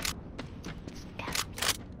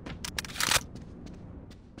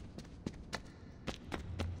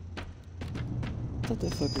 thought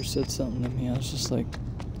that fucker said something to me. I was just like,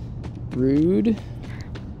 rude.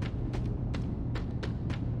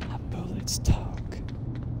 My bullets talk.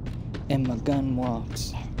 And my gun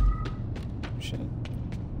walks. Shit.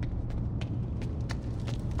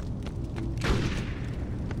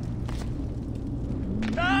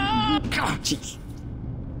 Jeez.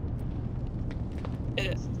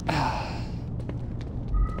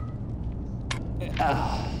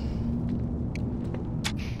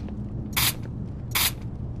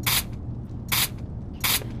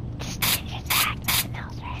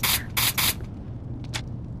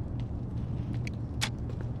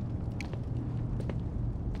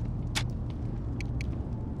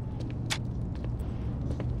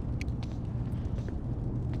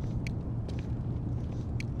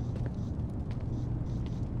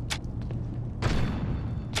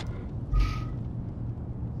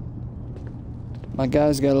 My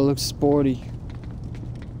guy's gotta look sporty.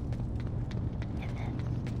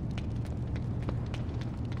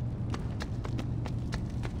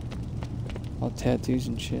 All tattoos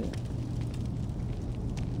and shit.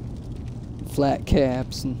 Flat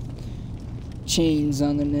caps and chains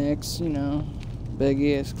on the necks, you know. Big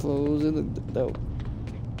ass clothes, it look dope.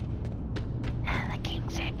 The king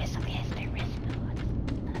service will be their wrist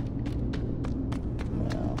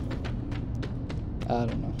Well, I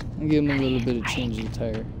don't know. I'll give him a little bit of change of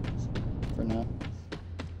tire for now.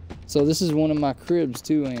 So this is one of my cribs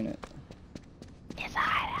too, ain't it? It's a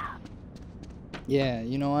hideout. Yeah,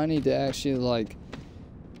 you know, I need to actually like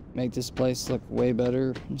make this place look way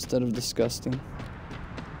better instead of disgusting.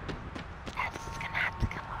 That's gonna have to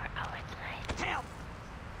come over tonight. Help!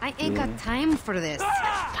 I ain't got time for this. Way.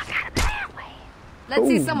 Let's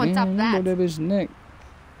see someone top that. That his neck.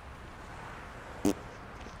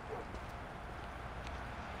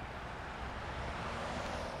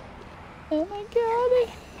 Oh my god.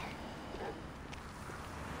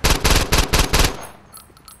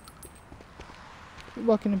 You're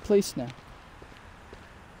walking in place now.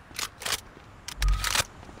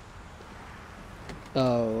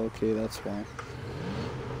 Oh, okay, that's why.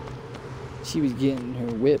 She was getting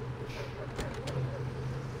her whip.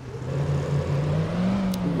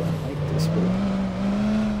 Ooh, I like this whip.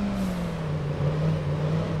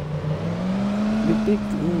 Whip it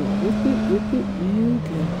good, whip it real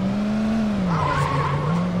good.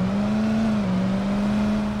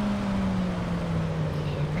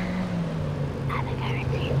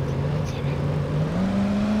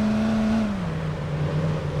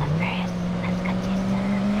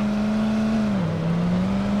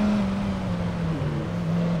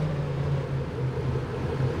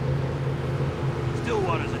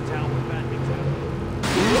 Stillwater's a town with bad things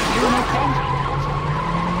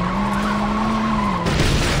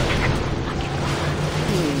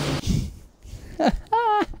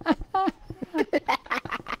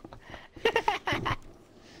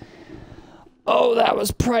Oh, that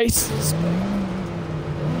was priceless.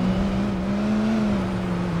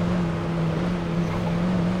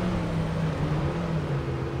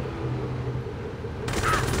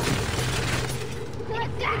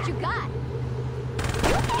 Let's see what you got.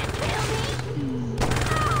 You can't kill me.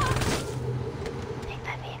 Take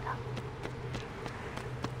that vehicle.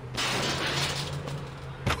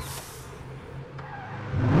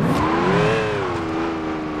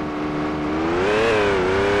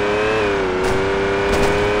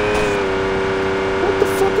 What the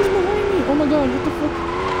fuck is behind me? Oh my god, what the fuck?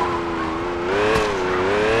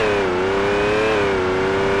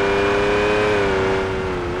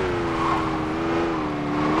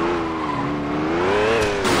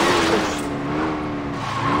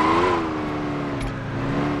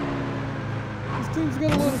 This thing's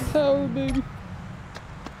got a lot of power, baby.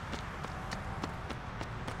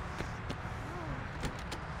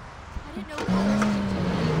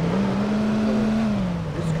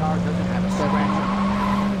 This car doesn't have a scratch.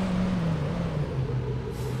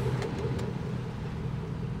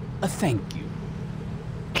 Thank you.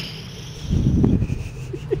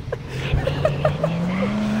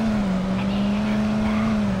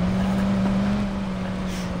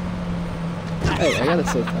 Hey, I gotta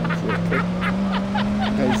say thank you, okay?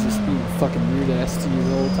 You guys just being fucking weird ass to you the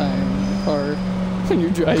whole time in the car when you're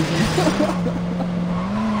driving.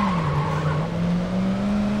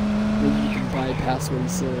 Maybe you can bypass what he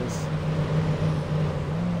says.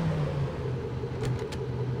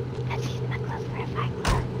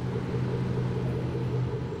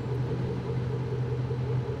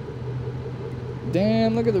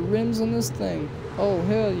 Damn, look at the rims on this thing. Oh,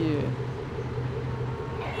 hell yeah.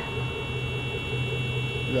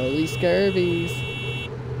 Rolly scurvies.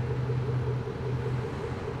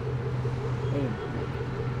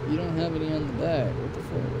 You don't have any on the back. What the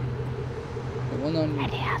fuck? The one on your...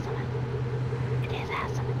 It has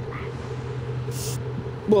some in the back.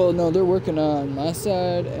 Well, no, they're working on my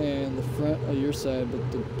side and the front of your side,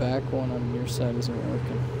 but the back one on your side isn't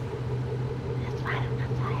working. That's fine on that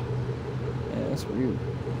side. Yeah, that's weird.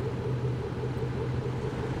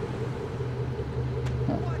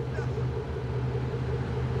 Huh.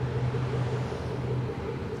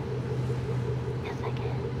 Yes, I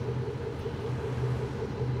can.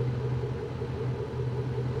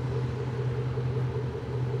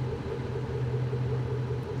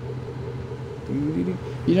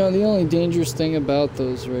 You know, the only dangerous thing about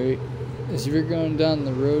those, right, is if you're going down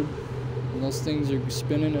the road and those things are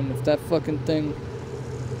spinning, and if that fucking thing,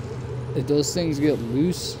 if those things get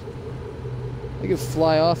loose, they could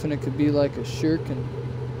fly off and it could be like a shuriken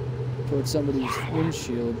towards somebody's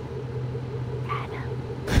windshield.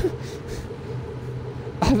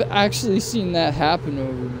 I've actually seen that happen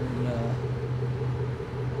over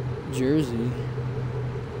in Jersey.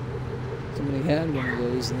 Somebody had one of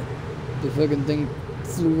those, and the fucking thing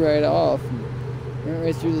flew right off and went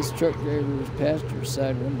right through this truck driver's passenger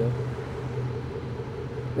side window.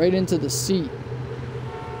 Right into the seat.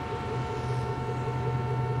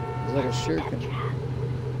 It was like a shuriken.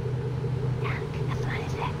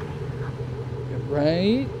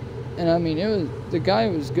 Right? And I mean, it was, the guy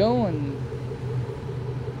was going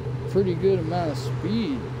pretty good amount of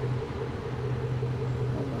speed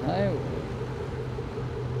on the highway.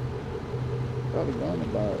 Probably going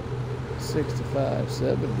about 65,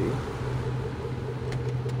 70.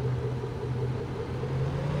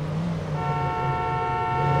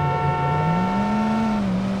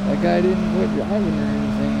 That guy didn't quit driving or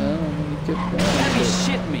anything, though. I mean, he kept going. Let me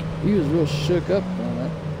shit me. He was real shook up on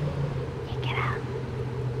it. Get out.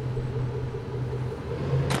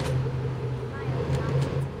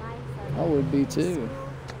 I would be too.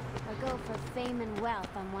 Or go for fame and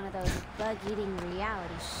wealth on one of those bug-eating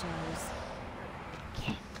reality shows.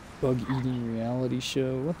 Bug-eating reality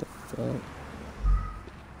show? What the fuck?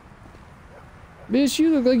 Bitch,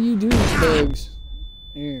 you look like you do eat bugs.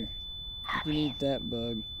 Here. You can eat that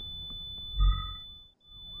bug.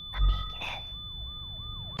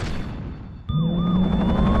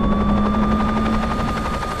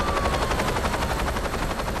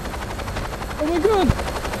 Oh my god!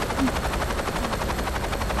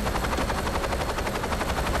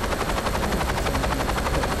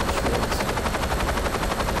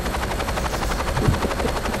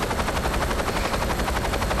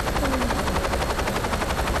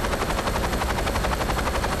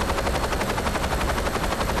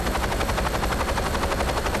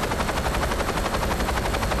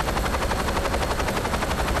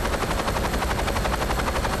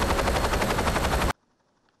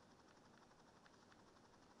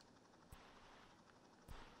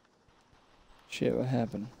 Shit, what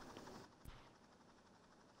happened?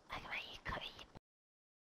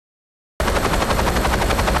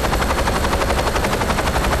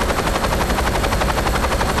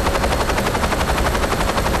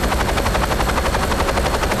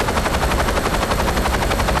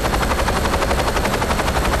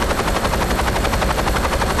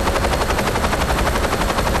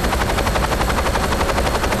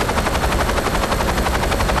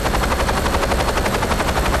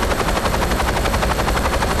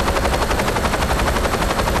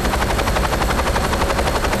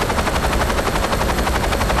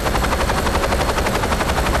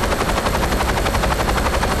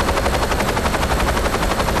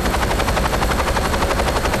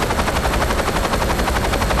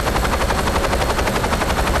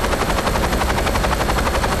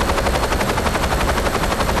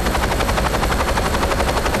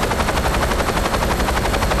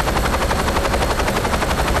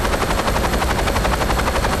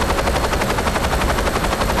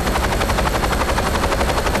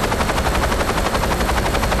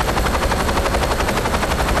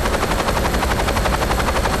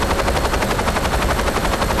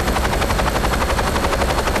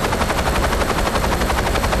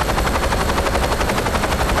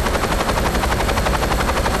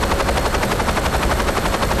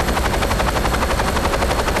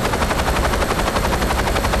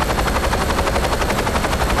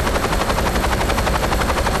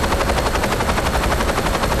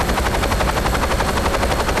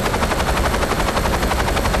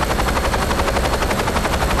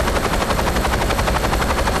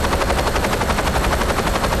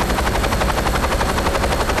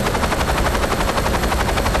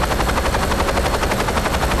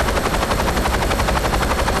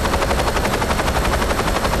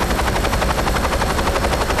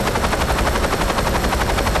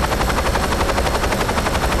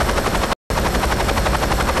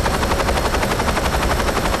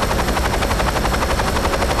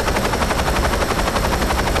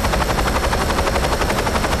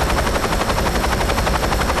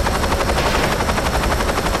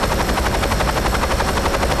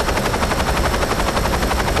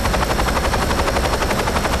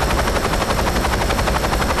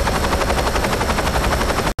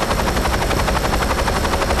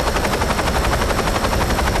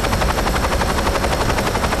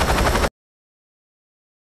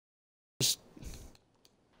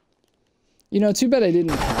 You know, too bad I didn't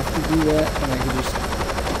have to do that, and I could just,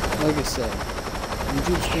 like I said,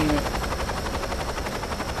 YouTube stream it,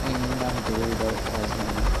 and not have to worry about it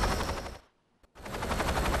pausing.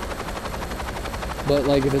 But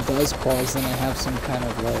like, if it does pause, then I have some kind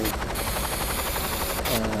of like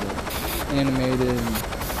animated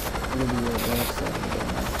video website.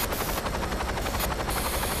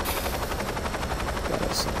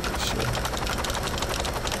 Gotta send this shit.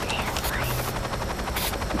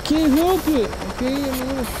 I can't help it, okay? I'm a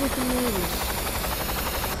little fucking nervous.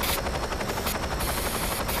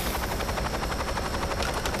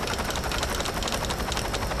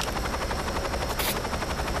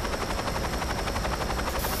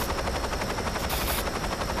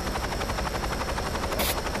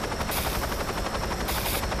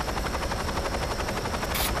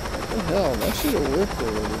 Hell, that should have worked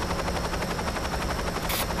already.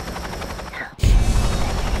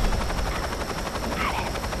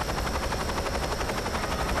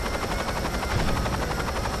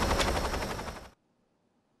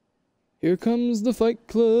 Here comes the Fight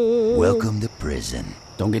Club. Welcome to prison.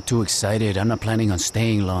 Don't get too excited. I'm not planning on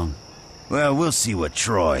staying long. Well, we'll see what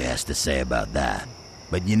Troy has to say about that.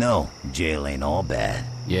 But you know, jail ain't all bad.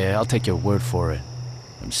 Yeah, I'll take your word for it.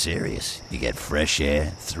 I'm serious. You get fresh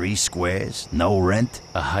air, 3 squares, no rent.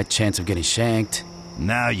 A high chance of getting shanked.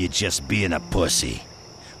 Now you're just being a pussy.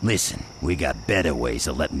 Listen, we got better ways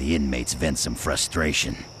of letting the inmates vent some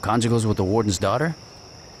frustration. Conjugals with the warden's daughter?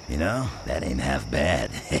 You know, that ain't half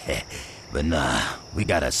bad. But nah, we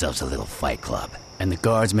got ourselves a little fight club. And the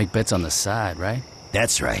guards make bets on the side, right?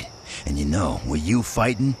 That's right. And you know, with you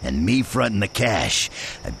fighting and me fronting the cash,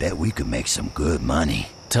 I bet we could make some good money.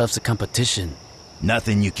 Tough's the competition.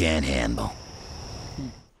 Nothing you can't handle.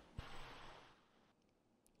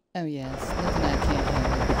 Oh yes, nothing I can't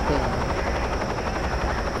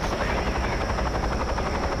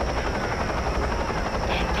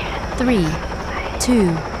handle. 3,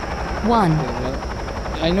 2, 1.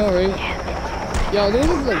 I know, right? Yo, they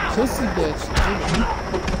look like pussy bitch.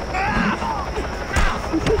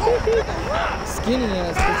 Skinny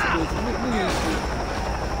ass pussy bitch. Look at this shit.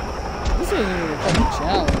 This ain't even a fucking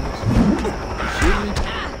challenge. Shoot me.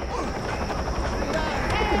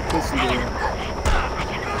 Look at pussy bitch.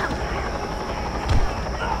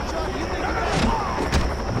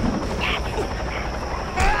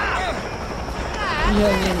 He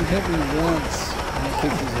hasn't even hit me once, and I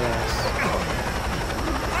kicked his ass.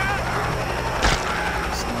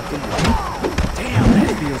 Damn,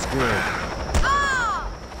 that feels good.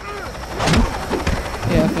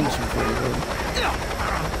 Yeah, I finished him pretty good.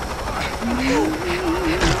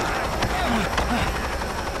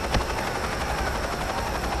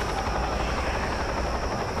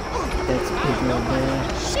 That's a big old man.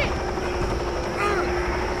 Shit!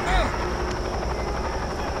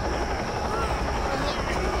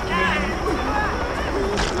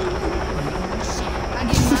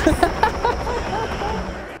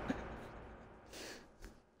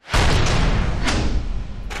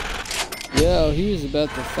 Yo, he was about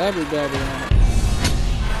to flabbergabber on it.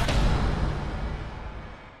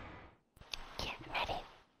 Get ready.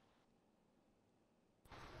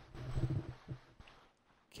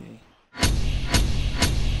 Okay.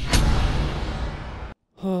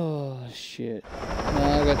 Oh, shit. No,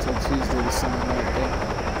 I got till Tuesday to sign out there.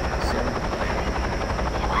 So.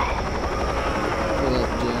 For that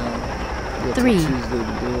jam. 3,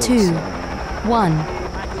 2, 1.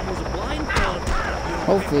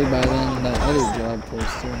 Hopefully by then that other job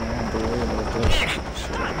posted and I won't have to worry about that shit.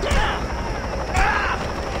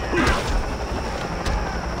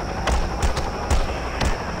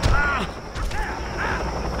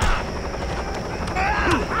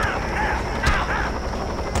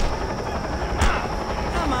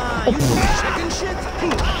 Come on, you chicken shit.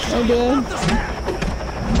 My bad.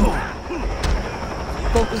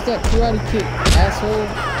 Focus that karate kick, asshole.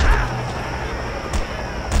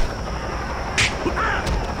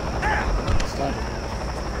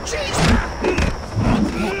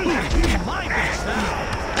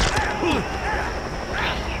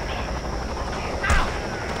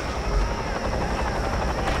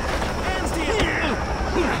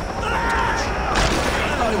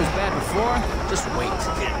 Just wait.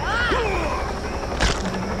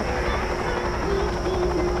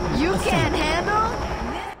 You can't handle?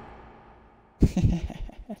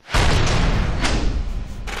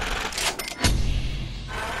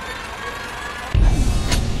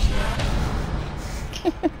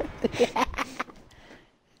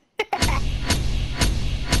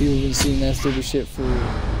 People have been seeing that stupid shit for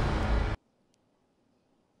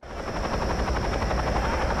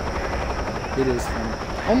it is funny.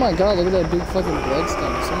 Oh my god, look at that big fucking blood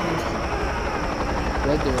stain.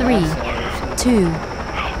 3, 2,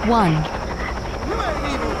 1.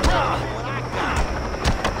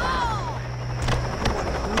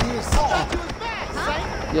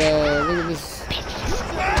 Yeah, look at this.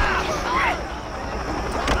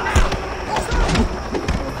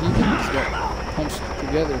 He just got punched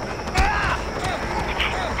together.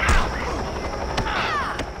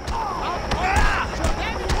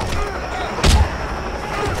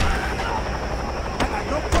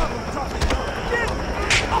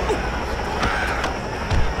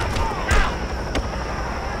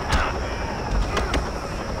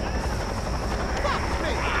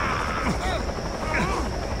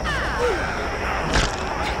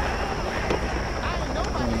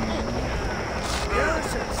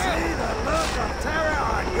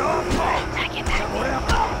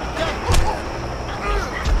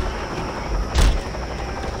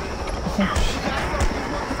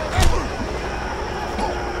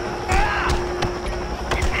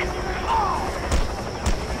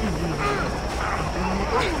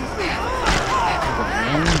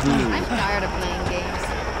 I'm tired of playing games.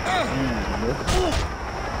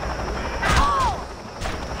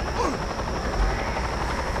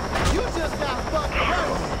 You just got fucked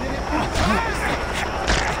first, didn't you?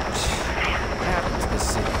 Happens this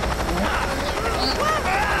city.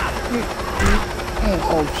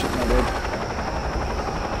 Oh shit, my bad.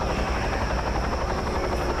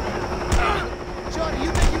 Shorty, you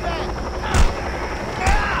think you bad?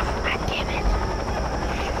 Damn it.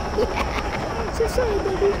 I'm so sorry,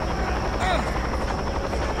 baby.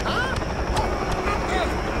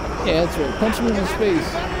 Yeah, that's right. Punch him in his face.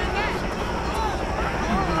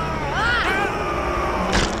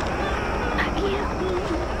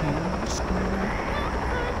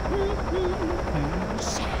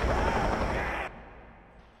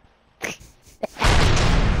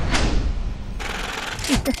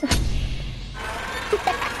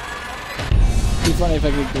 It'd be funny if I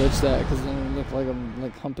could glitch that, because then it would look like I'm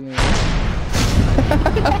like humping the I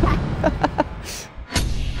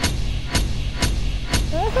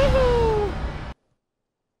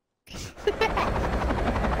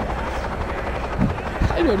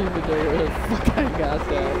don't even know where the fuck I got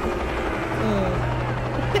that.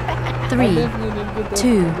 3,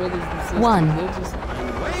 2, 1.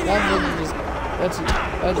 I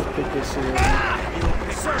just picked this shit up.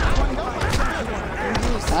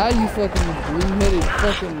 Ah, you fucking blue-headed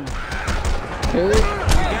fucking parrot.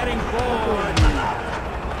 Getting bored.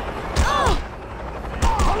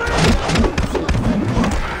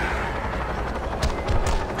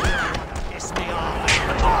 Piss me off.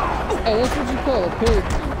 Hey, that's what you call a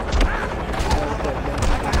parakeet.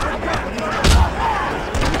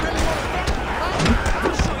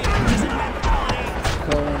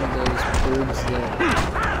 Call one of those birds that...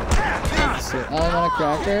 I want a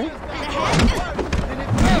cracker.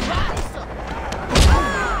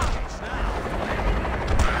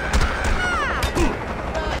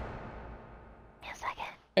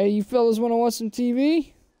 Hey, you fellas want to watch some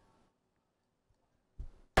TV?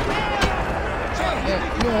 Yeah,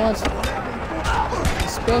 you want to watch a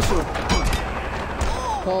special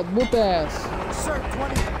called Whoop Ass. Sir,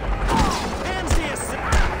 20.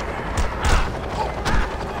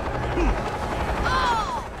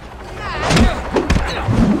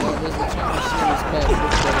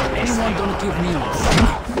 Anyone gonna give me one?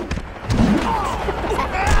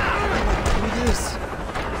 Do this.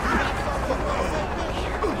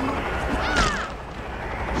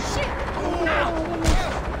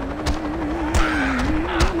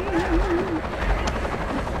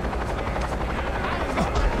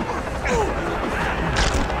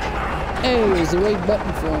 Hey, there's a right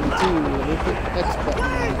button for him too. They put X button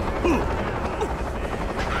on it.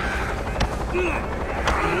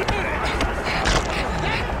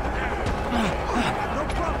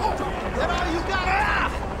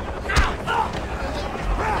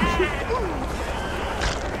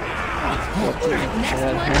 Next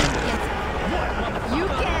one is, you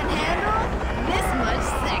can't handle this much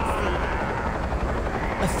sexy.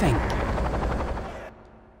 Thank you.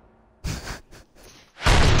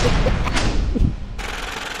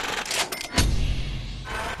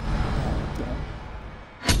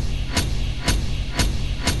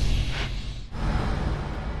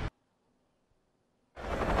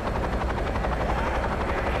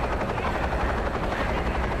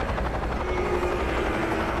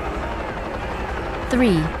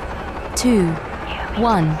 Three, 2,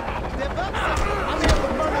 1.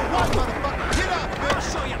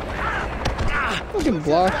 Fucking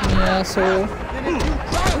block me, asshole. You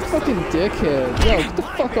fucking dickhead. Yo, get the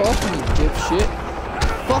fuck off me, dipshit.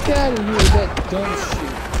 Fuck out of here with that dumb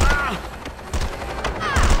shit.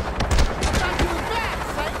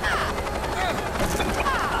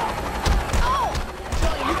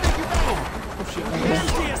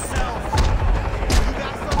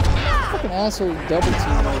 fucking asshole double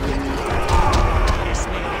team over me.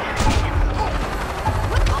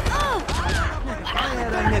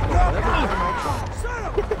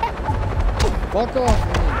 Fuck off,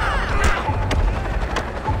 man.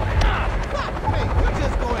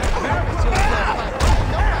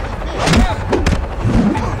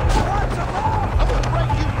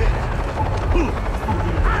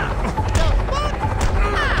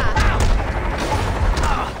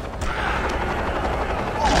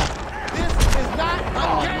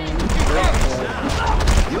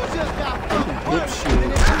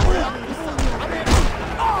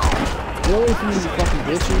 Get away from me, you fucking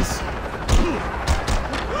bitches.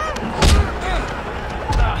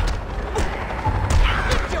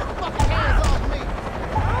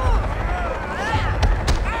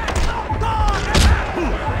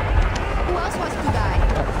 Who else wants to die?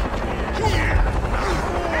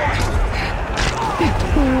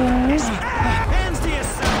 Hands to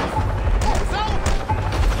yourself.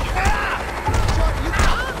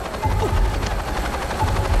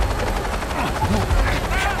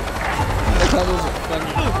 Look how those are funny.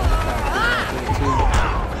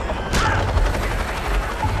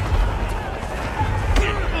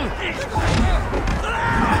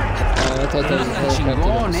 I thought that was a helicopter that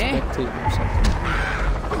was spectating or something.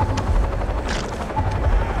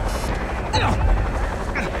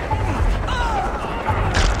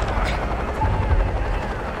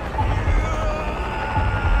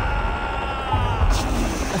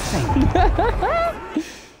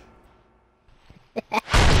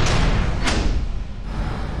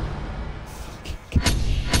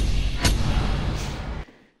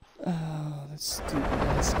 Oh, that stupid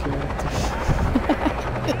ass character.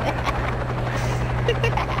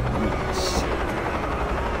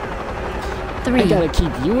 Three, I gotta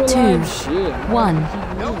keep you alive. 2, Shit. 1.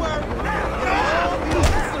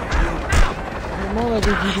 More like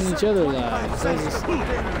we're keeping each other alive. It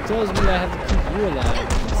tells me I have to keep you alive.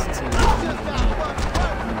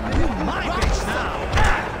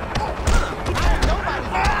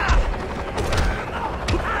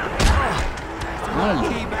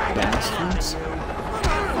 You bastards.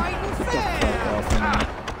 Get the fuck off of me.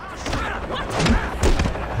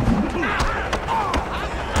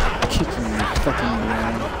 Kicking me fucking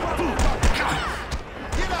around.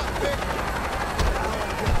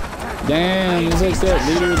 Damn, he's like that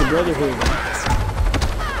leader of the Brotherhood.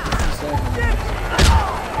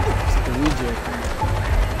 It's like a reject.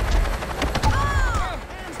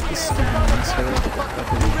 This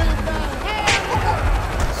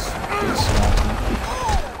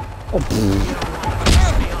oh,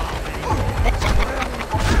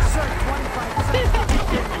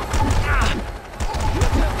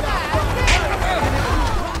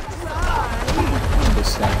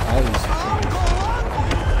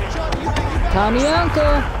 Tommy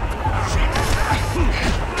Uncle!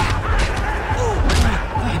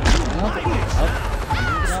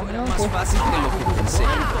 Más fácil de lo que pensé.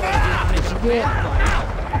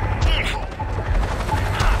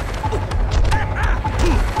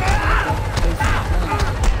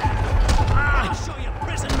 Show your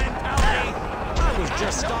prison mentality. I was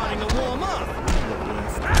just starting to warm up.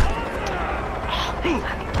 You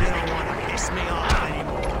don't want to piss me off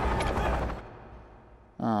anymore.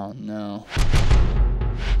 Oh no.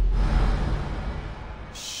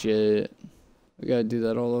 Shit. We gotta do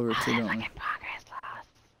that all over too, don't we?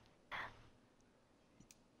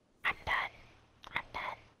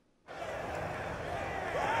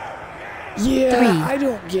 Yeah, 3, I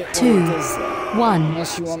don't get 2, what this, 1.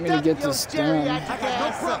 unless you want me to get this done. I got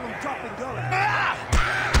no problem dropping your ass.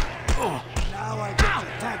 Now I get to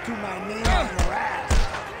tattoo my name on your ass.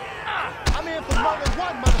 I'm in for murder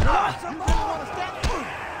one, motherfucker. You really want to stand?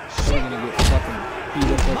 She's gonna get fucking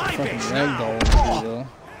beat up like a fucking ragdoll over though.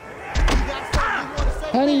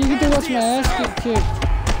 Honey, you get to watch my ass get kicked.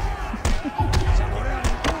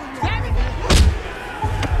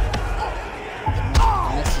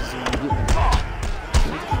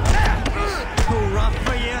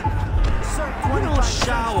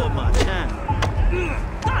 Shower much, huh?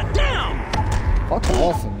 God damn! Fuck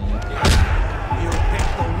off of me. You pick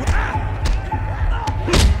the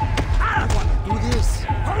wanna do this?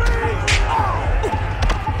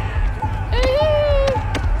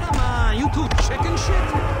 Come on, you two chicken shit.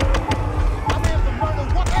 I'm in for murder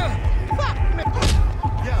one. Fuck me.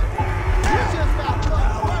 Yo, you just got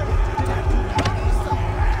murdered.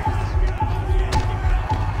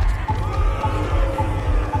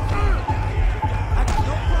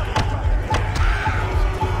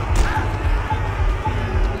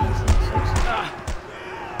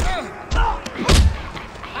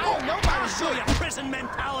 I'll show you prison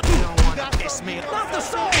mentality. You don't want to piss me off. Not the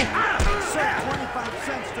soul. Sir, 25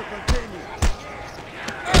 cents to continue.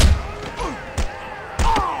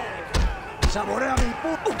 Saborea mi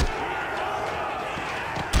puto.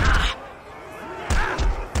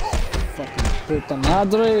 Fucking puta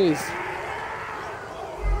madres.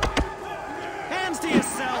 Hands to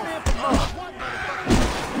yourself.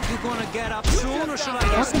 You gonna get up soon, or should I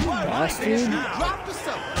just bastard. Drop the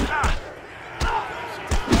soap.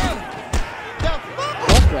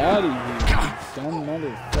 Fuck out of here, you dumb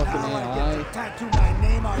motherfucking AI. Tattoo my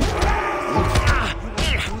name on your ass.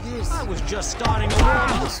 I was just starting a war.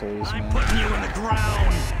 I'm putting you in the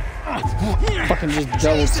ground. Fucking just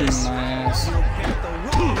double team my ass.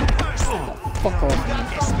 Fuck off, man.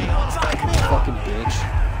 Fucking bitch.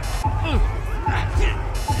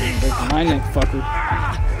 Break my neck, fucker.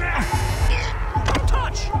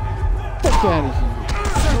 Touch. Fuck out of here.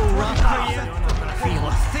 So rough for you. Feel a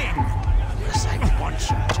thing. Unless I punch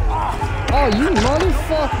you. Oh, you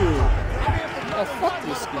motherfucker! Oh, fuck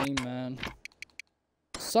this game, man.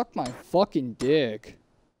 Suck my fucking dick.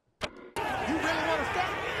 You really want to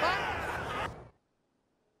stop?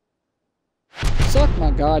 Suck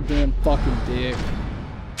my goddamn fucking dick.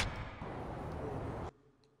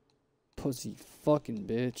 Pussy fucking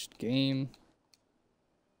bitch. Game.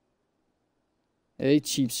 They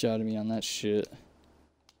cheap shotted me on that shit.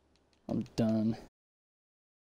 I'm done.